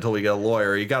talking until we get a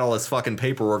lawyer. You got all this fucking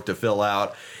paperwork to fill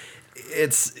out.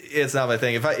 It's not my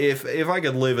thing. If I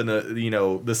could live in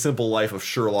the simple life of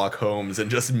Sherlock Holmes and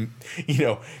just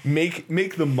make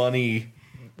the money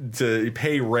to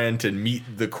pay rent and meet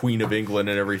the Queen of England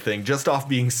and everything just off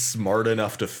being smart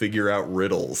enough to figure out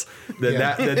riddles,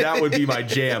 that would be my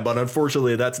jam. But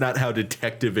unfortunately, that's not how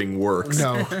detectiving works.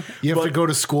 No, you have to go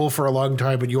to school for a long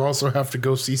time, but you also have to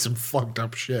go see some fucked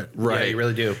up shit. Right, yeah, you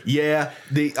really do. Yeah,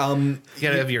 you gotta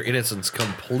have your innocence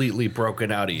completely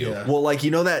broken out of you. Yeah. Well,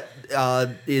 that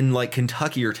in like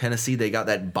Kentucky or Tennessee, they got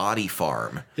that body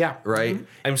farm. Yeah. Right. Mm-hmm.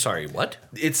 I'm sorry. What?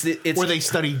 It's where they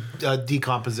study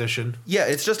decomposition. Yeah,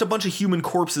 it's just a bunch of human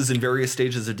corpses in various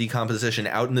stages of decomposition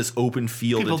out in this open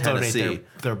field People in Tennessee.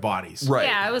 donate their bodies. Right.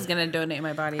 Yeah, I was gonna donate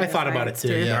my body. I thought about it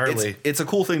too. Yeah. It's a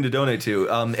cool thing to donate to,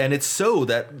 and it's so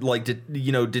that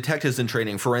detectives in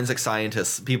training, forensic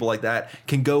scientists, people like that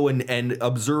can go and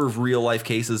observe real life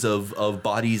cases of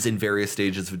bodies in various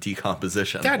stages of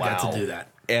decomposition. Dad got to do that.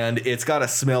 And it's got to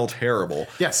smell terrible.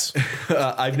 Yes.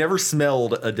 I've never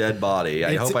smelled a dead body.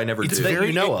 I hope I never do. that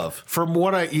you know of. From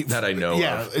what I know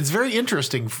yeah, of. it's very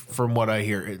interesting from what I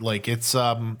hear. It's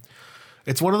one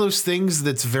of those things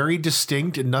that's very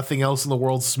distinct and nothing else in the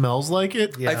world smells like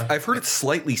it. Yeah. I've heard it's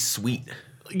slightly sweet.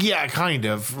 Yeah, kind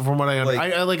of. From what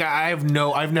I've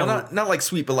never Not like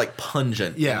sweet, but like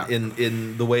pungent. Yeah.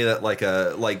 In the way that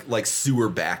like sewer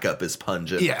backup is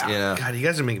pungent. Yeah. God, you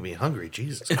guys are making me hungry.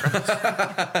 Jesus Christ.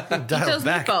 Those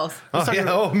meatballs.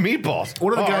 Meatballs.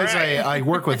 One of the guys I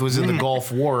work with was in the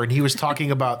Gulf War, and he was talking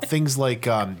about things like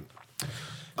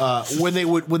when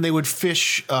they would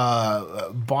fish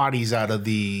bodies out of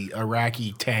the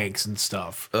Iraqi tanks and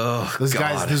stuff. Oh, those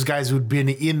guys would been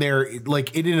in there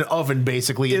like in an oven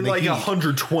basically in like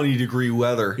 120 degree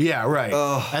weather. Yeah, right.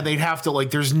 And they'd have to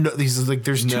there's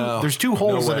two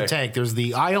holes in a tank. There's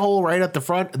the eye hole right at the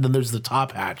front, and then there's the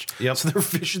top hatch. Yep. So they're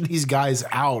fishing these guys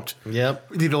out.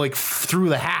 Yep. Through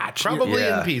the hatch. Probably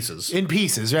Yeah. in pieces. In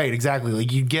pieces, right? Exactly.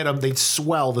 Like you'd get them, they'd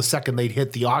swell the second they'd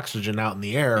hit the oxygen out in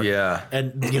the air. Yeah.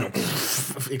 And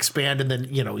expand, and then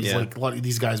he's like a lot of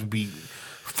these guys would be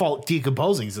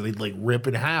decomposing, so they'd like rip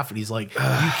in half, and he's like,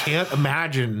 you can't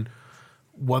imagine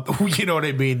what you know what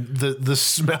I mean, the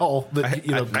smell that I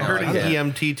heard an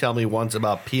EMT tell me once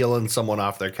about peeling someone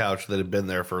off their couch that had been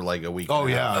there for like a week. Oh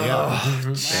yeah. I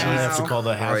have to call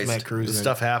the hazmat Christ. crews. This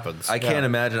stuff happens. I can't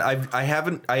imagine. I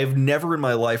have never in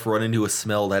my life run into a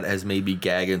smell that has made me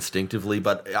gag instinctively.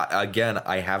 But again,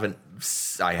 I haven't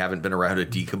been around a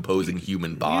decomposing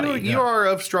human body. You are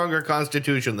of stronger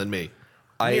constitution than me.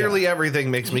 Nearly everything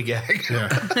makes me gag.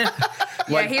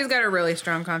 Yeah, he's got a really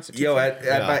strong constitution.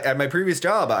 At my previous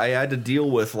job, I had to deal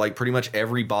with like pretty much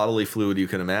every bodily fluid you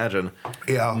can imagine.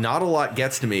 Yeah. Not a lot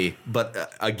gets to me,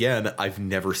 but again, I've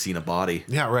never seen a body.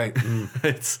 Yeah, right.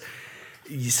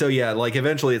 Like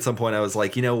eventually at some point I was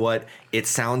like, you know what? It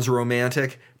sounds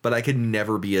romantic, but I could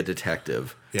never be a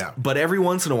detective. Yeah. But every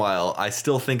once in a while, I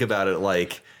still think about it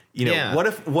like, You know,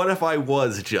 what if I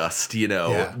was just,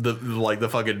 the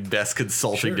fucking best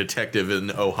consulting detective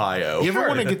in Ohio? You ever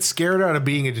want to get scared out of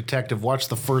being a detective? Watch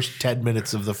the first 10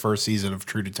 minutes of the first season of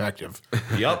True Detective.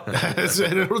 Yep.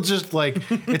 And it'll just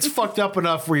it's fucked up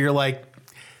enough where you're like,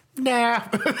 nah.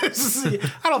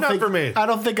 For me. I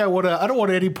don't think I would. I don't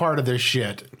want any part of this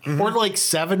shit. Mm-hmm. Or like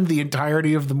Seven, the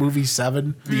entirety of the movie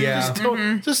Seven.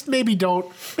 Yeah. Just maybe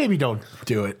don't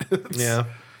do it. Yeah.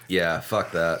 Yeah.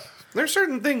 Fuck that. There's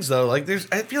certain things though, I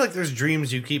feel like there's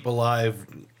dreams you keep alive.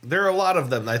 There are a lot of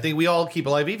them. I think we all keep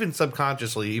alive, even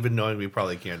subconsciously, even knowing we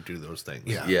probably can't do those things.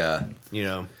 Yeah.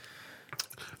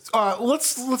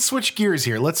 Let's switch gears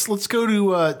here. Let's go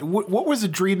to what was a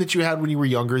dream that you had when you were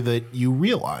younger that you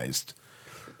realized?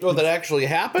 Oh, that actually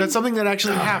happened? That's something that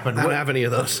actually happened. I don't have any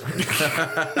of those.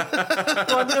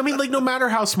 Well, I mean, no matter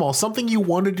how small, something you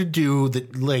wanted to do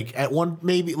that,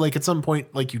 at some point,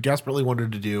 you desperately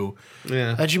wanted to do,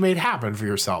 that you made happen for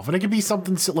yourself. And it could be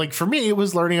something for me, it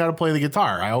was learning how to play the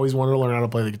guitar. I always wanted to learn how to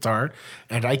play the guitar,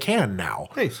 and I can now.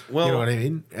 Nice. Well, you know what I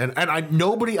mean? And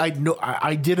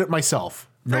I did it myself.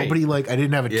 Nobody I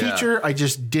didn't have a teacher. I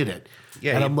just did it.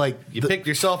 Yeah, and I'm you picked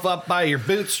yourself up by your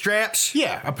bootstraps.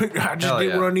 Yeah, I just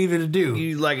did what I needed to do.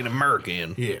 You like an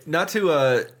American. Yeah. Not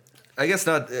to, I guess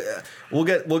not. We'll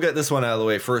get this one out of the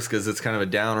way first because it's kind of a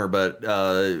downer. But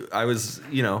I was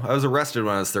arrested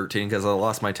when I was 13 because I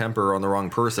lost my temper on the wrong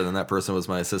person, and that person was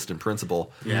my assistant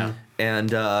principal. Yeah.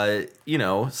 And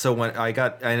so when I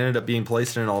ended up being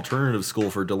placed in an alternative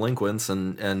school for delinquents,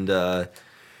 and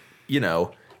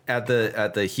at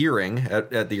the hearing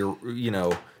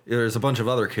there's a bunch of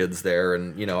other kids there,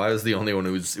 and I was the only one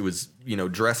who was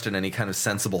dressed in any kind of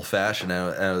sensible fashion.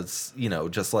 I was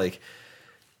just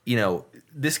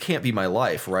this can't be my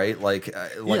life, right? Like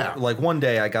one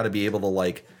day I got to be able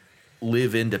to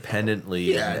live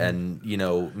independently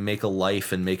and make a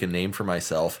life and make a name for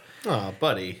myself. Oh,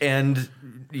 buddy. And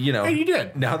and you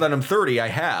did. Now that I'm 30, I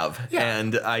have,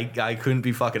 and I couldn't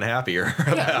be fucking happier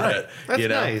about it. That's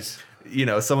nice.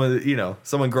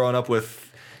 Someone growing up with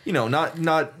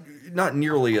not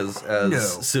nearly as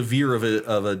severe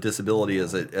of a disability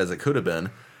as it could have been,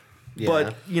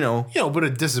 but but a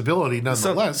disability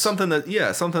nonetheless. Something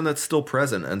that's still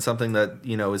present, and something that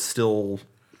is still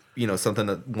something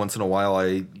that once in a while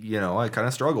I kind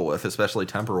of struggle with, especially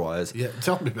temper wise. Yeah,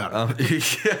 tell me about it.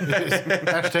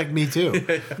 Hashtag me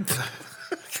too.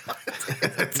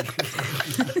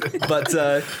 But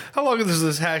how long is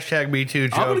this hashtag Me Too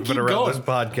joke been around this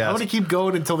podcast? I'm going to keep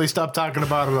going until they stop talking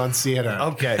about it on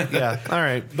CNN. Okay, yeah, all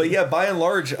right. But yeah, by and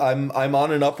large, I'm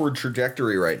on an upward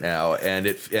trajectory right now, and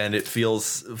it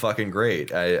feels fucking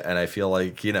great. I feel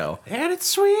like and it's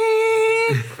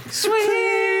sweet, sweet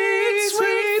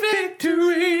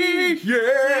victory.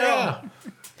 Yeah.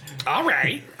 All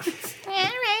right.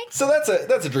 So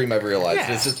that's a dream I've realized.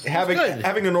 Yeah, it's just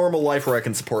having a normal life where I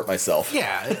can support myself.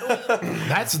 Yeah,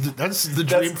 that's the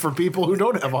dream for people who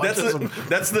don't have autism.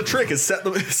 That's the trick. Is set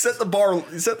the bar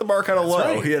kind of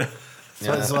low. Right.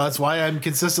 So that's why I'm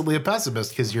consistently a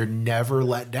pessimist, because you're never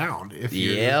let down if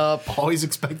you always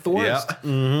expect the worst. Yep.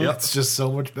 Mm-hmm. It's just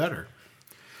so much better.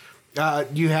 Do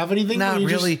you have anything? Not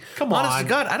really. Come on. Honest to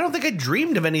God, I don't think I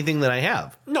dreamed of anything that I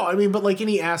have. No, I mean, but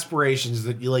any aspirations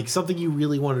that you something you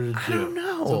really wanted to do. I don't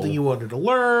know. Something you wanted to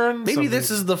learn. Maybe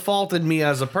this is the fault in me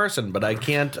as a person, but I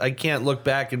can't look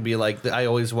back and be like, I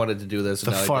always wanted to do this.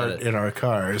 The fart in our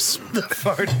cars. The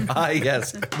fart.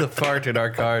 Yes, the fart in our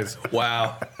cars.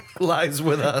 Wow, lies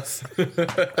with us.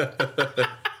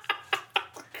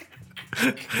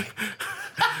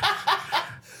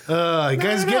 You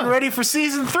guys getting ready for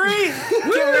season 3?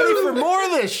 Get ready for more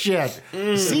of this shit.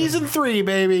 Season 3,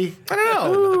 baby. I don't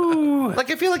know. Ooh. I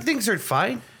feel like things are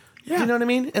fine. Yeah. You know what I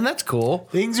mean? And that's cool.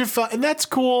 Things are fun, and that's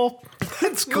cool.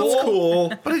 That's cool.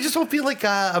 But I just don't feel like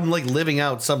I'm living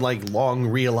out some long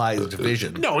realized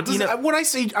vision. No, it doesn't. When I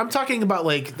say, I'm talking about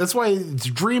that's why it's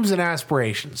dreams and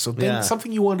aspirations. So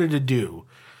something you wanted to do,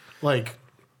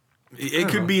 It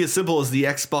could be as simple as the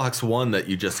Xbox One that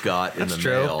you just got in the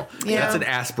mail. Yeah. That's an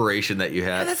aspiration that you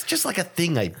had. Yeah, that's just a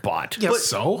thing I bought. Yeah,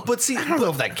 but see, I don't know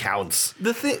if that counts.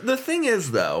 The thing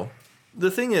is,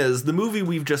 the movie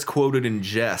we've just quoted in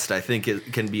jest, I think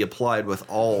it can be applied with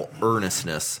all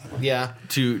earnestness. Yeah.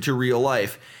 To real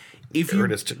life.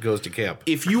 Ernest goes to camp.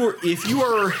 If you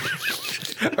are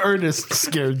Ernest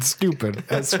scared stupid.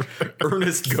 That's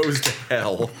Ernest goes to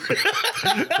hell.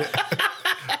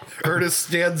 Ernest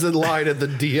stands in line at the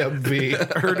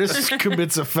DMV. Ernest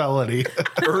commits a felony.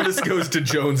 Ernest goes to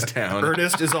Jonestown.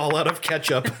 Ernest is all out of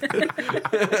ketchup.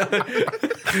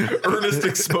 Ernest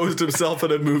exposed himself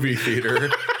in a movie theater.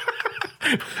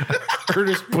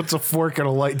 Ernest puts a fork in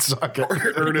a light socket.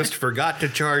 Ernest forgot to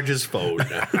charge his phone.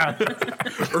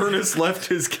 Ernest left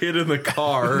his kid in the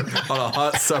car on a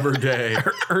hot summer day.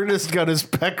 Ernest got his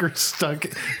pecker stuck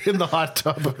in the hot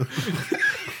tub.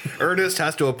 Ernest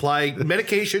has to apply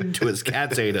medication to his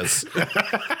cat's anus.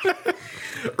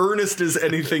 Ernest is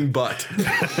anything but.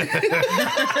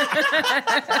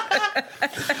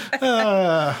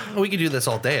 We could do this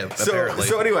all day, apparently.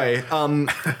 So anyway,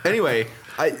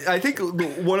 I think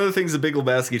one of the things that Big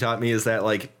Lebowski taught me is that,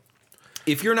 like,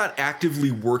 if you're not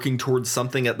actively working towards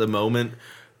something at the moment,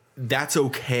 that's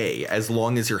okay as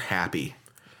long as you're happy.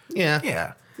 Yeah.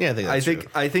 Yeah. Yeah, I think that's true.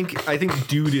 I think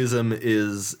dudism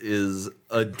is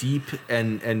a deep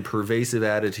and pervasive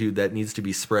attitude that needs to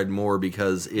be spread more,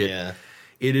 because it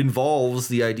involves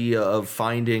the idea of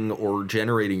finding or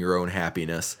generating your own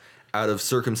happiness out of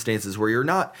circumstances where you're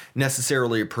not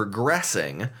necessarily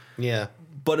progressing. Yeah.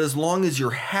 But as long as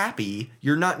you're happy,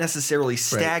 you're not necessarily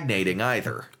stagnating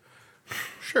either.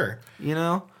 Sure. You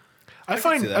know? I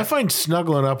find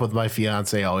snuggling up with my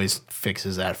fiance always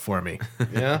fixes that for me.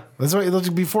 Yeah. That's why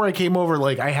before I came over,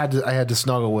 like I had to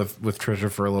snuggle with Trisha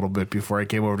for a little bit before I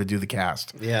came over to do the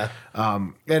cast. Yeah.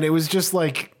 And it was just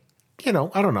like, I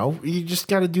don't know. You just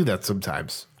got to do that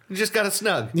sometimes. You just got to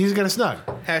snug. You just got to snug.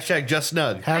 Hashtag just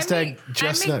snug. Hashtag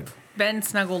just I snug. make Ben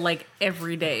snuggle like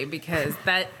every day, because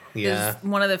that Yeah. is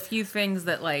one of the few things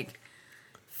that like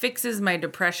fixes my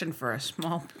depression for a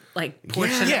small like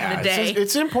portion of the day.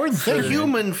 It's an important thing.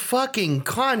 Human fucking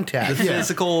contact. The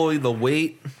physical, the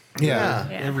weight, Yeah.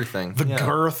 everything. The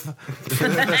girth,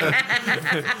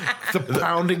 the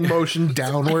pounding motion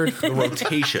downward, the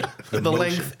rotation, The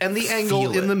length and the angle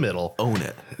Feel in it. the middle. Own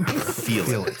it.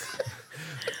 Feel it.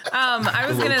 I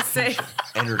was gonna say,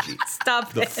 Energy.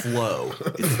 stop The it. flow.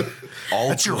 All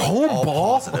That's your good, home all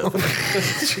ball. positive.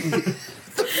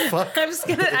 I'm just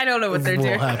gonna. I don't know what they're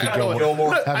Little doing. Happy I Gilmore. don't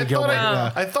know. Happy Gilmore.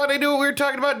 Yeah. I thought I knew what we were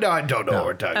talking about. No, I don't know what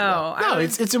we're talking about. Oh, No,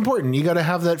 it's important. You got to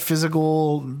have that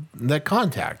physical, that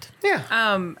contact. Yeah.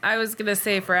 I was gonna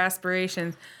say for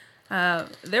aspirations.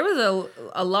 There was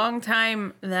a long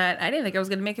time that I didn't think I was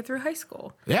gonna make it through high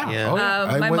school. Yeah. Yeah. Oh,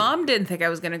 yeah. My mom didn't think I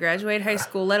was going to graduate high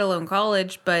school, let alone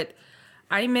college, but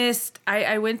I missed.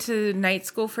 I went to night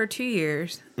school for 2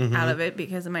 years out of it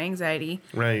because of my anxiety.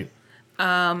 Right.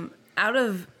 Out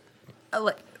of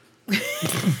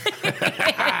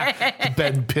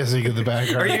Ben pissing in the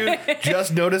background. Are you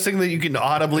just noticing that you can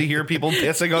audibly hear people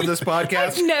pissing on this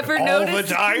podcast? I've never all noticed.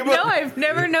 the time? No, I've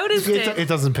never noticed it. It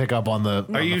doesn't pick up on the.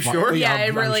 Are you sure? Yeah, it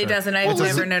I'm really sure. doesn't. I've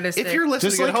never noticed If it. you're listening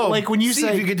Just at like- home, like when you see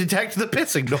say- if you can detect the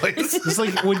pissing noise. It's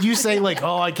like when you say like,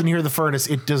 "Oh, I can hear the furnace."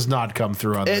 It does not come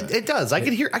through on that. It does. I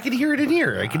can hear it in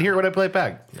here. I can hear it when I play it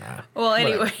back. Well,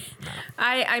 anyway,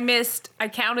 I missed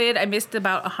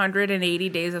about 180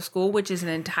 days of school, which is an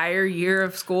entire year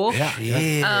of school.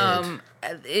 Yeah.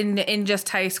 In just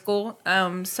high school.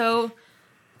 So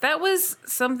that was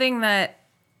something that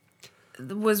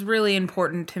was really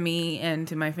important to me and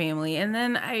to my family. And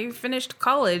then I finished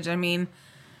college. I mean,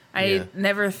 I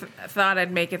never thought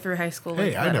I'd make it through high school.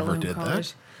 Hey, I let never alone did college.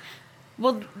 that.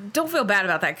 Well, don't feel bad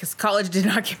about that because college did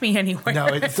not get me anywhere. No,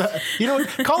 it's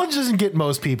college doesn't get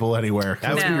most people anywhere.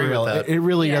 I would No. agree with that. It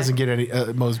really Yeah. doesn't get any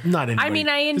most not anybody. I mean,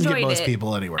 I Doesn't enjoyed get most it.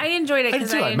 people anywhere. I enjoyed it I did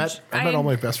because too. I met all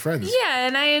my best friends. Yeah,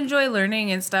 and I enjoy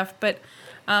learning and stuff, but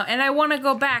and I want to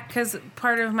go back because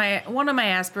one of my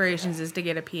aspirations is to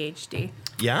get a PhD.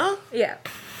 Yeah? Yeah.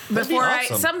 That'd be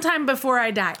awesome. Sometime before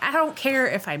I die. I don't care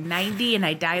if I'm 90 and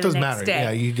I die the Doesn't next matter. day.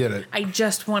 Yeah, you did it. I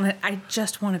just want a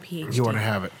PhD. You want to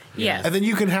have it. Yes. And then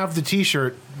you can have the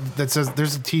T-shirt that says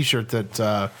there's a T-shirt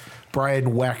that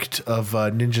Brian Wecht of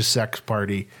Ninja Sex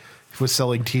Party was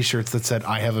selling T-shirts that said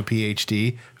 "I have a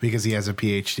PhD" because he has a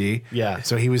PhD. Yeah.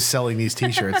 So he was selling these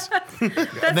T-shirts. That's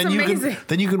then amazing.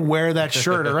 you can wear that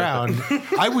shirt around.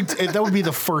 That would be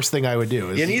the first thing I would do.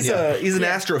 And he's an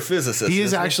astrophysicist. He is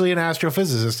isn't actually an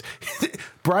astrophysicist.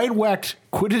 Brian Wecht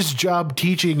quit his job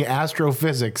teaching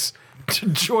astrophysics to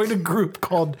join a group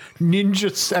called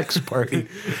Ninja Sex Party.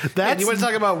 You want to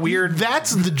talk about weird?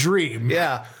 That's the dream.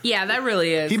 Yeah. Yeah, that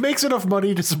really is. He makes enough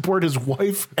money to support his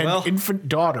wife and infant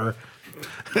daughter.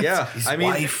 Yeah, I mean,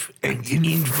 Wife and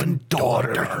infant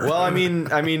daughter. well, I mean,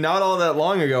 not all that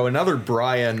long ago, another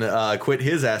Brian quit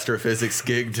his astrophysics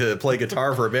gig to play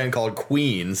guitar for a band called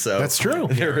Queen. So That's true.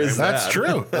 There is That's that.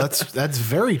 true. That's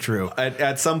very true.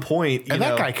 At some point, And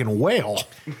that guy can wail.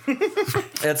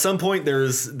 at some point,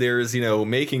 there's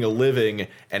making a living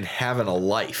and having a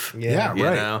life. Yeah, you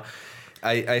right. know.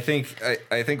 I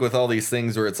think with all these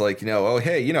things where it's like, oh,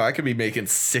 hey, I could be making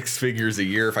 6 figures a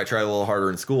year if I try a little harder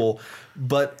in school.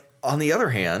 But on the other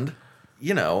hand,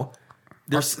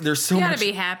 There's so You much. gotta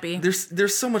be happy.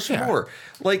 There's so much more.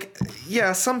 Like,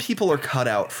 yeah, some people are cut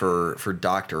out for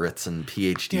doctorates and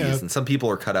PhDs, Yeah. and some people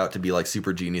are cut out to be like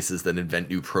super geniuses that invent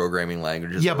new programming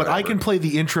languages. Yeah, or but I whatever. can play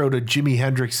the intro to Jimi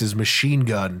Hendrix's Machine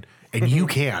Gun, and you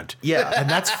can't. Yeah. And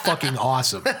that's fucking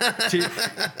awesome.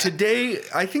 Today,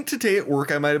 I think today at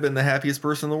work, I might have been the happiest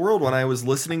person in the world when I was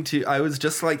listening to. I was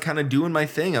just like kind of doing my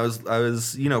thing. I was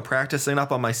practicing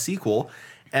up on my sequel,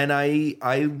 and I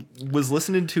was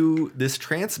listening to this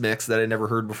trance mix that I never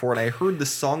heard before, and I heard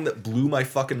this song that blew my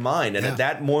fucking mind. And at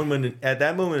that moment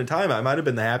in time, I might have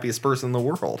been the happiest person in the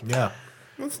world. Yeah.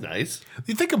 That's nice.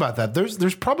 You think about that.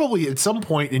 There's probably at some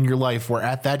point in your life where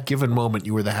at that given moment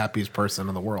you were the happiest person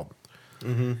in the world.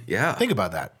 Yeah. Think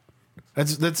about that.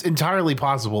 That's entirely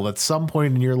possible. At some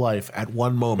point in your life, at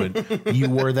one moment, you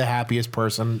were the happiest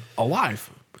person alive.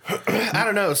 I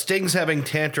don't know. Sting's having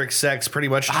tantric sex pretty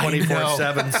much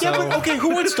 24/7. So Yeah, but okay, who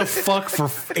wants to fuck for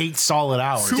 8 solid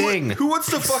hours? Sting. Who wants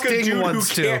to fuck a Sting dude who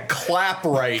wants to. can't clap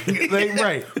right?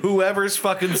 Right. Whoever's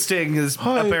fucking Sting is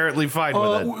apparently fine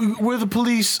with it. We're the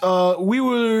police.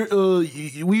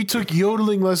 We took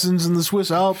yodeling lessons in the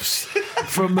Swiss Alps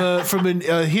from a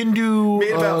Hindu.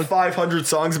 Made about 500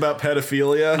 songs about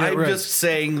pedophilia. I'm right. just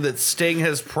saying that Sting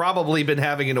has probably been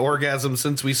having an orgasm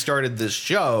since we started this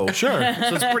show. Sure.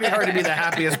 So it's pretty hard to be the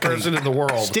happiest person in the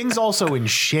world. Sting's also in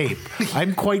shape.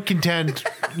 I'm quite content,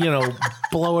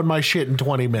 blowing my shit in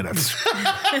 20 minutes.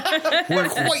 We're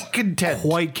quite content.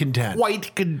 Quite content.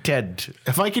 Quite content.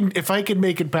 If I can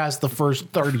make it past the first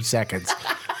 30 seconds,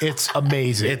 it's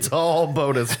amazing. It's all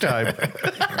bonus time.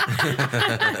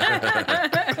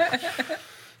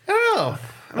 I don't know.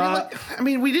 I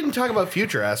mean, we didn't talk about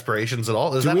future aspirations at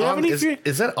all. Is that we have on? any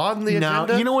Is that on the now,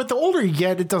 agenda? you know what? The older you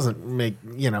get, it doesn't make,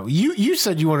 you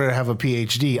said you wanted to have a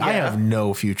PhD. I have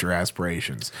no future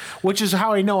aspirations, which is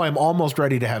how I know I'm almost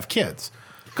ready to have kids.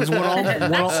 Because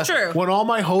That's true. When all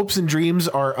my hopes and dreams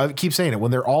are, I keep saying it,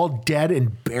 when they're all dead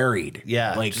and buried,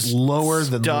 Yeah, like just lower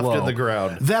than stuffed low, in the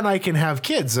ground. then I can have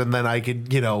kids, and then I could,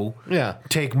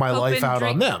 take my Hope life and out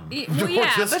dream- on them. Well,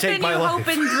 yeah, just but take then my you life. hope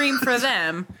and dream for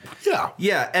them. Yeah.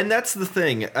 Yeah, and that's the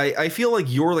thing. I feel like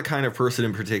you're the kind of person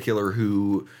in particular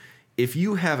who, if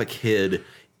you have a kid,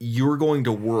 you're going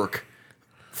to work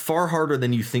far harder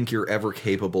than you think you're ever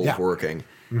capable of working.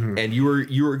 Mm-hmm. And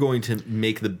you are going to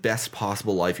make the best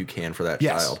possible life you can for that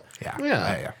child.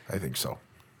 Yeah. I think so.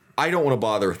 I don't want to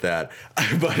bother with that,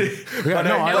 but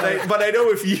I know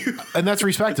if you. And that's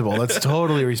respectable. That's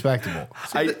totally respectable.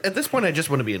 At this point, I just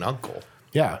want to be an uncle.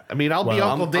 Yeah. I mean, I'll be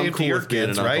Well, Uncle I'm Dave cool to your with being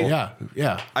kids, an right? uncle.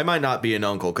 Yeah. I might not be an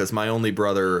uncle because my only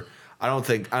brother. I don't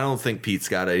think Pete's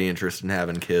got any interest in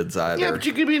having kids either. Yeah, but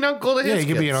you could be an uncle to his Yeah, you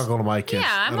can be an kids. uncle to my kids. Yeah,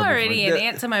 I'm That'll be already fine. an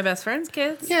aunt to my best friend's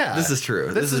kids. Yeah, This is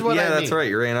true. This is what I that's mean. right.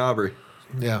 You're Aunt Aubrey.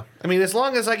 Yeah. I mean, as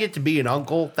long as I get to be an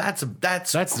uncle, that's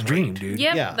That's the great. dream, dude.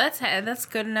 Yep, Yeah. that's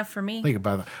good enough for me. Think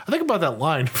about that. I think about that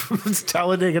line from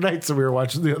Talladega Nights that we were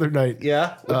watching the other night.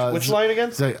 Yeah. Which line again?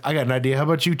 It's like, I got an idea. How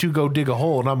about you two go dig a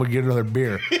hole and I'm gonna get another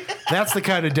beer? That's the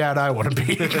kind of dad I want to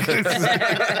be.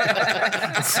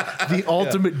 It's the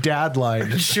ultimate dad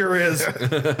line. Sure is. I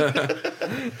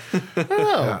don't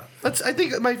know. I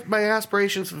think my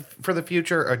aspirations for the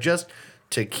future are just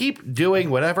to keep doing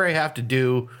whatever I have to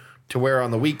do to where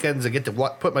on the weekends I get to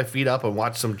put my feet up and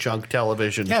watch some junk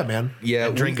television. Yeah, man. Yeah,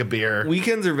 and drink a beer.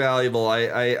 Weekends are valuable.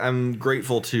 I'm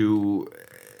grateful to.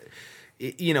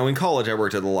 In college I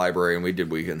worked at the library and we did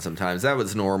weekends sometimes. That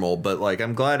was normal, but like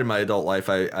I'm glad in my adult life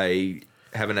I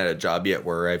haven't had a job yet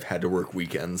where I've had to work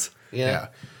weekends. Yeah.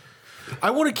 I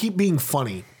want to keep being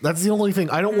funny. That's the only thing.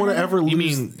 I don't want to ever lose.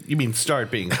 You mean start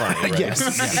being funny, right?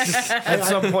 Yes. At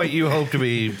some point you hope to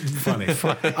be funny.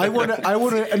 I want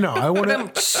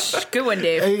to. Good one,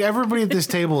 Dave. Everybody at this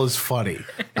table is funny.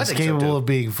 It's think so, capable too. of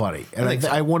being funny, and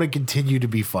I want to continue to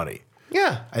be funny.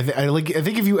 Yeah. I think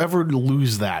if you ever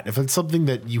lose that, if it's something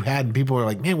that you had and people are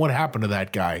like, man, what happened to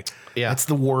that guy? Yeah. That's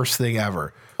the worst thing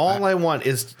ever. All I want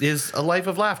is a life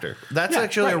of laughter. That's Yeah,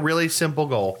 actually a right. really simple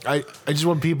goal. I just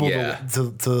want people Yeah.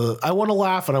 to I want to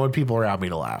laugh and I want people around me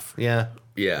to laugh. Yeah.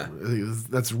 Yeah,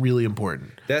 That's really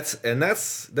important. that's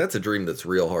a dream that's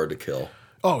real hard to kill.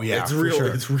 Oh yeah, It's for real. sure.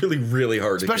 It's really really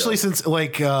hard Especially to kill.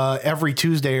 since every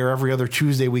Tuesday or every other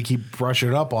Tuesday we keep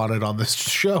brushing up on it on this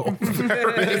show.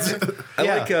 I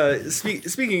like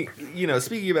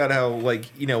speaking about how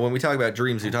when we talk about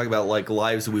dreams, we talk about like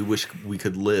lives we wish we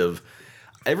could live.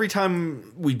 Every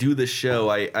time we do this show,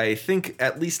 I think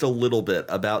at least a little bit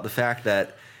about the fact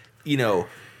that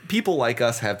people like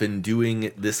us have been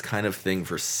doing this kind of thing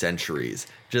for centuries.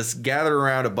 Just gather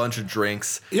around a bunch of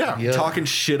drinks, talking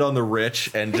shit on the rich,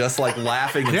 and just like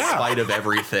laughing in spite of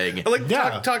everything. Like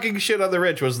talking shit on the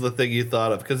rich was the thing you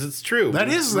thought of, because it's true.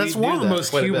 That's one of the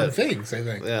most human things, I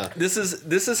think. Yeah, this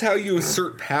is how you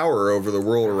assert power over the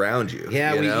world around you.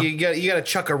 Yeah, you got to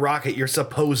chuck a rock at your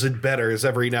supposed betters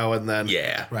every now and then.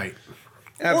 Yeah, right.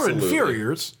 absolutely. Or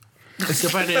inferiors,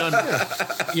 depending on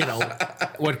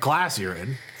what class you're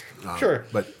in. Sure,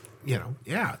 but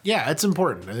it's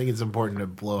important. I think it's important to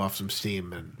blow off some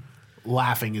steam, and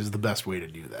laughing is the best way to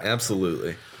do that.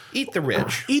 Absolutely. Eat the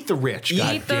rich. Eat the rich.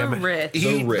 Eat the rich.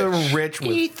 Eat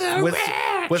the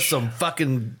rich with some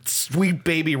fucking Sweet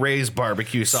Baby Ray's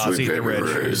barbecue sauce. Eat the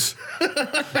rich.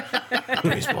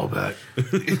 Baseball bat. No,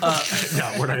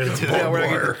 we're not going to do that.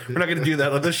 We're not going to do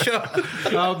that on the show.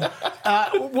 Well,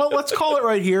 let's call it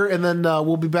right here, and then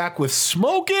we'll be back with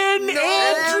smoking and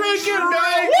drinking.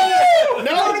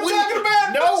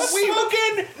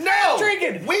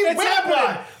 Drinking. It's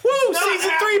happening. Woo!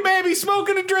 Season 3, baby,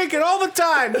 smoking and drinking all the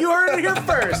time. You heard it here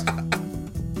first.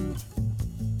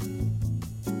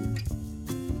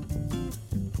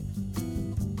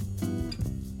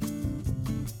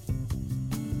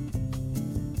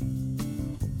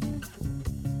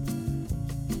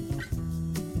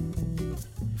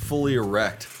 Fully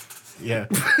erect. Yeah.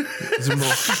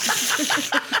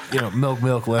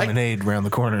 Milk, lemonade around the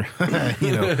corner.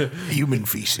 Human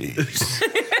feces.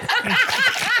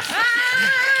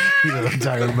 You know what I'm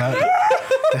talking about?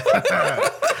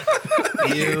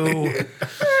 Ew.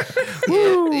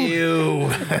 Woo. Ew.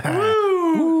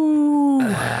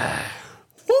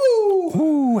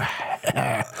 Woo.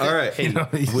 All right.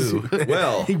 Woo.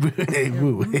 Well.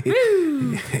 Woo.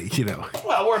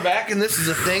 Well, we're back, and this is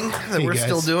a thing that we're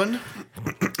still doing.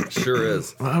 Sure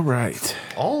is. All right.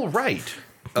 All right.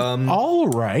 All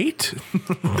right.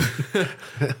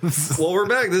 Well, we're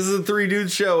back. This is a 3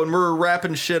 Dudes show, and we're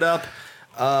wrapping shit up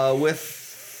with...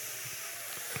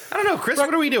 I don't know, Chris,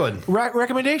 what are we doing?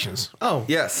 Recommendations. Oh.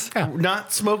 Yes.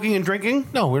 Not smoking and drinking?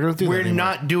 No, we don't do that We're anymore.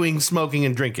 not doing smoking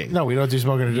and drinking. No, we don't do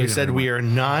smoking and drinking. You said anymore. we are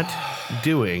not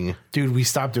doing... Dude, we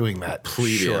stopped doing that.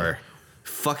 Plebeian. Sure.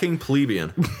 Fucking plebeian.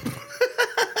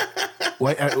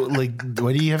 Why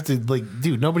do you have to,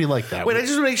 dude, nobody liked that. Wait, I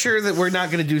just want to make sure that we're not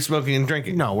going to do smoking and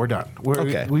drinking. No, we're done.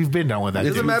 Okay. We've been done with that. It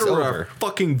doesn't dude. matter It's what over. our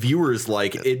fucking viewers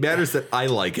like. It matters that I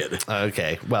like it.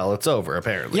 Okay, well, it's over,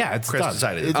 apparently. Yeah, it's Chris done.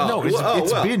 decided. It's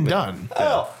been done.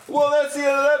 Oh, well, that's the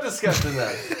end of that discussion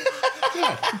then.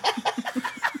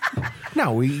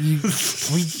 No, we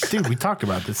talked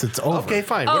about this. It's over. Okay,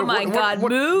 fine. Oh my God,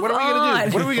 move What are we going to on.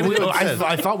 do? What are we going to do instead?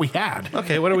 I thought we had.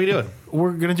 Okay, what are we doing?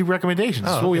 We're gonna do recommendations.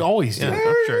 That's what we always do.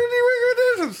 Yeah, sure.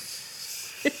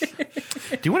 Do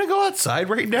you want to go outside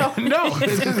right now? No.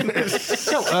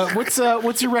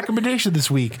 What's your recommendation this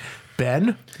week,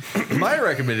 Ben? My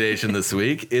recommendation this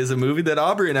week is a movie that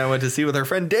Aubrey and I went to see with our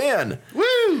friend Dan.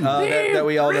 Woo! That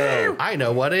we all know. I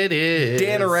know what it is.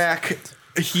 Dan Arak,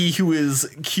 he who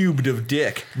is cubed of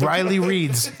dick. Riley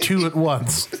reads 2 at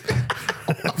once.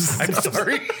 I'm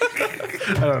sorry.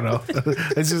 I don't know.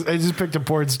 I just picked a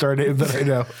porn star name that I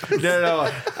know.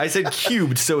 No. I said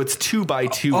cubed, so it's 2 by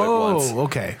 2 at once. Oh,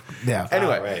 okay. Yeah.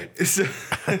 Anyway, so,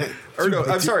 or no,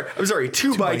 I'm sorry,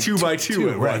 2 by 2 by 2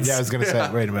 at Right. once. Yeah, I was gonna say.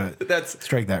 Wait a minute. That's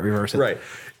Strike that. Reverse it. right.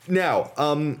 Now,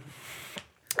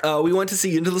 we went to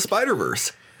see Into the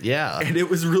Spider-Verse. Yeah. And it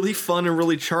was really fun and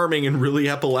really charming and really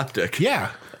epileptic.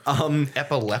 Yeah.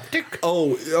 Epileptic?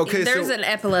 Oh, okay. There's so an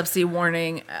epilepsy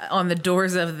warning on the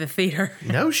doors of the theater.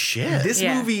 No shit. this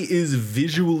Yeah. movie is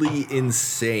visually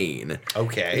insane.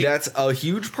 Okay. That's a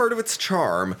huge part of its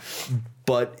charm,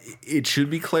 but it should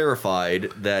be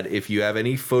clarified that if you have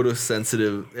any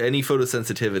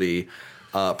photosensitivity,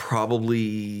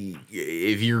 probably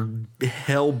if you're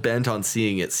hell bent on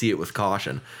seeing it, see it with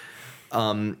caution.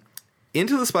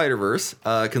 Into the Spider-Verse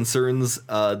concerns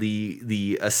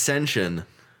the ascension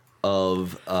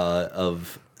of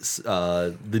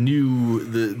the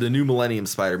new Millennium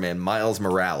Spider-Man, Miles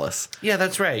Morales. Yeah,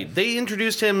 that's right. They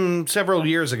introduced him several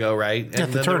years ago, right? And At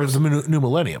the then turn there of was, the new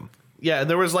millennium. yeah, and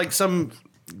there was like some...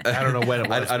 I don't know when it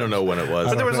was. I don't know when it was.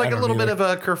 But there was I like a don't little bit either.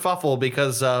 of a kerfuffle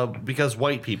because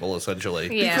white people,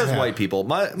 essentially. Yeah. Because white people.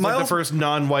 Like the Miles, first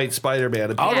non-white Spider-Man.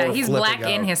 and people Yeah, were he's flipping black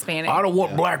and out. Hispanic. I don't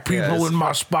want black people Yes. in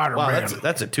my Spider-Man. Wow,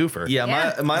 that's a twofer. yeah,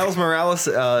 Yeah. Miles Morales,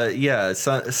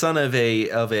 son of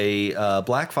a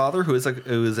black father who is an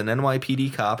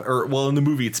NYPD cop, or well, in the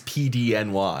movie it's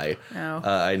PDNY. Oh.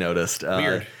 I noticed.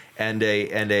 Weird. And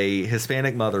a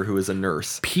Hispanic mother who is a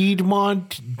nurse.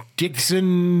 Piedmont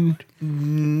Dixon.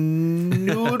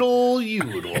 Noodle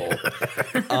Udle.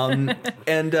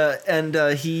 And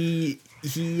he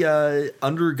he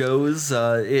undergoes.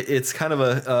 It's kind of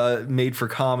a made for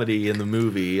comedy in the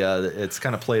movie. It's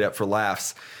kind of played up for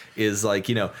laughs. Is like,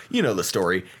 you know the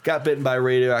story. Got bitten by a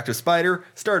radioactive spider.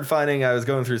 Started finding I was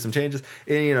going through some changes,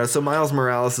 and so Miles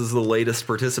Morales is the latest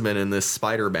participant in this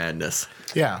spider madness.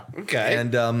 Yeah. Okay.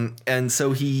 And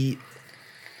so he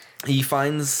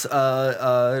finds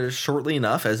shortly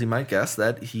enough, as you might guess,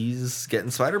 that he's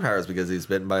getting spider powers because he's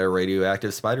bitten by a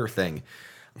radioactive spider thing.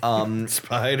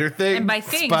 Spider thing. And by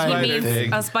thing, Spider he means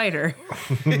thing. a spider.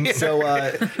 So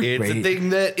It's a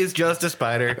thing that is just a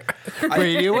spider.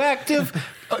 Radioactive.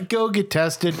 Go get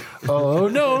tested. Oh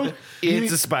no.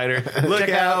 It's a spider. look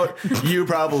Check out, you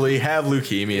probably have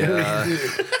leukemia.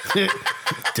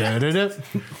 Da-da-da.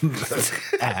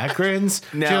 Akron's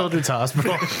Now- Children's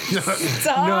Hospital.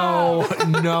 No,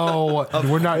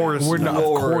 we're not. Of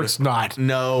course not.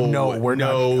 No, we're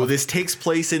not. This takes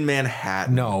place in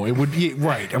Manhattan. No, it would be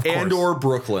right. Of course, And or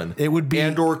Brooklyn. it would be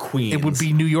and or Queens. It would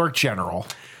be New York General.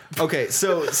 Okay,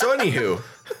 so anywho.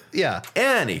 Yeah.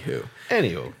 Anywho.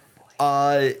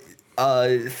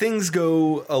 Things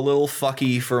go a little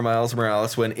fucky for Miles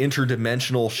Morales when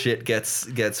interdimensional shit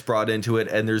gets brought into it,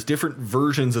 and there's different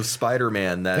versions of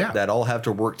Spider-Man that all have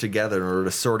to work together in order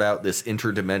to sort out this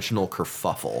interdimensional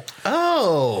kerfuffle.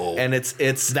 Oh. And it's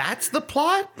That's the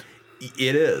plot?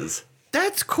 it is.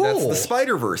 That's cool. That's the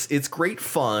Spider-Verse. It's great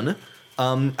fun.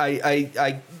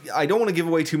 I don't want to give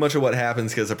away too much of what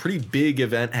happens because a pretty big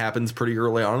event happens pretty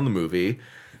early on in the movie.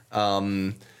 A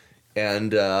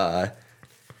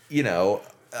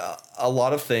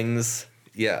lot of things.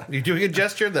 Yeah. You're doing a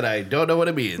gesture that I don't know what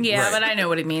it means. Yeah, but I know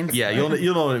what it means. Yeah, you'll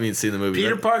know what it means seeing the movie.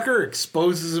 Peter Parker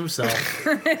exposes himself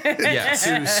Yes.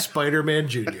 to Spider-Man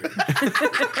Jr.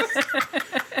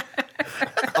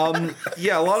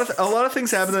 Yeah, a lot of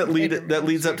things happen that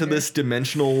leads up to this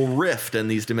dimensional rift and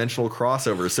these dimensional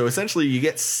crossovers. So essentially, you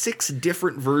get 6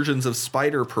 different versions of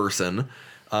Spider-Person,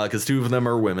 because 2 of them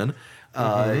are women,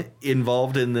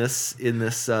 involved in this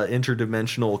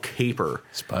interdimensional caper.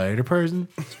 Spider-Person,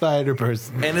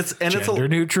 And it's gender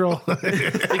neutral.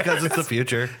 Because it's the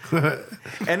future.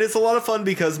 And it's a lot of fun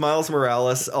because Miles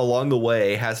Morales along the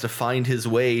way has to find his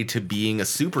way to being a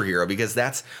superhero, because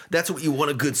that's what you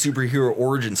want a good superhero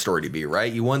origin story to be,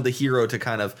 right? You want the hero to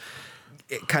kind of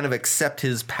accept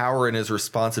his power and his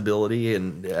responsibility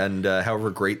and however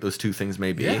great those 2 things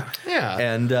may be. Yeah.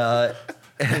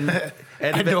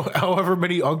 And I know however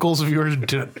many uncles of yours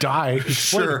die.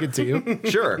 Sure. Get to you.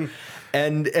 Sure.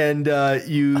 And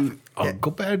you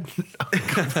Uncle Ben.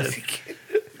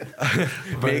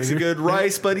 makes a good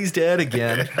rice, but he's dead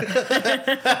again.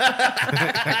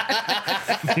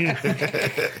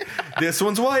 This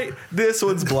one's white, this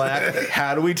one's black.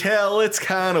 How do we tell? It's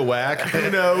kind of whack.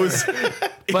 Who knows?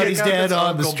 But he's dead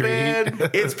on the Uncle street. Ben.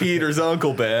 It's Peter's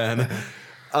Uncle Ben.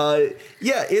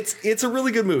 Yeah, it's a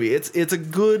really good movie. It's a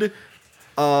good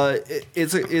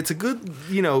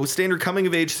standard coming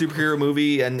of age superhero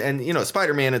movie, and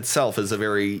Spider-Man itself is a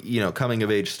very coming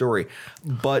of age story,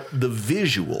 but the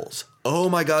visuals. Oh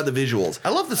my God, the visuals. I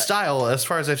love the style as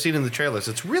far as I've seen in the trailers.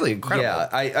 It's really incredible. Yeah,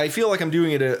 I feel like I'm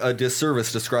doing it a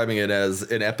disservice describing it as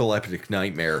an epileptic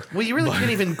nightmare. Well, you really can't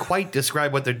even quite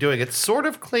describe what they're doing. It's sort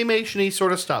of claymation-y,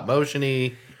 sort of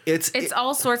stop-motion-y. It's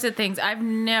all sorts of things. I've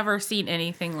never seen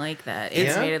anything like that.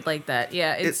 Animated like that.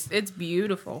 Yeah, it's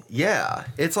beautiful. Yeah,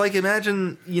 it's like,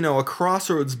 imagine, a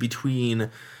crossroads between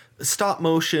stop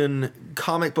motion,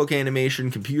 comic book animation,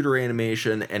 computer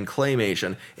animation, and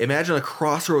claymation. Imagine a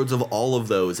crossroads of all of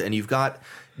those, and you've got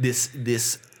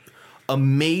this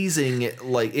amazing,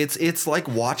 like, it's like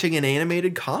watching an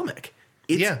animated comic.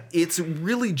 It's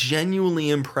really genuinely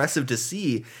impressive to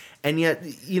see, and yet,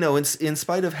 in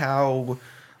spite of how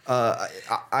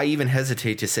I even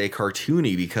hesitate to say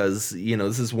cartoony, because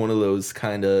this is one of those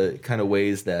kind of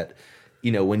ways that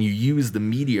when you use the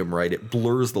medium right, it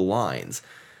blurs the lines.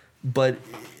 But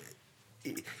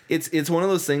it's one of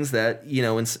those things that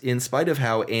in spite of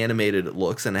how animated it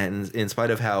looks, and in spite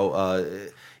of how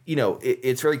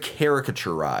it's very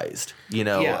caricaturized.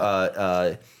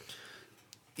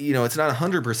 It's not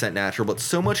 100% natural, but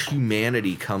so much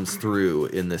humanity comes through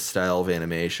in this style of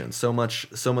animation. So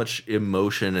much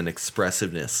emotion and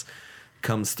expressiveness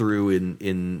comes through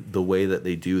in the way that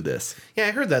they do this. Yeah,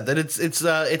 I heard that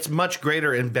it's much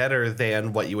greater and better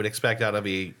than what you would expect out of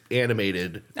a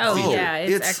animated. Oh yeah,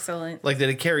 it's excellent. Like that,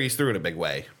 it carries through in a big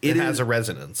way. It has a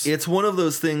resonance. It's one of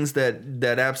those things that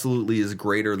absolutely is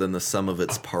greater than the sum of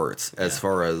its parts, as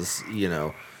far as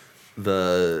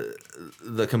the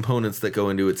components that go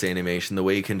into its animation, the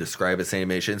way you can describe its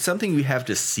animation. It's something you have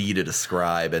to see to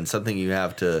describe, and something you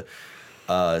have to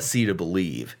see to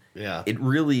believe. Yeah. It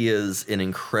really is an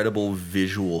incredible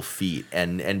visual feat.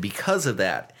 And because of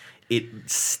that, it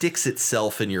sticks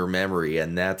itself in your memory.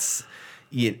 And that's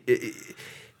one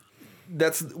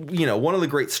of the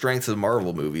great strengths of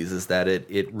Marvel movies is that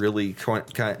it really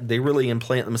they really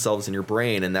implant themselves in your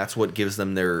brain, and that's what gives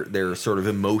them their sort of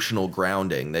emotional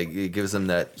grounding. It gives them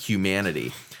that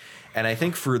humanity. And I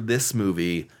think for this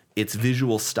movie, its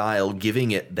visual style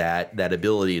giving it that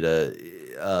ability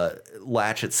to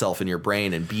latch itself in your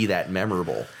brain and be that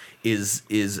memorable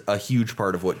is a huge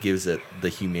part of what gives it the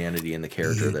humanity and the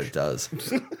character that it does.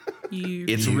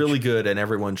 It's really good, and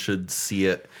everyone should see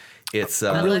it. It's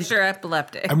unless you're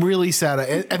epileptic. I'm really sad.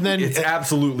 And then it's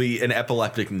absolutely an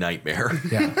epileptic nightmare.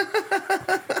 Yeah.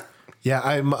 Yeah,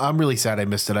 I'm really sad I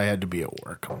missed it. I had to be at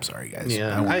work. I'm sorry, guys.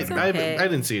 Yeah, I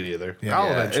didn't see it either. Yeah.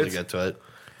 I'll eventually get to it.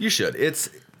 You should.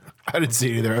 I didn't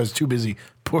see it either. I was too busy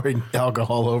pouring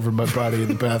alcohol over my body in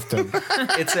the bathtub.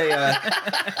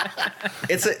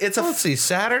 Let's see,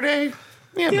 Saturday.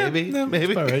 Yeah,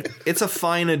 maybe. All right. It's a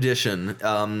fine addition.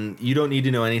 You don't need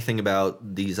to know anything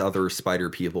about these other spider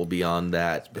people beyond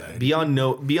that. Beyond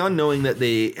knowing that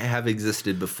they have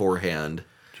existed beforehand.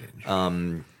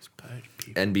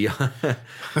 And beyond,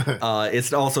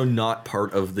 it's also not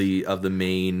part of the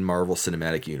main Marvel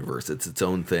Cinematic Universe. It's its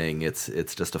own thing.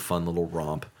 It's just a fun little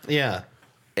romp. Yeah.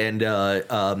 And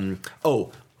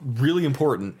really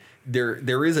important.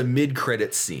 There is a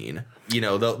mid-credit scene.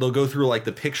 They'll go through like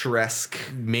the picturesque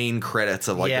main credits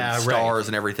of the stars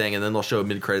and everything, and then they'll show a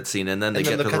mid-credit scene, and then they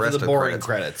get to the rest of the boring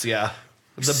credits. Yeah.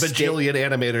 The bajillion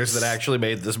animators that actually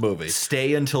made this movie.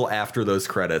 Stay until after those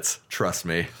credits. Trust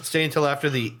me. Stay until after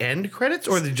the end credits,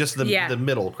 or just the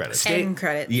middle credits? End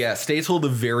credits. Yeah, stay till the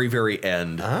very, very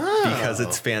end because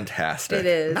it's fantastic. It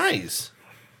is nice.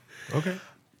 Okay,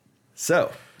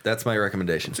 so that's my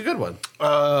recommendation. It's a good one.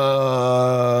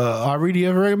 Aubrey, do you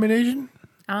have a recommendation?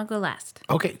 I'll go last.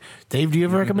 Okay, Dave, do you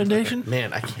have a recommendation?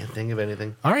 Man, I can't think of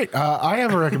anything. All right, I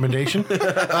have a recommendation.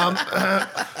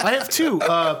 I have two.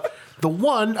 The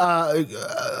one,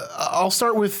 I'll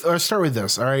start with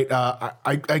this. All right,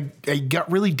 I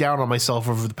got really down on myself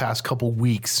over the past couple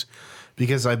weeks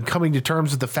because I'm coming to terms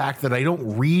with the fact that I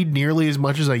don't read nearly as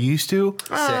much as I used to.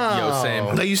 Same.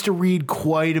 I used to read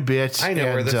quite a bit. I know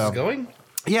where this is going.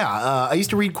 Yeah, I used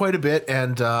to read quite a bit,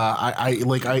 and I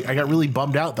got really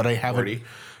bummed out that I haven't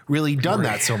really done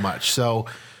that so much. So.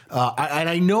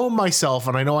 I know myself,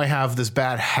 and I know I have this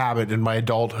bad habit in my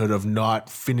adulthood of not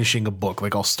finishing a book.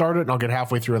 Like I'll start it and I'll get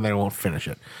halfway through and then I won't finish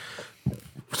it.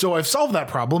 So I've solved that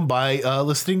problem by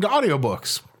listening to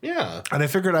audiobooks. Yeah. And I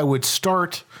figured I would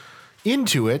start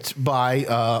into it by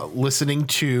listening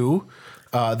to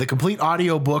the complete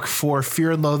audiobook for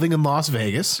Fear and Loathing in Las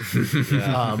Vegas,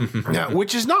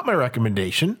 which is not my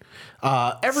recommendation.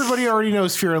 Everybody already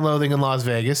knows Fear and Loathing in Las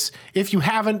Vegas. If you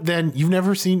haven't, then you've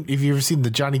ever seen the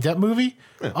Johnny Depp movie?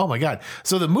 Yeah. Oh my God.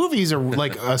 So the movies are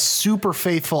like a super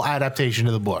faithful adaptation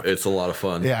of the book. It's a lot of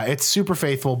fun. Yeah, it's super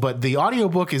faithful, but the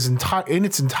audiobook is in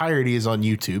its entirety is on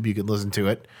YouTube. You can listen to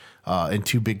it in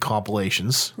two big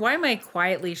compilations. Why am I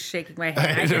quietly shaking my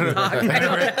head?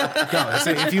 I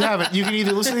So if you haven't, you can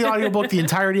either listen to the audiobook, the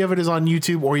entirety of it is on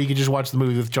YouTube, or you can just watch the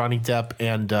movie with Johnny Depp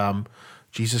and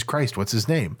Jesus Christ, what's his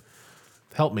name?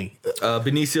 Help me.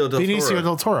 Benicio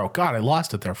del Toro. God, I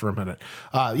lost it there for a minute.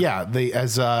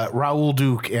 As Raoul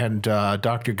Duke and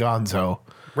Dr. Gonzo.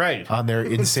 Right. On their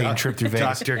insane trip through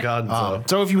Vegas. Dr. Gonzo.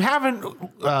 So if you haven't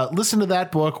listened to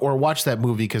that book or watched that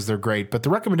movie, because they're great, but the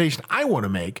recommendation I want to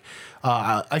make,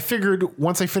 I figured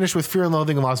once I finished with Fear and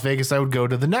Loathing in Las Vegas, I would go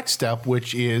to the next step,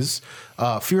 which is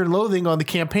Fear and Loathing on the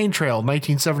Campaign Trail,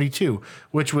 1972,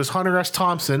 which was Hunter S.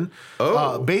 Thompson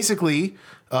basically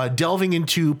delving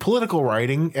into political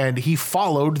writing, and he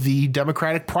followed the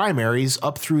Democratic primaries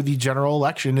up through the general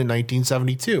election in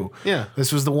 1972. Yeah.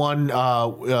 This was the one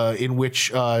in which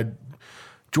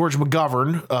George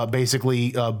McGovern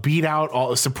basically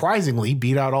surprisingly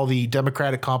beat out all the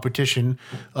Democratic competition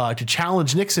to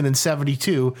challenge Nixon in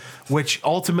 72, which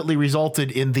ultimately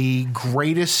resulted in the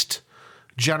greatest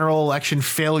general election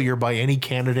failure by any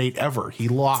candidate ever. He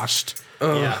lost. He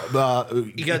got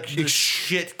the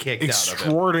shit kicked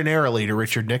extraordinarily to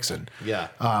Richard Nixon. Yeah.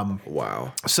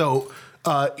 Wow. So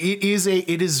it is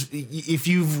if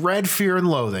you've read Fear and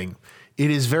Loathing,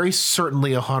 it is very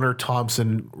certainly a Hunter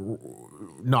Thompson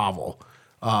novel.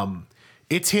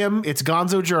 It's him. It's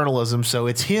Gonzo journalism. So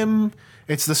it's him.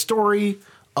 It's the story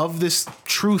of this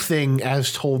true thing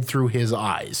as told through his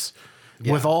eyes.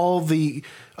 Yeah. With all the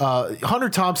Hunter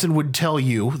Thompson would tell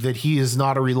you that he is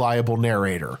not a reliable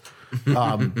narrator.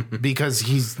 because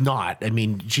he's not. I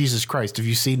mean, Jesus Christ, have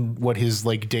you seen what his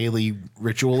like daily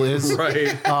ritual is?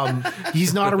 Right.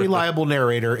 He's not a reliable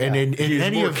narrator, and in He's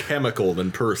any more of chemical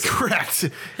than person. correct,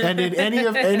 and in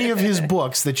any of his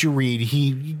books that you read,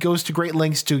 he goes to great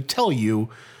lengths to tell you.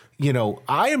 You know,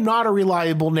 I am not a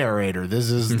reliable narrator. This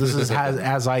is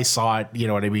as I saw it. You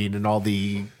know what I mean? And all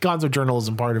the gonzo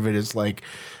journalism part of it is like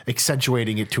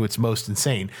accentuating it to its most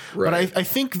insane. Right. But I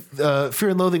think Fear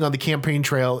and Loathing on the Campaign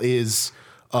Trail is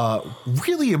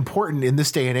really important in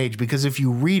this day and age because if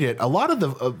you read it, a lot of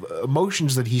the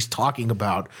emotions that he's talking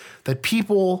about that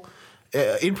people,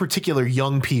 in particular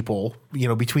young people, you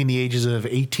know, between the ages of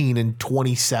 18 and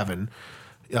 27,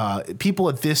 people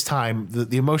at this time,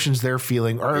 the emotions they're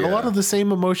feeling are a lot of the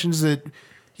same emotions that,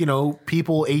 you know,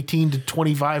 people 18 to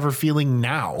 25 are feeling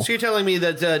now. So you're telling me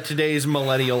that today's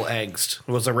millennial angst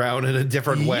was around in a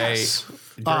different way. Yes.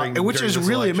 Which is this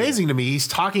really election. amazing to me. He's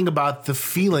talking about the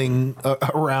feeling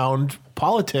around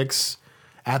politics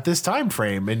at this time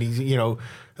frame. And he's, you know,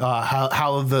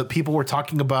 how the people were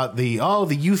talking about the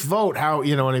youth vote, how,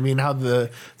 you know what I mean? How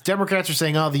the Democrats are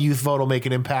saying, the youth vote will make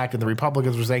an impact. And the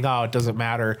Republicans were saying, it doesn't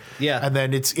matter. Yeah. And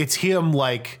then it's him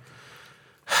like,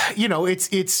 you know,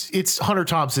 it's Hunter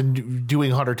Thompson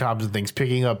doing Hunter Thompson things,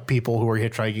 picking up people who are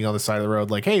hitchhiking on the side of the road.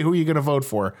 Like, hey, who are you going to vote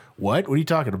for? What are you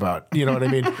talking about? You know what I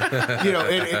mean? You know,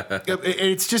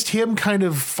 it's just him kind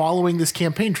of following this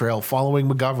campaign trail, following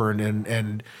McGovern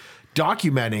and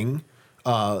documenting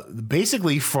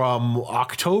basically from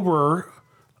October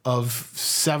of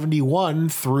 71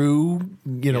 through,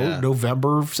 you know,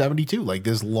 November of 72, like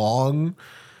this long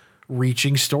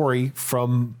reaching story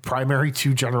from primary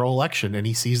to general election. And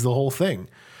he sees the whole thing.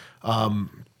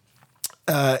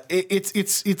 It's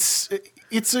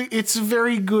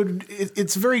very good.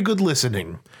 It's very good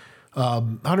listening.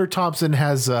 Hunter Thompson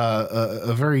has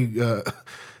a very,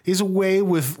 he's a way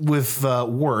with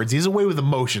words. He's a way with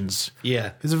emotions.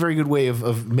 Yeah. He's a very good way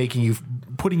of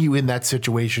putting you in that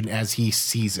situation as he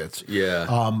sees it.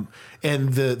 Yeah.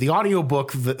 And the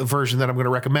audiobook version that I'm going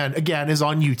to recommend again is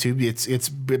on YouTube. It's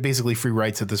basically free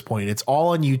rights at this point. It's all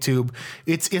on YouTube.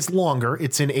 It's longer.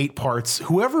 It's in 8 parts.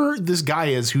 Whoever this guy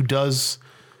is who does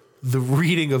the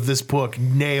reading of this book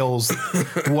nails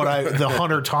the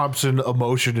Hunter Thompson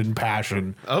emotion and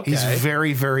passion. Okay. He's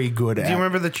very, very good at. Do you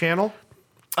remember the channel?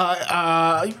 But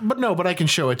I can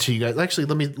show it to you guys. Actually,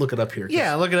 let me look it up here.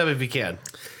 Yeah, look it up if you can.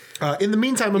 In the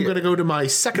meantime, I'm going to go to my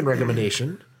second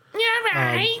recommendation.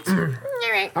 I'm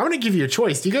going to give you a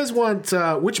choice. Do you guys want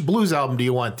which blues album do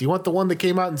you want? Do you want the one that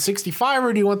came out in 65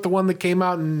 or do you want the one that came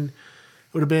out in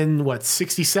would have been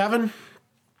 67?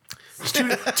 It's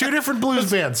two different blues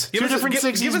bands. Two different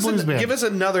 60s blues bands. Give us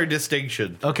another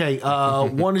distinction. Okay,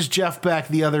 one is Jeff Beck,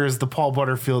 the other is the Paul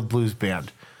Butterfield Blues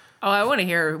Band. Oh, I want to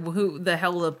hear who the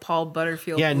hell the Paul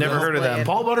Butterfield. Yeah, never heard of them.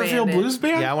 Paul Butterfield Blues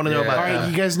Band? Yeah, I want to know about All right,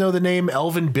 that. you guys know the name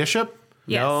Elvin Bishop?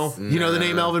 Yes. No. You know the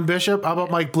name Elvin Bishop? How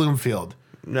about Mike Bloomfield?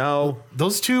 No.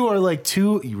 Those two are like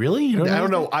two. Really? You I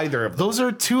don't know either of them. Those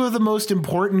are two of the most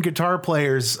important guitar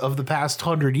players of the past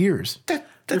 100 years.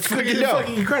 That's They're good to fucking, know.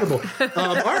 fucking incredible.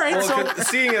 All right, Well,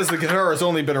 seeing as the guitar has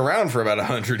only been around for about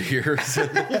 100 years,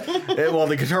 well,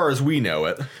 the guitar as we know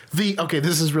it.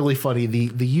 This is really funny. The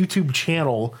YouTube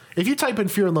channel, if you type in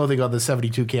Fear and Loathing on the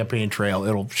 72 Campaign Trail,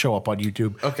 it'll show up on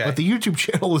YouTube. Okay. But the YouTube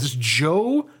channel is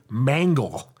Joe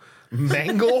Mangle.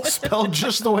 Mangle? Spelled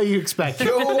just the way you expect.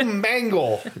 Joe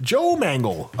Mangle. Joe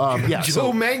Mangle.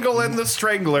 Joe Mangle and the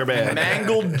Strangler Band.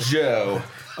 Mangled Joe.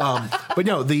 But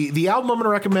no, the album I'm going to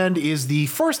recommend is the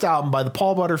first album by the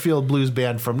Paul Butterfield Blues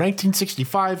Band from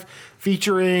 1965,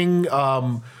 featuring,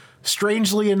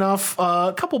 strangely enough,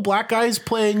 a couple black guys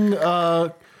playing,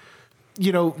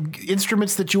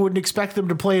 instruments that you wouldn't expect them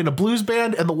to play in a blues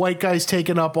band, and the white guys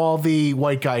taking up all the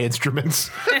white guy instruments,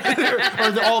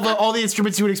 or all the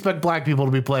instruments you would expect black people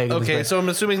to be playing. Okay, so I'm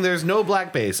assuming there's no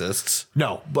black bassists.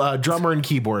 No, drummer and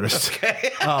keyboardist.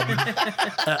 Okay.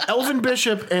 Elvin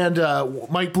Bishop and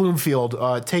Mike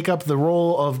Bloomfield take up the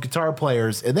role of guitar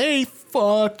players, and they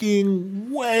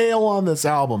fucking wail on this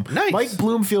album. Nice. Mike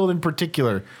Bloomfield in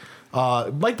particular.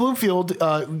 Mike Bloomfield,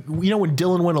 when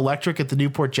Dylan went electric at the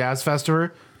Newport Jazz Festival?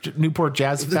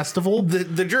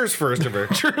 The Jurors First of her.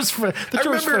 I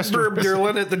remember Herb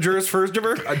Dylan at the Jurors First of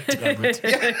her. Damn it.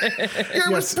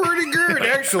 It was pretty good,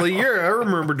 actually. Yeah, I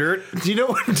remember Dirt. Do you know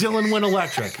when Dylan went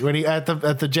electric when he at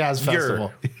the Jazz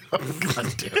Festival?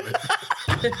 God damn it.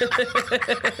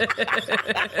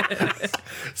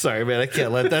 Sorry, man, I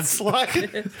can't let that slide.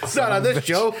 It's not on this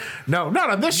show. No,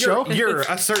 not on this show. You're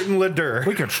a certain Ledur.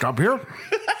 We can stop here.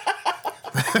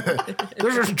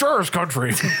 This is Jurors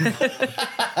country.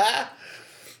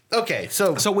 Okay,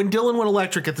 so when Dylan went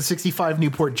electric at the 65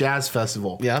 Newport Jazz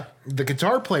Festival, the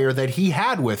guitar player that he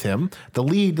had with him,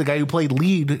 the guy who played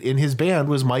lead in his band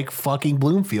was Mike fucking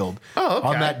Bloomfield. Oh, okay.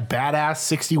 On that badass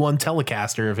 61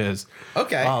 Telecaster of his.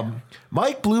 Okay.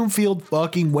 Mike Bloomfield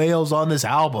fucking wails on this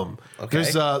album. Okay.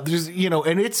 There's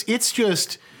and it's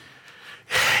just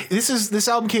this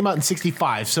album came out in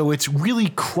 65, so it's really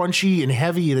crunchy and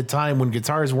heavy at a time when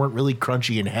guitars weren't really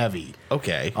crunchy and heavy.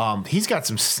 Okay. He's got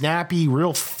some snappy,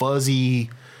 real fuzzy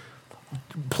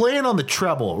playing on the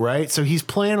treble, right? So he's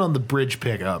playing on the bridge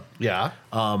pickup. Yeah.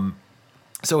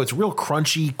 So it's real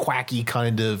crunchy, quacky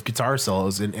kind of guitar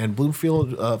solos, and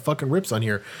Bloomfield fucking rips on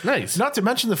here. Nice. Not to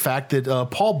mention the fact that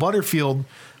Paul Butterfield,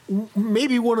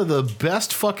 maybe one of the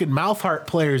best fucking mouth harp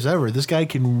players ever. This guy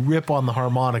can rip on the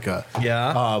harmonica.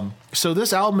 Yeah. So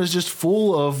this album is just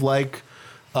full of like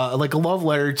a love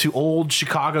letter to old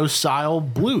Chicago style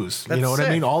blues. That's you know what I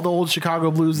sick. mean? All the old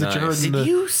Chicago blues that you heard. Did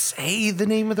you say the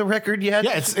name of the record yet?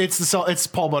 Yeah, it's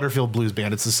Paul Butterfield Blues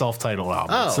Band. It's the self-titled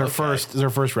album. Oh, it's their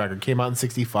okay. first record. Came out in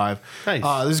 65.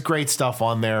 Nice. There's great stuff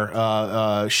on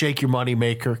there. Shake Your Money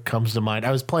Maker comes to mind.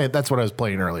 That's what I was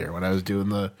playing earlier when I was doing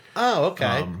the. Oh,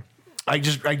 okay. I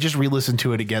just re-listened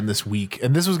to it again this week,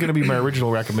 and this was going to be my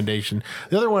original recommendation.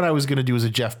 The other one I was going to do was a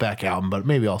Jeff Beck album, but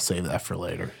maybe I'll save that for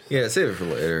later. Yeah, save it for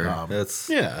later. That's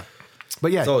Yeah.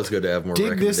 But yeah, it's always good to have more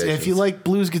dig this. recommendations. If you like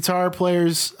blues guitar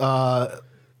players,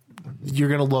 you're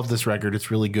gonna love this record.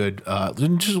 It's really good.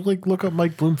 And just like look up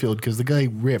Mike Bloomfield because the guy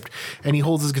ripped, and he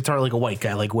holds his guitar like a white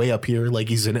guy, like way up here, like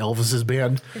he's in Elvis's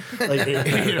band. Like,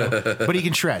 but he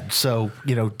can shred. So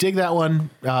dig that one.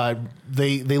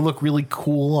 They look really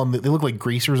cool. They look like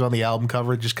greasers on the album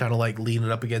cover, just kind of like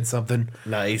leaning up against something.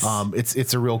 Nice.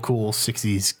 It's a real cool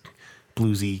 60s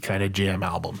bluesy kind of jam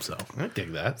album. So I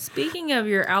dig that. Speaking of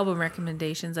your album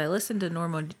recommendations, I listened to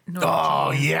Norma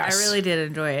Oh, Jean. yes. I really did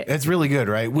enjoy it. it's really good,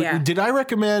 right? Yeah. Did I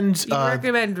recommend? You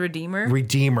recommend Redeemer?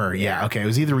 Redeemer, yeah. Okay, it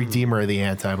was either Redeemer or The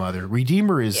Anti-Mother.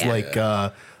 Redeemer is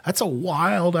that's a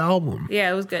wild album.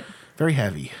 Yeah, it was good. Very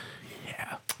heavy.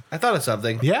 Yeah. I thought of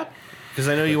something. Yeah. Because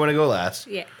I know you want to go last.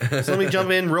 Yeah. So let me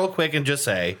jump in real quick and just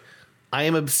say I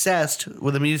am obsessed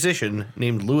with a musician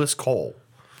named Lewis Cole.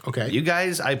 Okay. You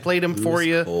guys, I played him for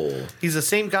you. Cole. He's the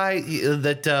same guy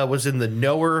that was in the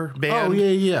Knower band. Oh,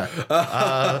 yeah.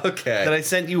 okay. That I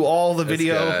sent you all the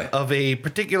video guy. of a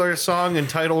particular song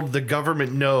entitled "The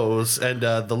Government Knows," and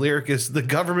the lyric is "The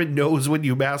government knows when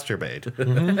you masturbate."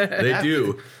 They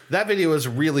do. That video is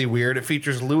really weird. It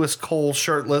features Lewis Cole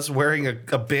shirtless, wearing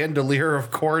a bandolier of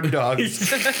corn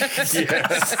dogs, That's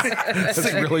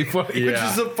really funny. which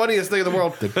is the funniest thing in the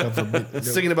world. Government-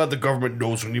 Singing about the government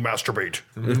knows when you masturbate.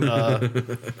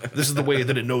 This is the way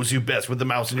that it knows you best, with the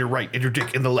mouse in your right and your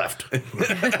dick in the left.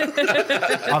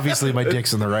 Obviously, my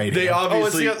dick's in the right. They hand.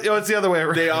 obviously it's the other way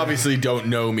around. they obviously don't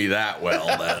know me that well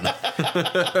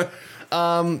then.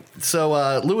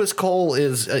 So Lewis Cole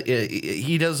is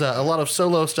he does a lot of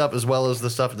solo stuff as well as the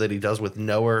stuff that he does with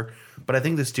Knower. But I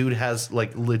think this dude has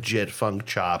like legit funk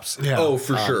chops. Yeah. Oh,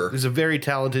 for sure. He's a very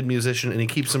talented musician, and he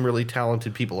keeps some really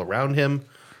talented people around him.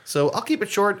 So I'll keep it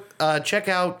short. Check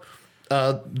out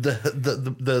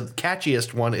the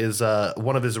catchiest one is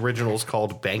one of his originals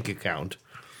called Bank Account.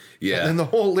 Yeah. And the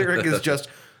whole lyric is just,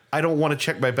 I don't want to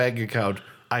check my bank account.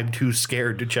 I'm too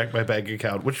scared to check my bank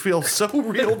account, which feels so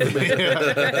real to me.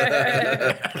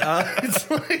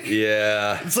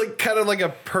 It's like kind of like a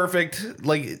perfect,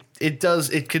 like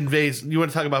it conveys, you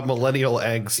want to talk about millennial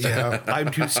angst. Yeah.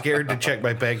 I'm too scared to check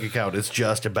my bank account. It's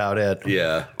just about it.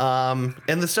 Yeah.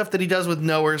 And the stuff that he does with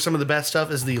Knower, some of the best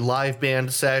stuff is the live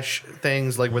band sesh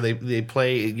things, like where they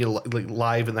play like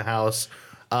live in the house.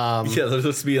 Yeah, they'll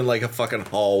just be in like a fucking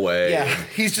hallway. Yeah,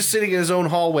 he's just sitting in his own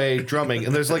hallway drumming,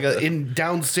 and there's like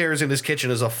downstairs in his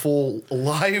kitchen is a full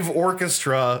live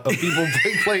orchestra of people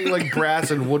playing like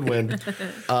brass and woodwind. They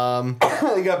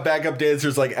got backup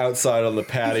dancers like outside on the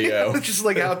patio. Just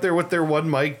like out there with their one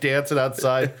mic dancing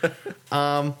outside.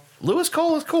 Lewis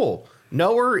Cole is cool.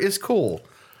 Knower is cool.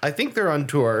 I think they're on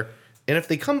tour, and if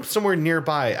they come somewhere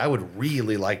nearby, I would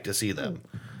really like to see them.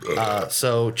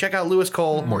 So check out Lewis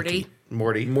Cole. Morty.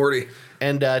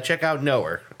 And check out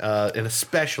Knower, and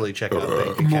especially check out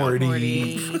Bank Account.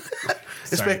 Morty.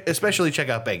 Especially check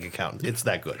out Bank Account. It's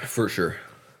that good. For sure.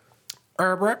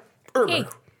 Hey.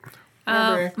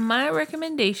 My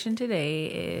recommendation today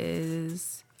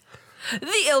is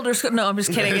The Elder Scrolls. No, I'm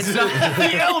just kidding. It's not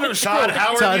The Elder Scrolls. Todd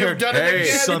Howard, you've done it Hey,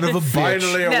 again. Son of a bitch.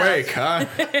 Finally No. awake, huh?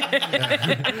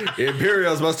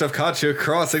 Imperials must have caught you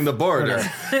crossing the border.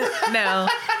 No.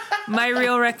 My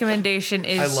real recommendation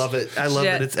is I love it. I love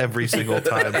that it's every single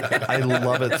time. I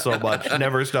love it so much.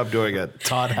 Never stop doing it.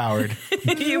 Todd Howard,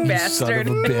 you bastard. son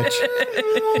of a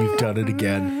bitch. You've done it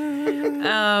again.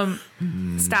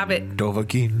 Stop it.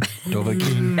 Dovahkiin.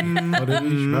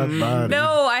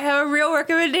 No, I have a real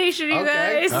recommendation, you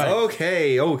Okay. guys.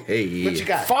 Okay. What you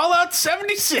got? Fallout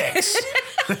 76.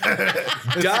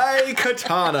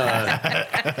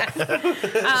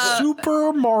 Daikatana.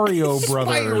 Super Mario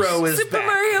Brothers. Spyro is Super back.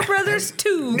 Mario Brothers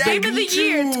 2. Game of the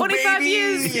year. 25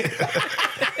 years.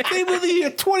 Game of the year,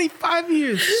 25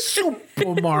 years.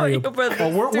 Super Mario. Brothers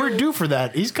Oh, we're due for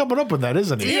that. He's coming up with that,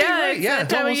 isn't he? Yeah, it's that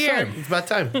time of almost year. time. It's about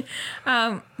time.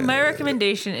 My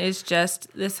recommendation is just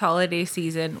this holiday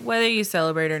season, whether you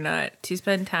celebrate or not, to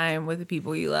spend time with the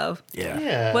people you love.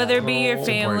 Yeah. Whether it be your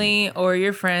family or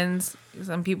your friends.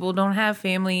 Some people don't have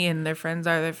family and their friends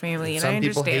are their family. And I Some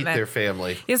people understand hate that. their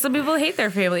family. Yeah, some people hate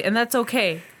their family, and that's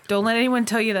okay. Don't let anyone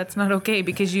tell you that's not okay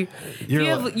because you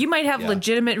might have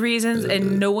legitimate reasons,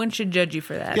 and no one should judge you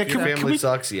for that. Yeah, Your Can family we-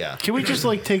 sucks, yeah. Can we just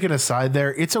like take an aside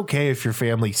there? It's okay if your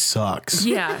family sucks.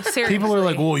 Yeah, seriously. People are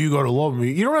like, well, you got to love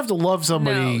me. You don't have to love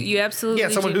somebody. no, you absolutely Yeah,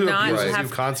 someone do who not abuses you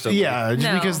have. constantly. Yeah, just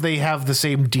No. because they have the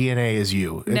same DNA as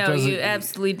you. It No, doesn't- you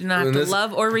absolutely do not have And to this-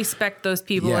 love or respect those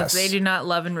people Yes. if they do not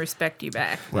love and respect you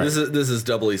back. This is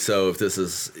doubly so if this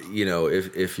is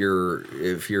if you're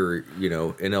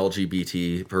an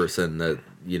LGBT person that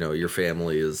your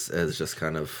family has just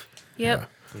kind of Yep.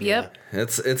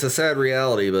 it's a sad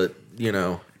reality, but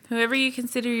Whoever you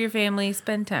consider your family,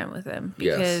 spend time with them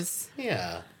Yes. because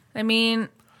Yeah. I mean,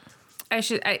 I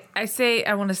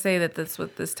want to say that that's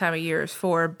what this time of year is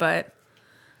for, but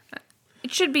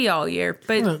it should be all year.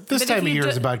 But This but time if of you year do-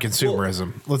 is about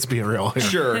consumerism. Let's be real here.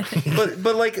 sure.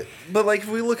 but like if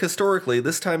we look historically,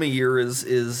 this time of year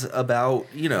is about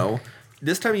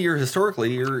this time of year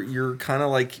historically you're kind of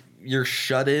like you're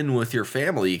shut in with your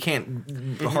family. You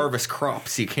can't harvest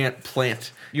crops. You can't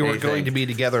plant. You are anything. going to be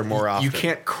together more often. You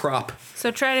can't crop.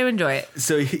 So try to enjoy it.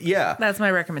 So yeah. That's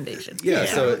my recommendation. Yeah,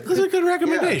 so That's a good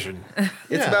recommendation.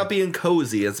 it's about being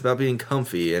cozy. It's about being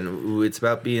comfy, and it's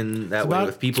about being that way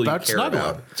with people you care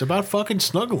about. It's about fucking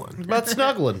snuggling. about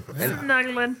snuggling.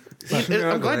 Snuggling.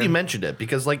 I'm glad you mentioned it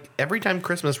because, like, every time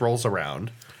Christmas rolls around,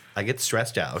 I get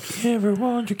stressed out.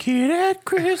 Everyone's a kid at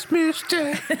Christmas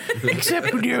Day,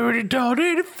 except when you're an adult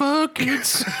and it fucking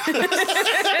sucks.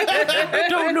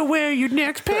 Don't know where your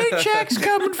next paycheck's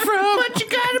coming from, but you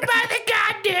gotta buy the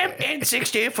goddamn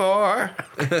N64.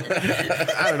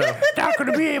 I don't know. not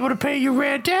gonna be able to pay your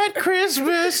rent at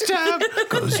Christmas time,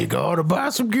 cause you gotta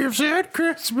buy some gifts at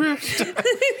Christmas time.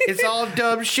 It's all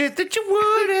dumb shit that you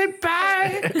wouldn't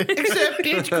buy, except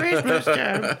it's Christmas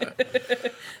time.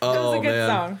 That Oh was a good man,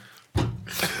 song.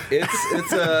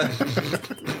 it's a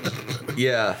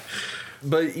yeah.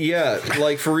 But yeah,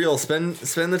 like for real, spend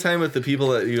the time with the people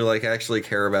that you like actually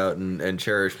care about and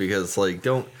cherish, because like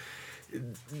don't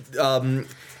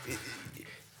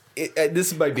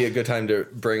this might be a good time to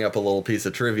bring up a little piece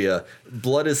of trivia.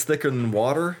 Blood is thicker than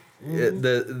water. They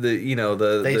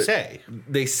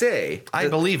say I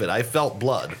believe it. I felt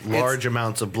blood, large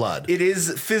amounts of blood. it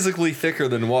is physically thicker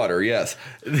than water. Yes,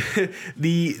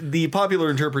 the popular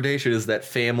interpretation is that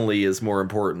family is more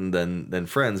important than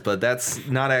friends, but that's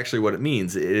not actually what it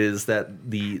means. It is that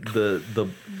the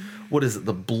what is it?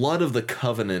 The blood of the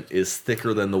covenant is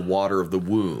thicker than the water of the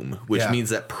womb, which Yeah. means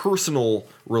that personal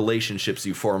relationships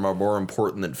you form are more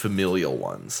important than familial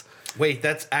ones. Wait,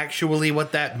 that's actually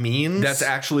what that means? That's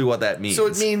actually what that means. So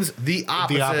it means the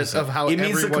opposite of how it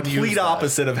means the everyone complete used that.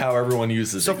 opposite of how everyone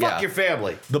uses So it. fuck yeah. your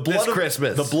family. The blood this of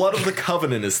Christmas. The blood of the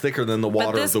covenant is thicker than the But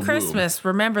water this of the Christmas,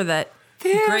 remember that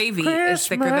gravy is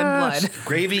thicker than blood.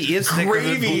 Gravy is womb. thicker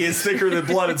than Gravy blood. is thicker than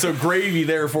blood, and so gravy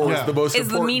therefore is the most Is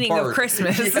the important meaning part. of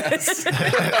Christmas. You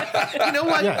know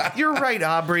what? Yeah. You're right,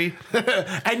 Aubrey.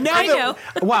 And now I know.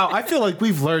 Wow, I feel like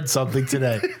we've learned something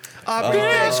today. Aubrey,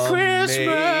 It's Christmas.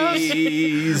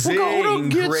 Amazing We're gonna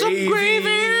get some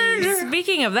gravy.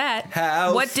 Speaking of that,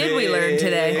 How what did we learn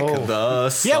today? thick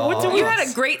the Yeah, what did we- You had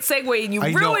a great segue and you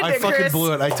I know, ruined I it, fucking Chris.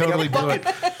 blew it. I totally blew it.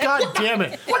 God damn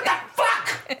it. What the fuck?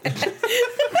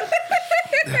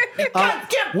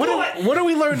 What did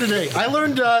we learn today? I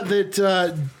learned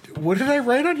that, what did I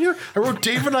write on here? I wrote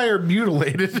Dave and I are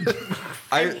mutilated.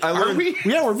 I learned.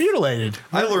 Yeah, we're mutilated.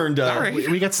 I learned.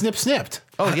 We got snipped.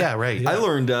 Oh, yeah, right. I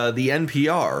learned the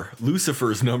NPR,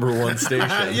 Lucifer's #1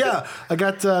 station. Yeah, I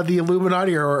got the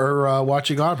Illuminati are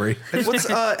watching Aubrey. What's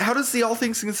how does the all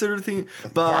things considered thing?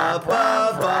 Ba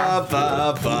ba ba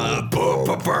ba ba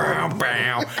ba ba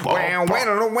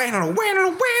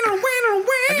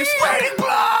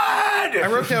I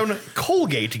wrote down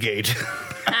Colgate Gate.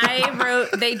 I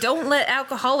wrote, they don't let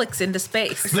alcoholics into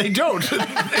space. They don't.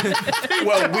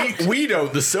 Well, we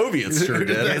don't. The Soviets sure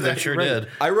did. Yeah, they sure did.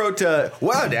 I wrote,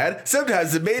 wow, Dad,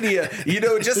 sometimes the mania,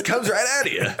 it just comes right out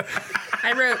of you.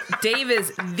 I wrote, Dave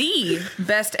is the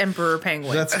best emperor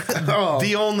penguin. That's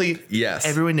The only. Yes.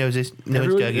 Everyone knows this. No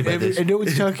one's talking about this. No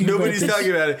one's talking Nobody's about this.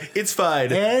 talking about it. It's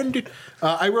fine. And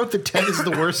I wrote that Ted is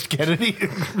the worst Kennedy.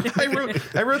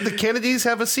 I wrote the Kennedys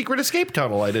have a secret escape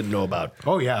tunnel I didn't know about.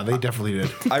 Oh yeah, they definitely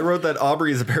did. I wrote that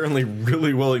Aubrey is apparently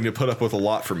really willing to put up with a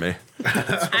lot from me.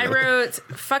 I wrote,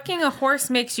 fucking a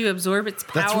horse makes you absorb its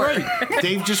power. That's right.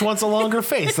 Dave just wants a longer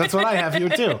face. That's what I have here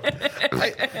too.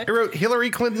 I wrote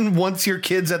Hillary Clinton wants your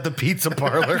kids at the pizza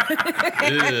parlor.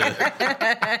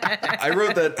 I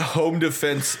wrote that home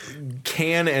defense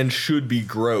can and should be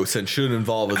gross and should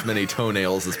involve as many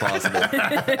toenails as possible.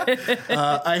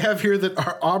 I have here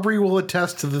that Aubrey will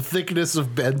attest to the thickness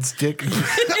of Ben's dick.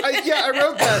 I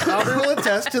wrote that. Aubrey will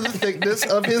attest to the thickness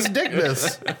of his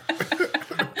dickness.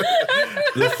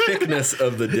 The thickness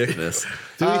of the dickness.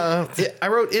 I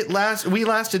wrote we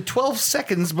lasted 12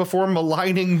 seconds before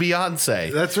maligning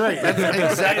Beyonce. That's right.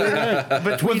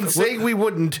 Exactly. Between saying we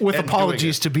wouldn't With and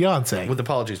apologies to Beyonce. doing it. With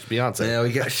apologies to Beyonce.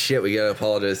 Yeah, we gotta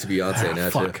apologize to Beyonce now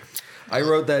fuck. too. I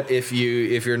wrote that if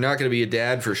you're not going to be a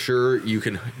dad for sure, you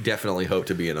can definitely hope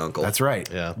to be an uncle. That's right.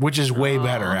 Yeah. Which is way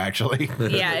better, actually.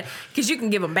 Yeah, because you can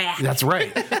give them back. That's right.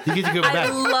 You get to go I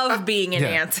back. love being an Yeah.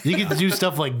 aunt. You get to do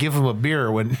stuff like give him a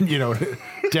beer when,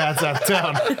 Dad's out of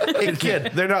town. Hey,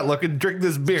 kid, they're not looking. Drink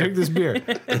this beer. Drink this beer.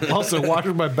 Also, wash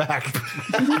my back.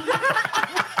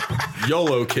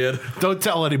 YOLO, kid. Don't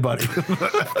tell anybody.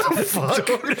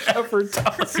 Don't ever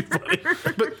tell anybody.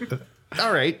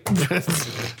 All right.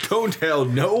 Don't tell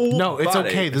no. No, it's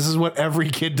okay. This is what every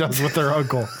kid does with their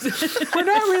uncle. We're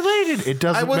not related. It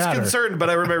doesn't I was matter. concerned, but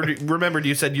I remembered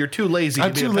you said you're too lazy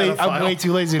I'm to be too a late. pedophile. I'm way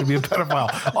too lazy to be a pedophile.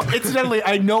 Oh, incidentally,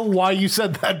 I know why you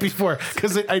said that before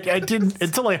because I didn't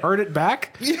until I heard it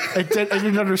back. I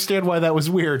didn't understand why that was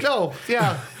weird. No,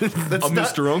 yeah. That's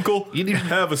not, Mr. Uncle, you need to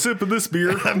have a sip of this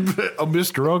beer. I'm a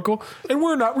Mr. Uncle, and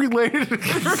we're not related.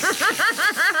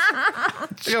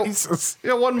 Jesus.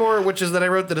 One more, which is that I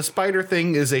wrote that a spider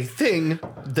thing is a thing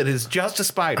that is just a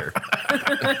spider.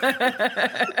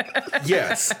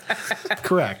 Yes.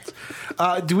 Correct.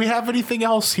 Do we have anything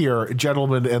else here,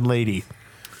 gentlemen and lady?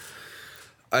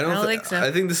 I don't think so.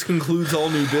 I think this concludes all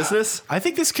new business. I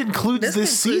think this concludes this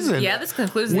concludes- season. Yeah, this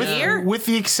concludes the year. With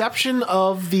the exception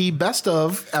of the best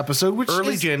of episode, which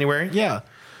Early is January. Yeah.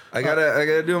 I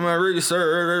gotta do my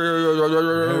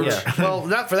research. Yeah. Well,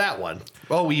 not for that one.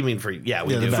 Oh, you mean for we the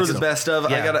do. best For the best of,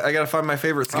 Yeah. I gotta find my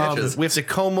favorite sketches. We have to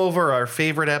comb over our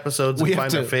favorite episodes and We have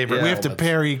find to our favorite. we have to elements.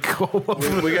 parry.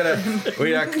 we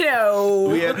gotta. No.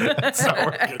 We have,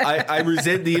 I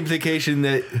resent the implication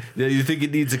that you think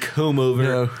it needs a comb over.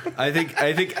 No. I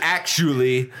think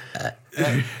actually.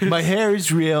 My hair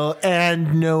is real,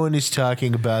 and no one is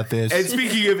talking about this. And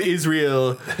speaking of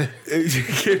Israel,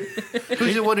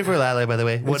 Who's a wonderful ally, by the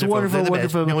way? It's wonderful, They're the best.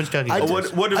 wonderful. No one's talking I about A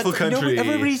this. wonderful country.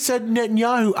 Everybody said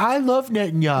Netanyahu. I love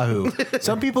Netanyahu.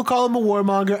 Some people call him a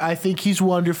warmonger. I think he's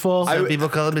wonderful. Some people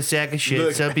call him a sack of shit.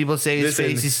 Look, Some people say his listen,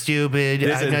 face is stupid.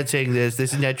 listen. I'm not saying this.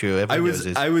 This is not true. Everyone knows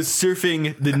this. I was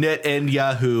surfing the net and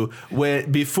Yahoo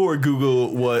before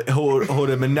Google hold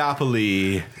a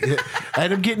monopoly.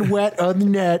 And I'm getting wet on the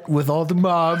net with all the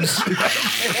mobs.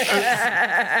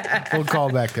 We'll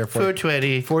call back there for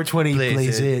 420. 420 Plays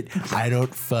plays it. it. I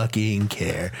don't fucking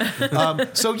care.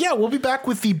 So yeah, we'll be back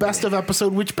with the best of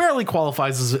episode, which barely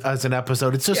qualifies as an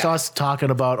episode. It's just us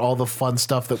talking about all the fun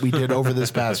stuff that we did over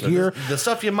this past year. The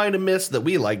stuff you might have missed that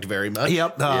we liked very much.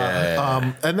 Yep.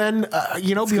 Yeah. And then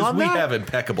Because beyond we that, have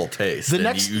impeccable taste. The And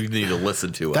next- you need to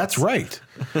listen to us. that's right.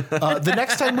 The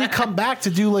next time we come back to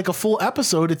do like a full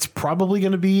episode, it's probably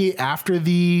going to be after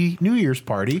the New Year's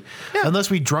party, unless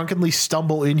we drunkenly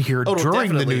stumble in here it'll during the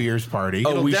definitely- New Year's party.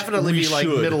 It'll we definitely we be like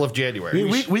should. middle of January.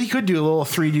 We could do a little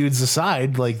three dudes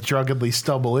aside, like drunkenly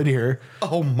stumble in here.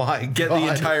 Oh my god. Get the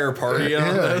entire party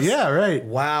on this. Yeah, right.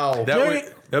 Wow.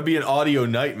 That'd be an audio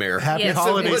nightmare. Happy Yes, it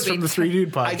holidays would from be. the Three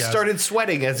Dude I podcast. started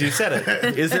sweating as you said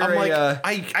it. Is there I'm like, a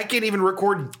I can't even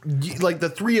record like the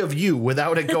three of you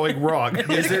without it going wrong.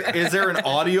 is there an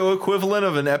audio equivalent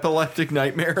of an epileptic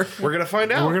nightmare? We're gonna find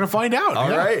out. We're gonna find out. All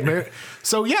right.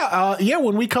 So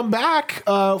when we come back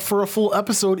for a full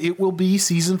episode, it will be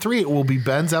season 3. It will be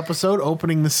Ben's episode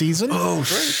opening the season. Oh,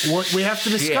 great! We have to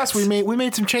discuss. Shit. We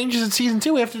made some changes in season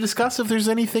 2. We have to discuss if there's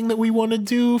anything that we want to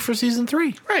do for season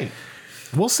 3. Right.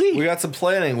 We'll see. We got some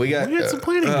planning. We got some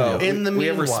planning to do. In the we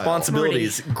have meanwhile.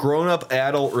 responsibilities, grown-up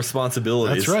adult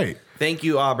responsibilities. That's right. Thank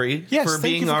you, Aubrey, for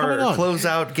being our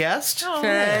closeout guest. Oh,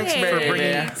 Thanks,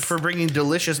 baby. For bringing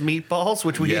delicious meatballs,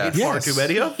 which we eat far too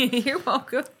many of. You're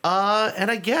welcome. And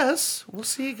I guess we'll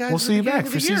see you guys. We'll see you back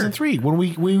for season 3 when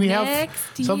we have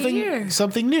Next something year.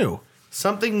 something new.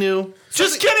 Something new.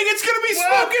 Just kidding. It's gonna be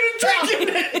smoking and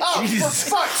drinking. Oh, Jesus.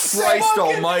 For fuck's sake. Christ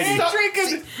almighty.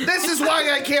 Drinking. This is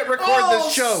why I can't record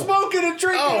this show. Smoking and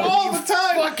drinking all the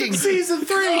time. Fucking season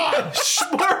 3.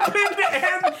 Smoking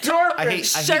and Dorfin. I hate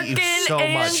you so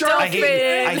much. I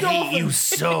hate you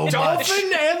so much.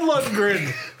 Dolphin and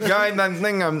Lundgren. Guys, I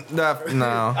think I'm no.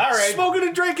 All right. Smoking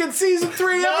and drinking season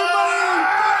 3, everybody.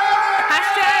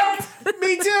 Hashtag.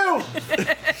 Me too.